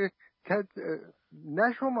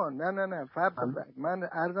 نه شما، نه من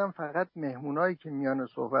عرضم فقط مهمونایی که میان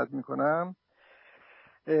صحبت میکنم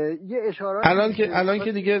یه اشارات الان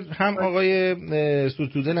که دیگه هم آقای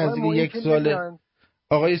ستوده نزدیک یک ساله،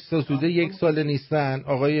 آقای ستوده یک ساله نیستن،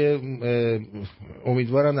 آقای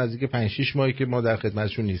امیدوارم نزدیک 5-6 ماهی که ما در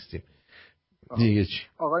خدمتشون نیستیم دیگه. چی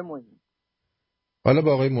آقای معین؟ حالا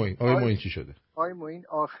با آقای معین چی شده؟ آقای معین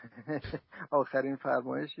آخرین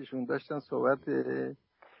فرمایششون داشتن صحبت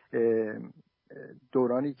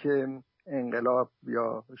دورانی که انقلاب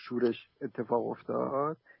یا شورش اتفاق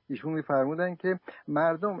افتاد، ایشون میفرمودن که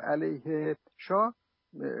مردم علیه شاه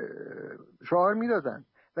شعار میدادن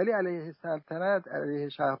ولی علیه سلطنت، علیه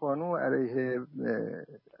شاهبانو، علیه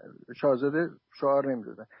شاهزاده شعار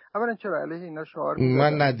نمیدادن. اولا چرا علیه اینا شعار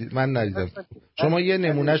میدادن؟ من ندیدم. شما یه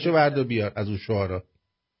نمونهشو بردا بیار از اون شعارا.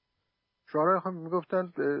 شعارا خب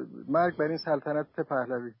میگفتن مرگ بر این سلطنت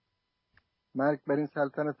پهلوی، مرگ بر این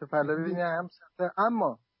سلطنت پهلوی. نه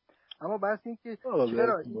هم اما بس این که چرا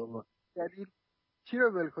دلیل چی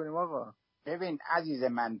رو ول کنیم آقا؟ ببین عزیز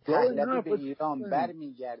من، پهلوی به ایران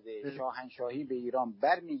برمیگرده، شاهنشاهی به ایران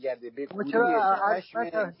برمیگرده به کوری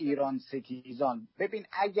چشم ایران ستیزان. ببین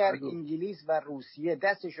اگر انگلیس و روسیه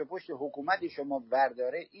دستشو پشت حکومت شما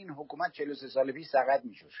برداره، این حکومت 43 سال پیش سقط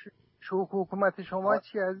میشد. شو حکومت شما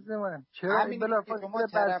چی عزیز من؟ چرا شما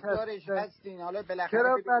طرفدارش هستین؟ حالا بالاخره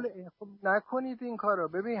چرا خب نکنید این کارو.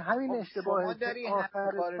 ببین همین اشتباهه. شما داری همین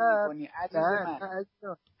کارو میکنی عزیز من.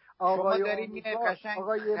 شما داری میگه قشنگ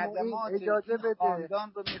خدمات اجازه بده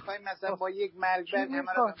خاندان رو میخوای مثلا با یک مرگبر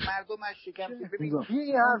مردمش شکم. ببین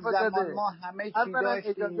کی حرف زده؟ ما همه چی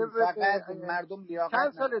داشتیم، فقط مردم لیاقت.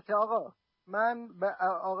 چند سالته آقا؟ من به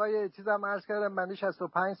آقای چیزم عرض کردم بنده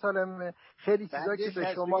 65 سالمه. خیلی چیزا که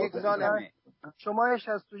به شما شما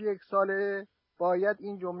 61 ساله باید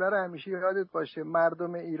این جمله رو همیشه یادت باشه.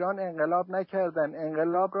 مردم ایران انقلاب نکردن،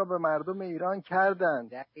 انقلاب را به مردم ایران کردن.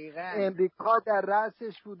 دقیقاً. امریکا در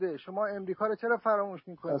رأسش بوده. شما امریکا رو چرا فراموش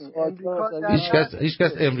میکنید؟ هیچ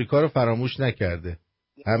کس امریکا رو فراموش نکرده.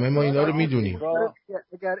 همه ما اینا رو میدونیم.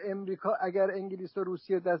 اگر انگلیس و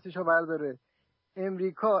روسیه دستشو برداره،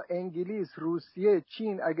 امریکا، انگلیس، روسیه،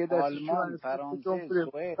 چین اگه دستشو آلمان، فرانسه،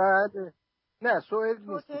 سوئد. بله. نه سوئد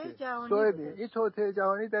نیست. سوئد این توطئه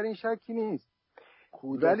جهانی در این شکی نیست.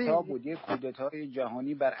 کودتا بود، یک کودتای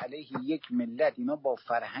جهانی بر علیه یک ملت. اینا با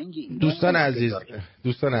فرهنگ ایران.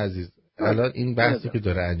 دوستان عزیز الان این بحثی که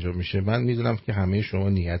داره انجام میشه، من میدونم که همه شما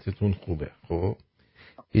نیتتون خوبه. خب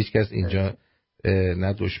هیچ کس اینجا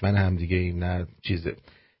نه دشمن هم دیگه ایم نه چیزه.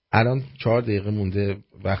 الان 4 دقیقه مونده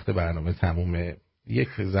وقت برنامه تمومه. یک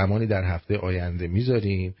زمانی در هفته آینده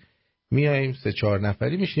میذاریم، میایم 3-4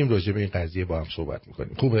 نفری میشیم راجع به این قضیه با هم صحبت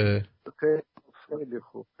میکنیم. خوبه؟ خیلی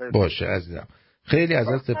خوب. باشه عزیزم، خیلی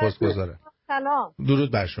ازت سپاسگزارم. سلام.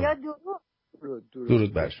 درود بر شما.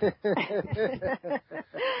 درود بر شما.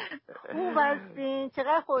 خوب هستین؟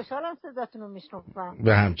 چقدر خوشحالم صداتون رو میشنوم.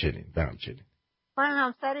 به همچنین. من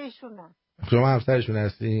همسر ایشونم. شما همسرشون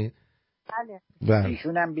هستین؟ بله.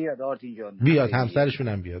 ایشون هم بیاد آرتین جان. بیاد همسرشون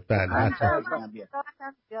هم بیاد. بله همسرشون بیاد.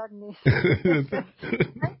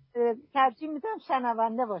 ترجیح میدم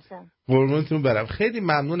شنونده باشم. قربونتون برم. خیلی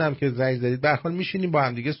ممنونم که زنگ زدید. به هر حال میشینیم با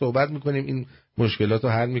هم دیگه صحبت میکنیم، این مشکلات رو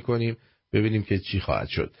حل میکنیم، ببینیم که چی خواهد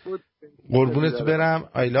شد. قربونت برم.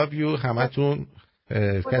 I love you همتون.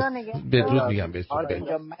 بدرود میگم بهتون.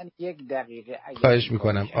 من یک دقیقه خواهش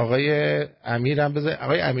میکنم. آقای امیرم بذار.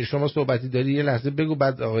 آقای امیر شما صحبتی داری یه لحظه بگو،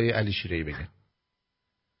 بعد آقای علی شیره‌ای بگه.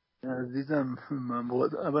 عزیزم من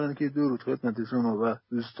باید اولا که درود خدمت شما و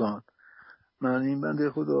دوستان. من این بنده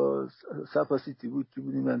خدا صفا سیتی بود که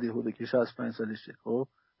بودیم، بنده خدا که 65 سالشه. خب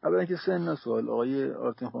اولا که سن سوال آقای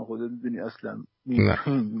آرتین خان خودت میدونی اصلا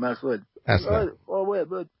مسائل اصلا باید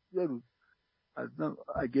یه روز اصلا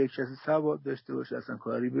اگه کسی سواد داشته باشه اصلا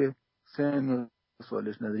کاری به سن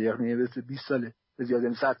سوالش نداره، یعنی مثل 20 ساله به زیاد،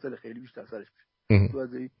 یعنی 100 ساله خیلی بیشتر سرش میشه.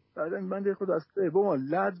 بعد بعدن بنده خود اصلا با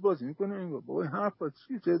لز بازی میکنه، این بابا این حرفا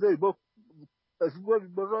چی صدایی با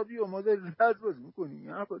رادیو ما داری لز بازی میکنی، این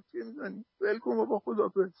حرفا چی میزنی؟ ولکم بابا،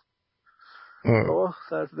 خدافظ. آه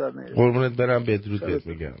سرت در نیاره. قربونت برم،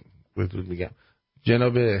 بدرود میگم.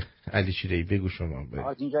 جناب علی شیره‌ای بگو شما.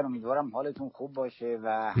 اینجا امیدوارم حالتون خوب باشه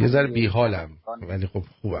و یه ذره بی‌حالم ولی خب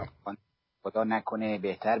خوبم. خدا نکنه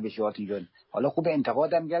بهتر بشه آرتین جان. حالا خوب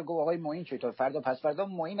انتقادم کرد، گفت آقای معین چطور، فردا پس فردا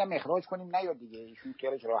معینم اخراج کنیم نیاد دیگه، ایشون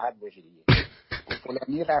خیالش راحت باشه دیگه.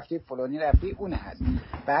 فلانی رفته اون هست.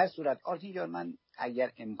 به هر صورت آرتین جان، من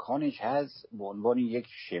اگر امکانش هست به عنوان یک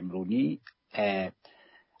شمرونی،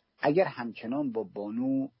 اگر همچنان با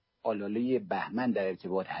بانو آلاله بهمن در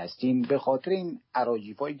ارتباط هستیم، به خاطر این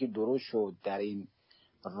اراجیفایی که درست شد در این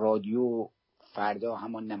رادیو، فردا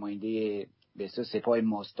همان نماینده به اساس سپاه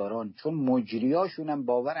ماستاران، چون مجریاشون هم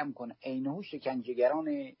باورم کن عینه‌هو شکنجهگران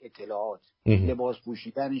اطلاعات، لباس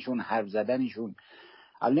پوشیدنشون، حرف زدنشون.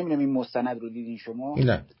 الان نمیدونم این مستند رو دیدین شما؟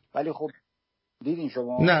 نه. ولی خب دیدین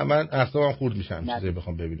شما؟ نه، من اعصابم خورد میشم چیزی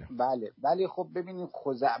بخوام ببینم. بله، ولی خب ببینید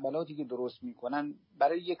خزعبلاتی که درست میکنن.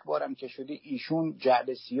 برای یک بارم که شده ایشون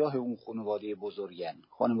جعبه سیاه اون خانواده بزرگن.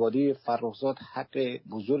 خانواده فرخزاد حق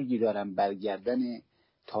بزرگی دارن برگردن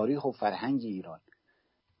تاریخ و فرهنگ ایران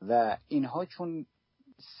و اینها چون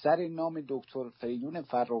سر نام دکتر فریدون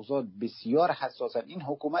فرخزاد بسیار حساسن. این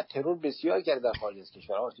حکومت ترور بسیار کرده در خارج از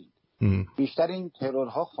کشور آرتین. بیشتر این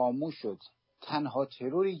ترورها خاموش شد. تنها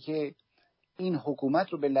تروری که این حکومت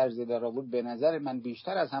رو به لرزه در آورد به نظر من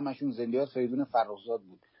بیشتر از همشون زندیات فریدون فرخزاد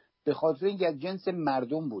بود، به خاطر اینکه از جنس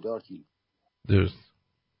مردم بود آرتین. درست.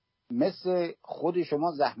 مثل خود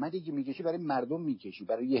شما زحمتی که میکشی برای مردم میکشی،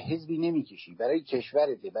 برای یه حزبی نمیکشی، برای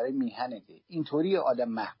کشورته، برای میهنته. اینطوری آدم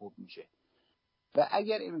محبوب میشه. و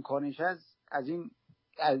اگر امکانش هست از این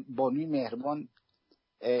بانوی مهربان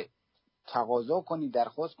تقاضا کنی،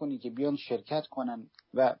 درخواست کنی که بیان شرکت کنن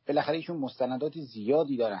و بالاخره ایشون مستندات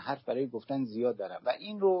زیادی دارن، حرف برای گفتن زیاد دارن و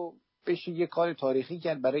این رو بشه یه کار تاریخی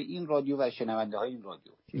کرد برای این رادیو و شنونده های این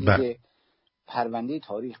رادیو، چیزی که پرونده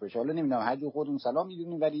تاریخ بشه. حالا نمیدونم هر جو خودمون سلام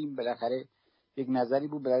میدونیم، ولی این بالاخره یک نظری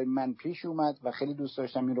بود برای من پیش اومد و خیلی دوست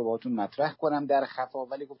داشتم این رو باهاتون مطرح کنم در خفا،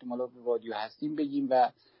 ولی گفتم حالا رادیو هستیم بگیم.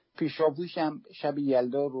 و پیشاپیش هم شب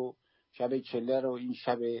یلدا رو، شب چله رو، این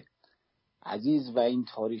شب عزیز و این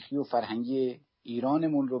تاریخی و فرهنگی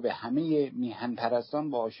ایرانمون رو به همه میهن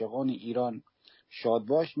پرستان و عاشقان ایران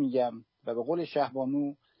شادباش میگم و به قول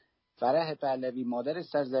شهبانو فرح پهلوی مادر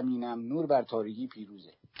سرزمینم، نور بر تاریکی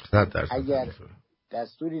پیروزه. اگر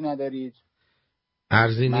دستوری ندارید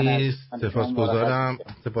عرضی نیست.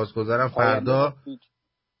 سپاسگزارم.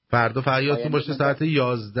 فردا فریادتون باشه ساعت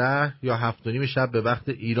 11 یا 7:30 شب به وقت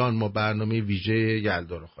ایران ما برنامه ویژه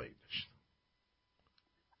یلدا رو خواهیم داشت.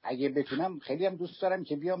 اگه بتونم خیلی هم دوست دارم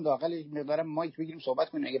که بیام داخل مقدارم مایک بگیریم صحبت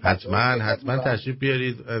کنیم. حتما تشریف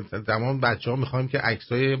بیارید. تمام بچه‌ها می‌خوایم که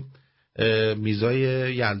عکسای میزای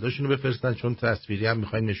یلداشون رو بفرستن، چون تصویری هم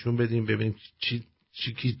می‌خوایم نشون بدیم ببینیم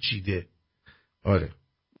چی چیده. آره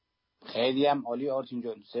خیلی هم عالی آرتین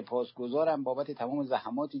جان. سپاسگزارم بابت تمام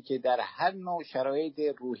زحماتی که در هر نوع شرایط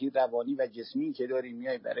روحی، روانی و جسمی که داری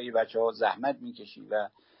میای برای بچه‌ها زحمت میکشی و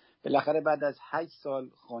بالاخره بعد از 8 سال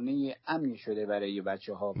خانه امنی شده برای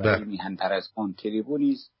بچه‌ها، برای میهن پرستان.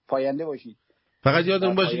 تریبونیست پاینده باشید. فقط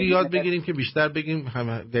یادمون باشه که یاد بگیریم که بیشتر بگیم،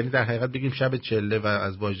 یعنی در حقیقت بگیم شب چله و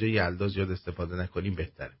از واژه یلدا زیاد استفاده نکنیم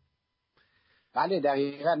بهتره. بله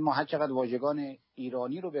دقیقاً، ما هر چقدر واژگان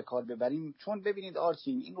ایرانی رو به کار ببریم. چون ببینید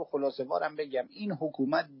آرتین، این رو خلاصه وارم بگم، این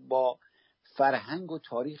حکومت با فرهنگ و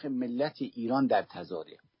تاریخ ملت ایران در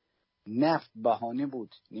تضاده. نفت بهانه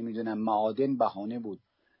بود، نمیدونم معادن بهانه بود.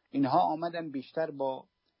 اینها آمدن بیشتر با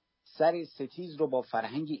سر ستیز رو با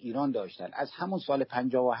فرهنگ ایران داشتن. از همون سال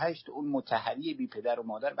 58 اون متحری بی پدر و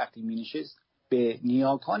مادر وقتی می نشست به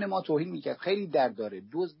نیاکان ما توهین میکرد. خیلی درد داره،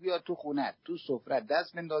 دزد بیاد تو خونت، تو سفرت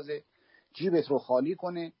دست بندازه، جیبت رو خالی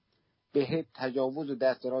کنه، بهت تجاوز و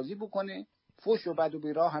دست درازی بکنه، فوش و بد و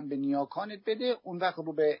بیراه هم به نیاکانت بده، اون وقت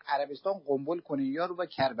رو به عربستان قنبل کنه یا رو به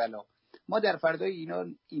کربلا. ما در فردای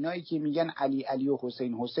اینایی که میگن علی و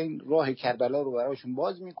حسین راه کربلا رو براشون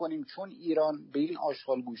باز میکنیم، چون ایران به این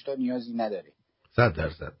آشغال گوشتا نیازی نداره.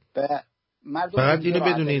 100%. فقط اینو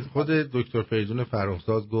بدونید، خود دکتر فریدون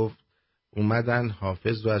فرخزاد گفت اومدن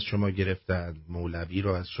حافظ رو از شما گرفتن، مولوی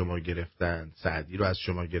رو از شما گرفتن، سعدی رو از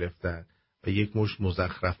شما گرفتن و یک مشت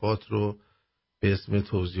مزخرفات رو به اسم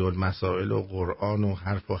توضیح المسائل و قرآن و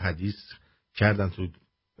حرف و حدیث کردن تو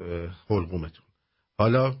حلقومتون.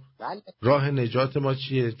 حالا راه نجات ما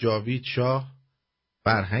چیه؟ جاوید شاه،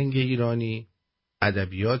 فرهنگ ایرانی،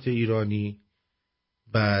 ادبیات ایرانی،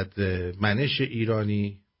 بعد منش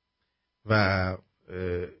ایرانی و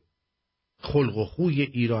خلق و خوی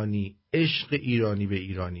ایرانی، عشق ایرانی به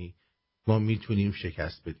ایرانی ما میتونیم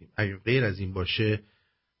شکست بدیم. اگر غیر از این باشه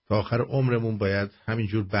تا آخر عمرمون باید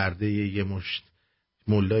همینجور برده یه مشت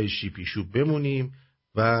ملای شیپیشو بمونیم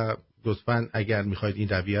و لطفاً اگر میخواید این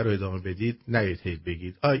رویه رو ادامه بدید نیایید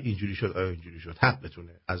بگید اینجوری شد اینجوری شد.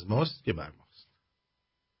 حقتونه، از ماست که بر ماست.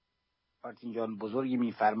 آرتین جان بزرگی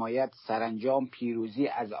میفرماید سرانجام پیروزی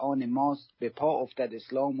از آن ماست، به پا افتد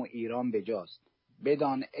اسلام و ایران بجاست.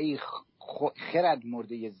 بدان ای خرد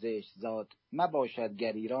مرده زشت زاد، مباشد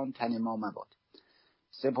گر ایران تن ما مباد.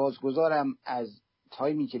 سپاسگزارم از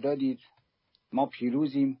تایمی که دادید. ما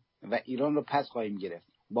پیروزیم و ایران رو پس خواهیم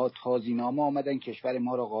گرفت. با تازینامه آمدن کشور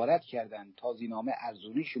ما رو غارت کردن، تازینامه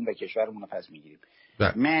ارزونیشون و کشورمون رو پس میگیریم.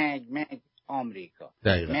 مگ آمریکا،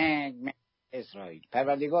 مگ اسرائیل.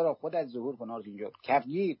 پروردگارا خودت ظهور کن آرتین جان.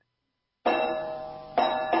 کفگیر.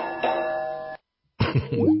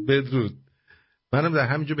 بدرود. منم در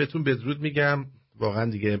همینجا بهتون بدرود میگم.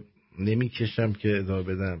 واقعا دیگه نمیکشم که ادامه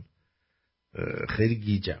بدم، خیلی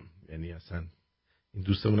گیجم. یعنی اصلا این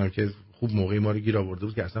دوستمونم که خوب موقعی ما رو گیر آورده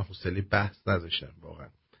بود که اصلا حوصله بحث نداشتم. واقعا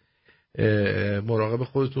مراقب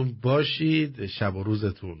خودتون باشید. شب و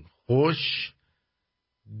روزتون خوش.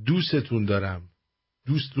 دوستتون دارم.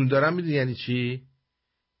 دوستتون دارم میدونی یعنی چی؟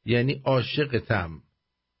 یعنی عاشقتم،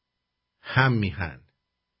 هم میهن.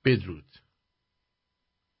 بدرود.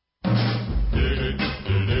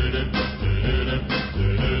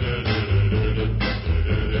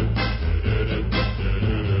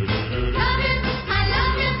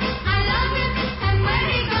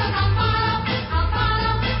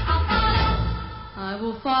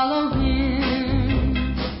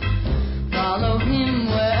 Follow him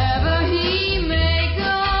wherever he may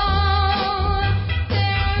go.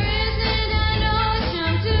 There isn't an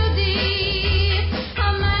ocean too deep, a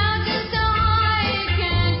mountain so high it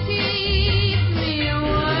can't keep me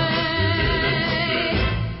away.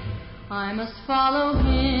 I must follow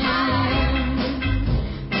him.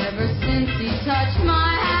 Ever since he touched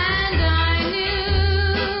my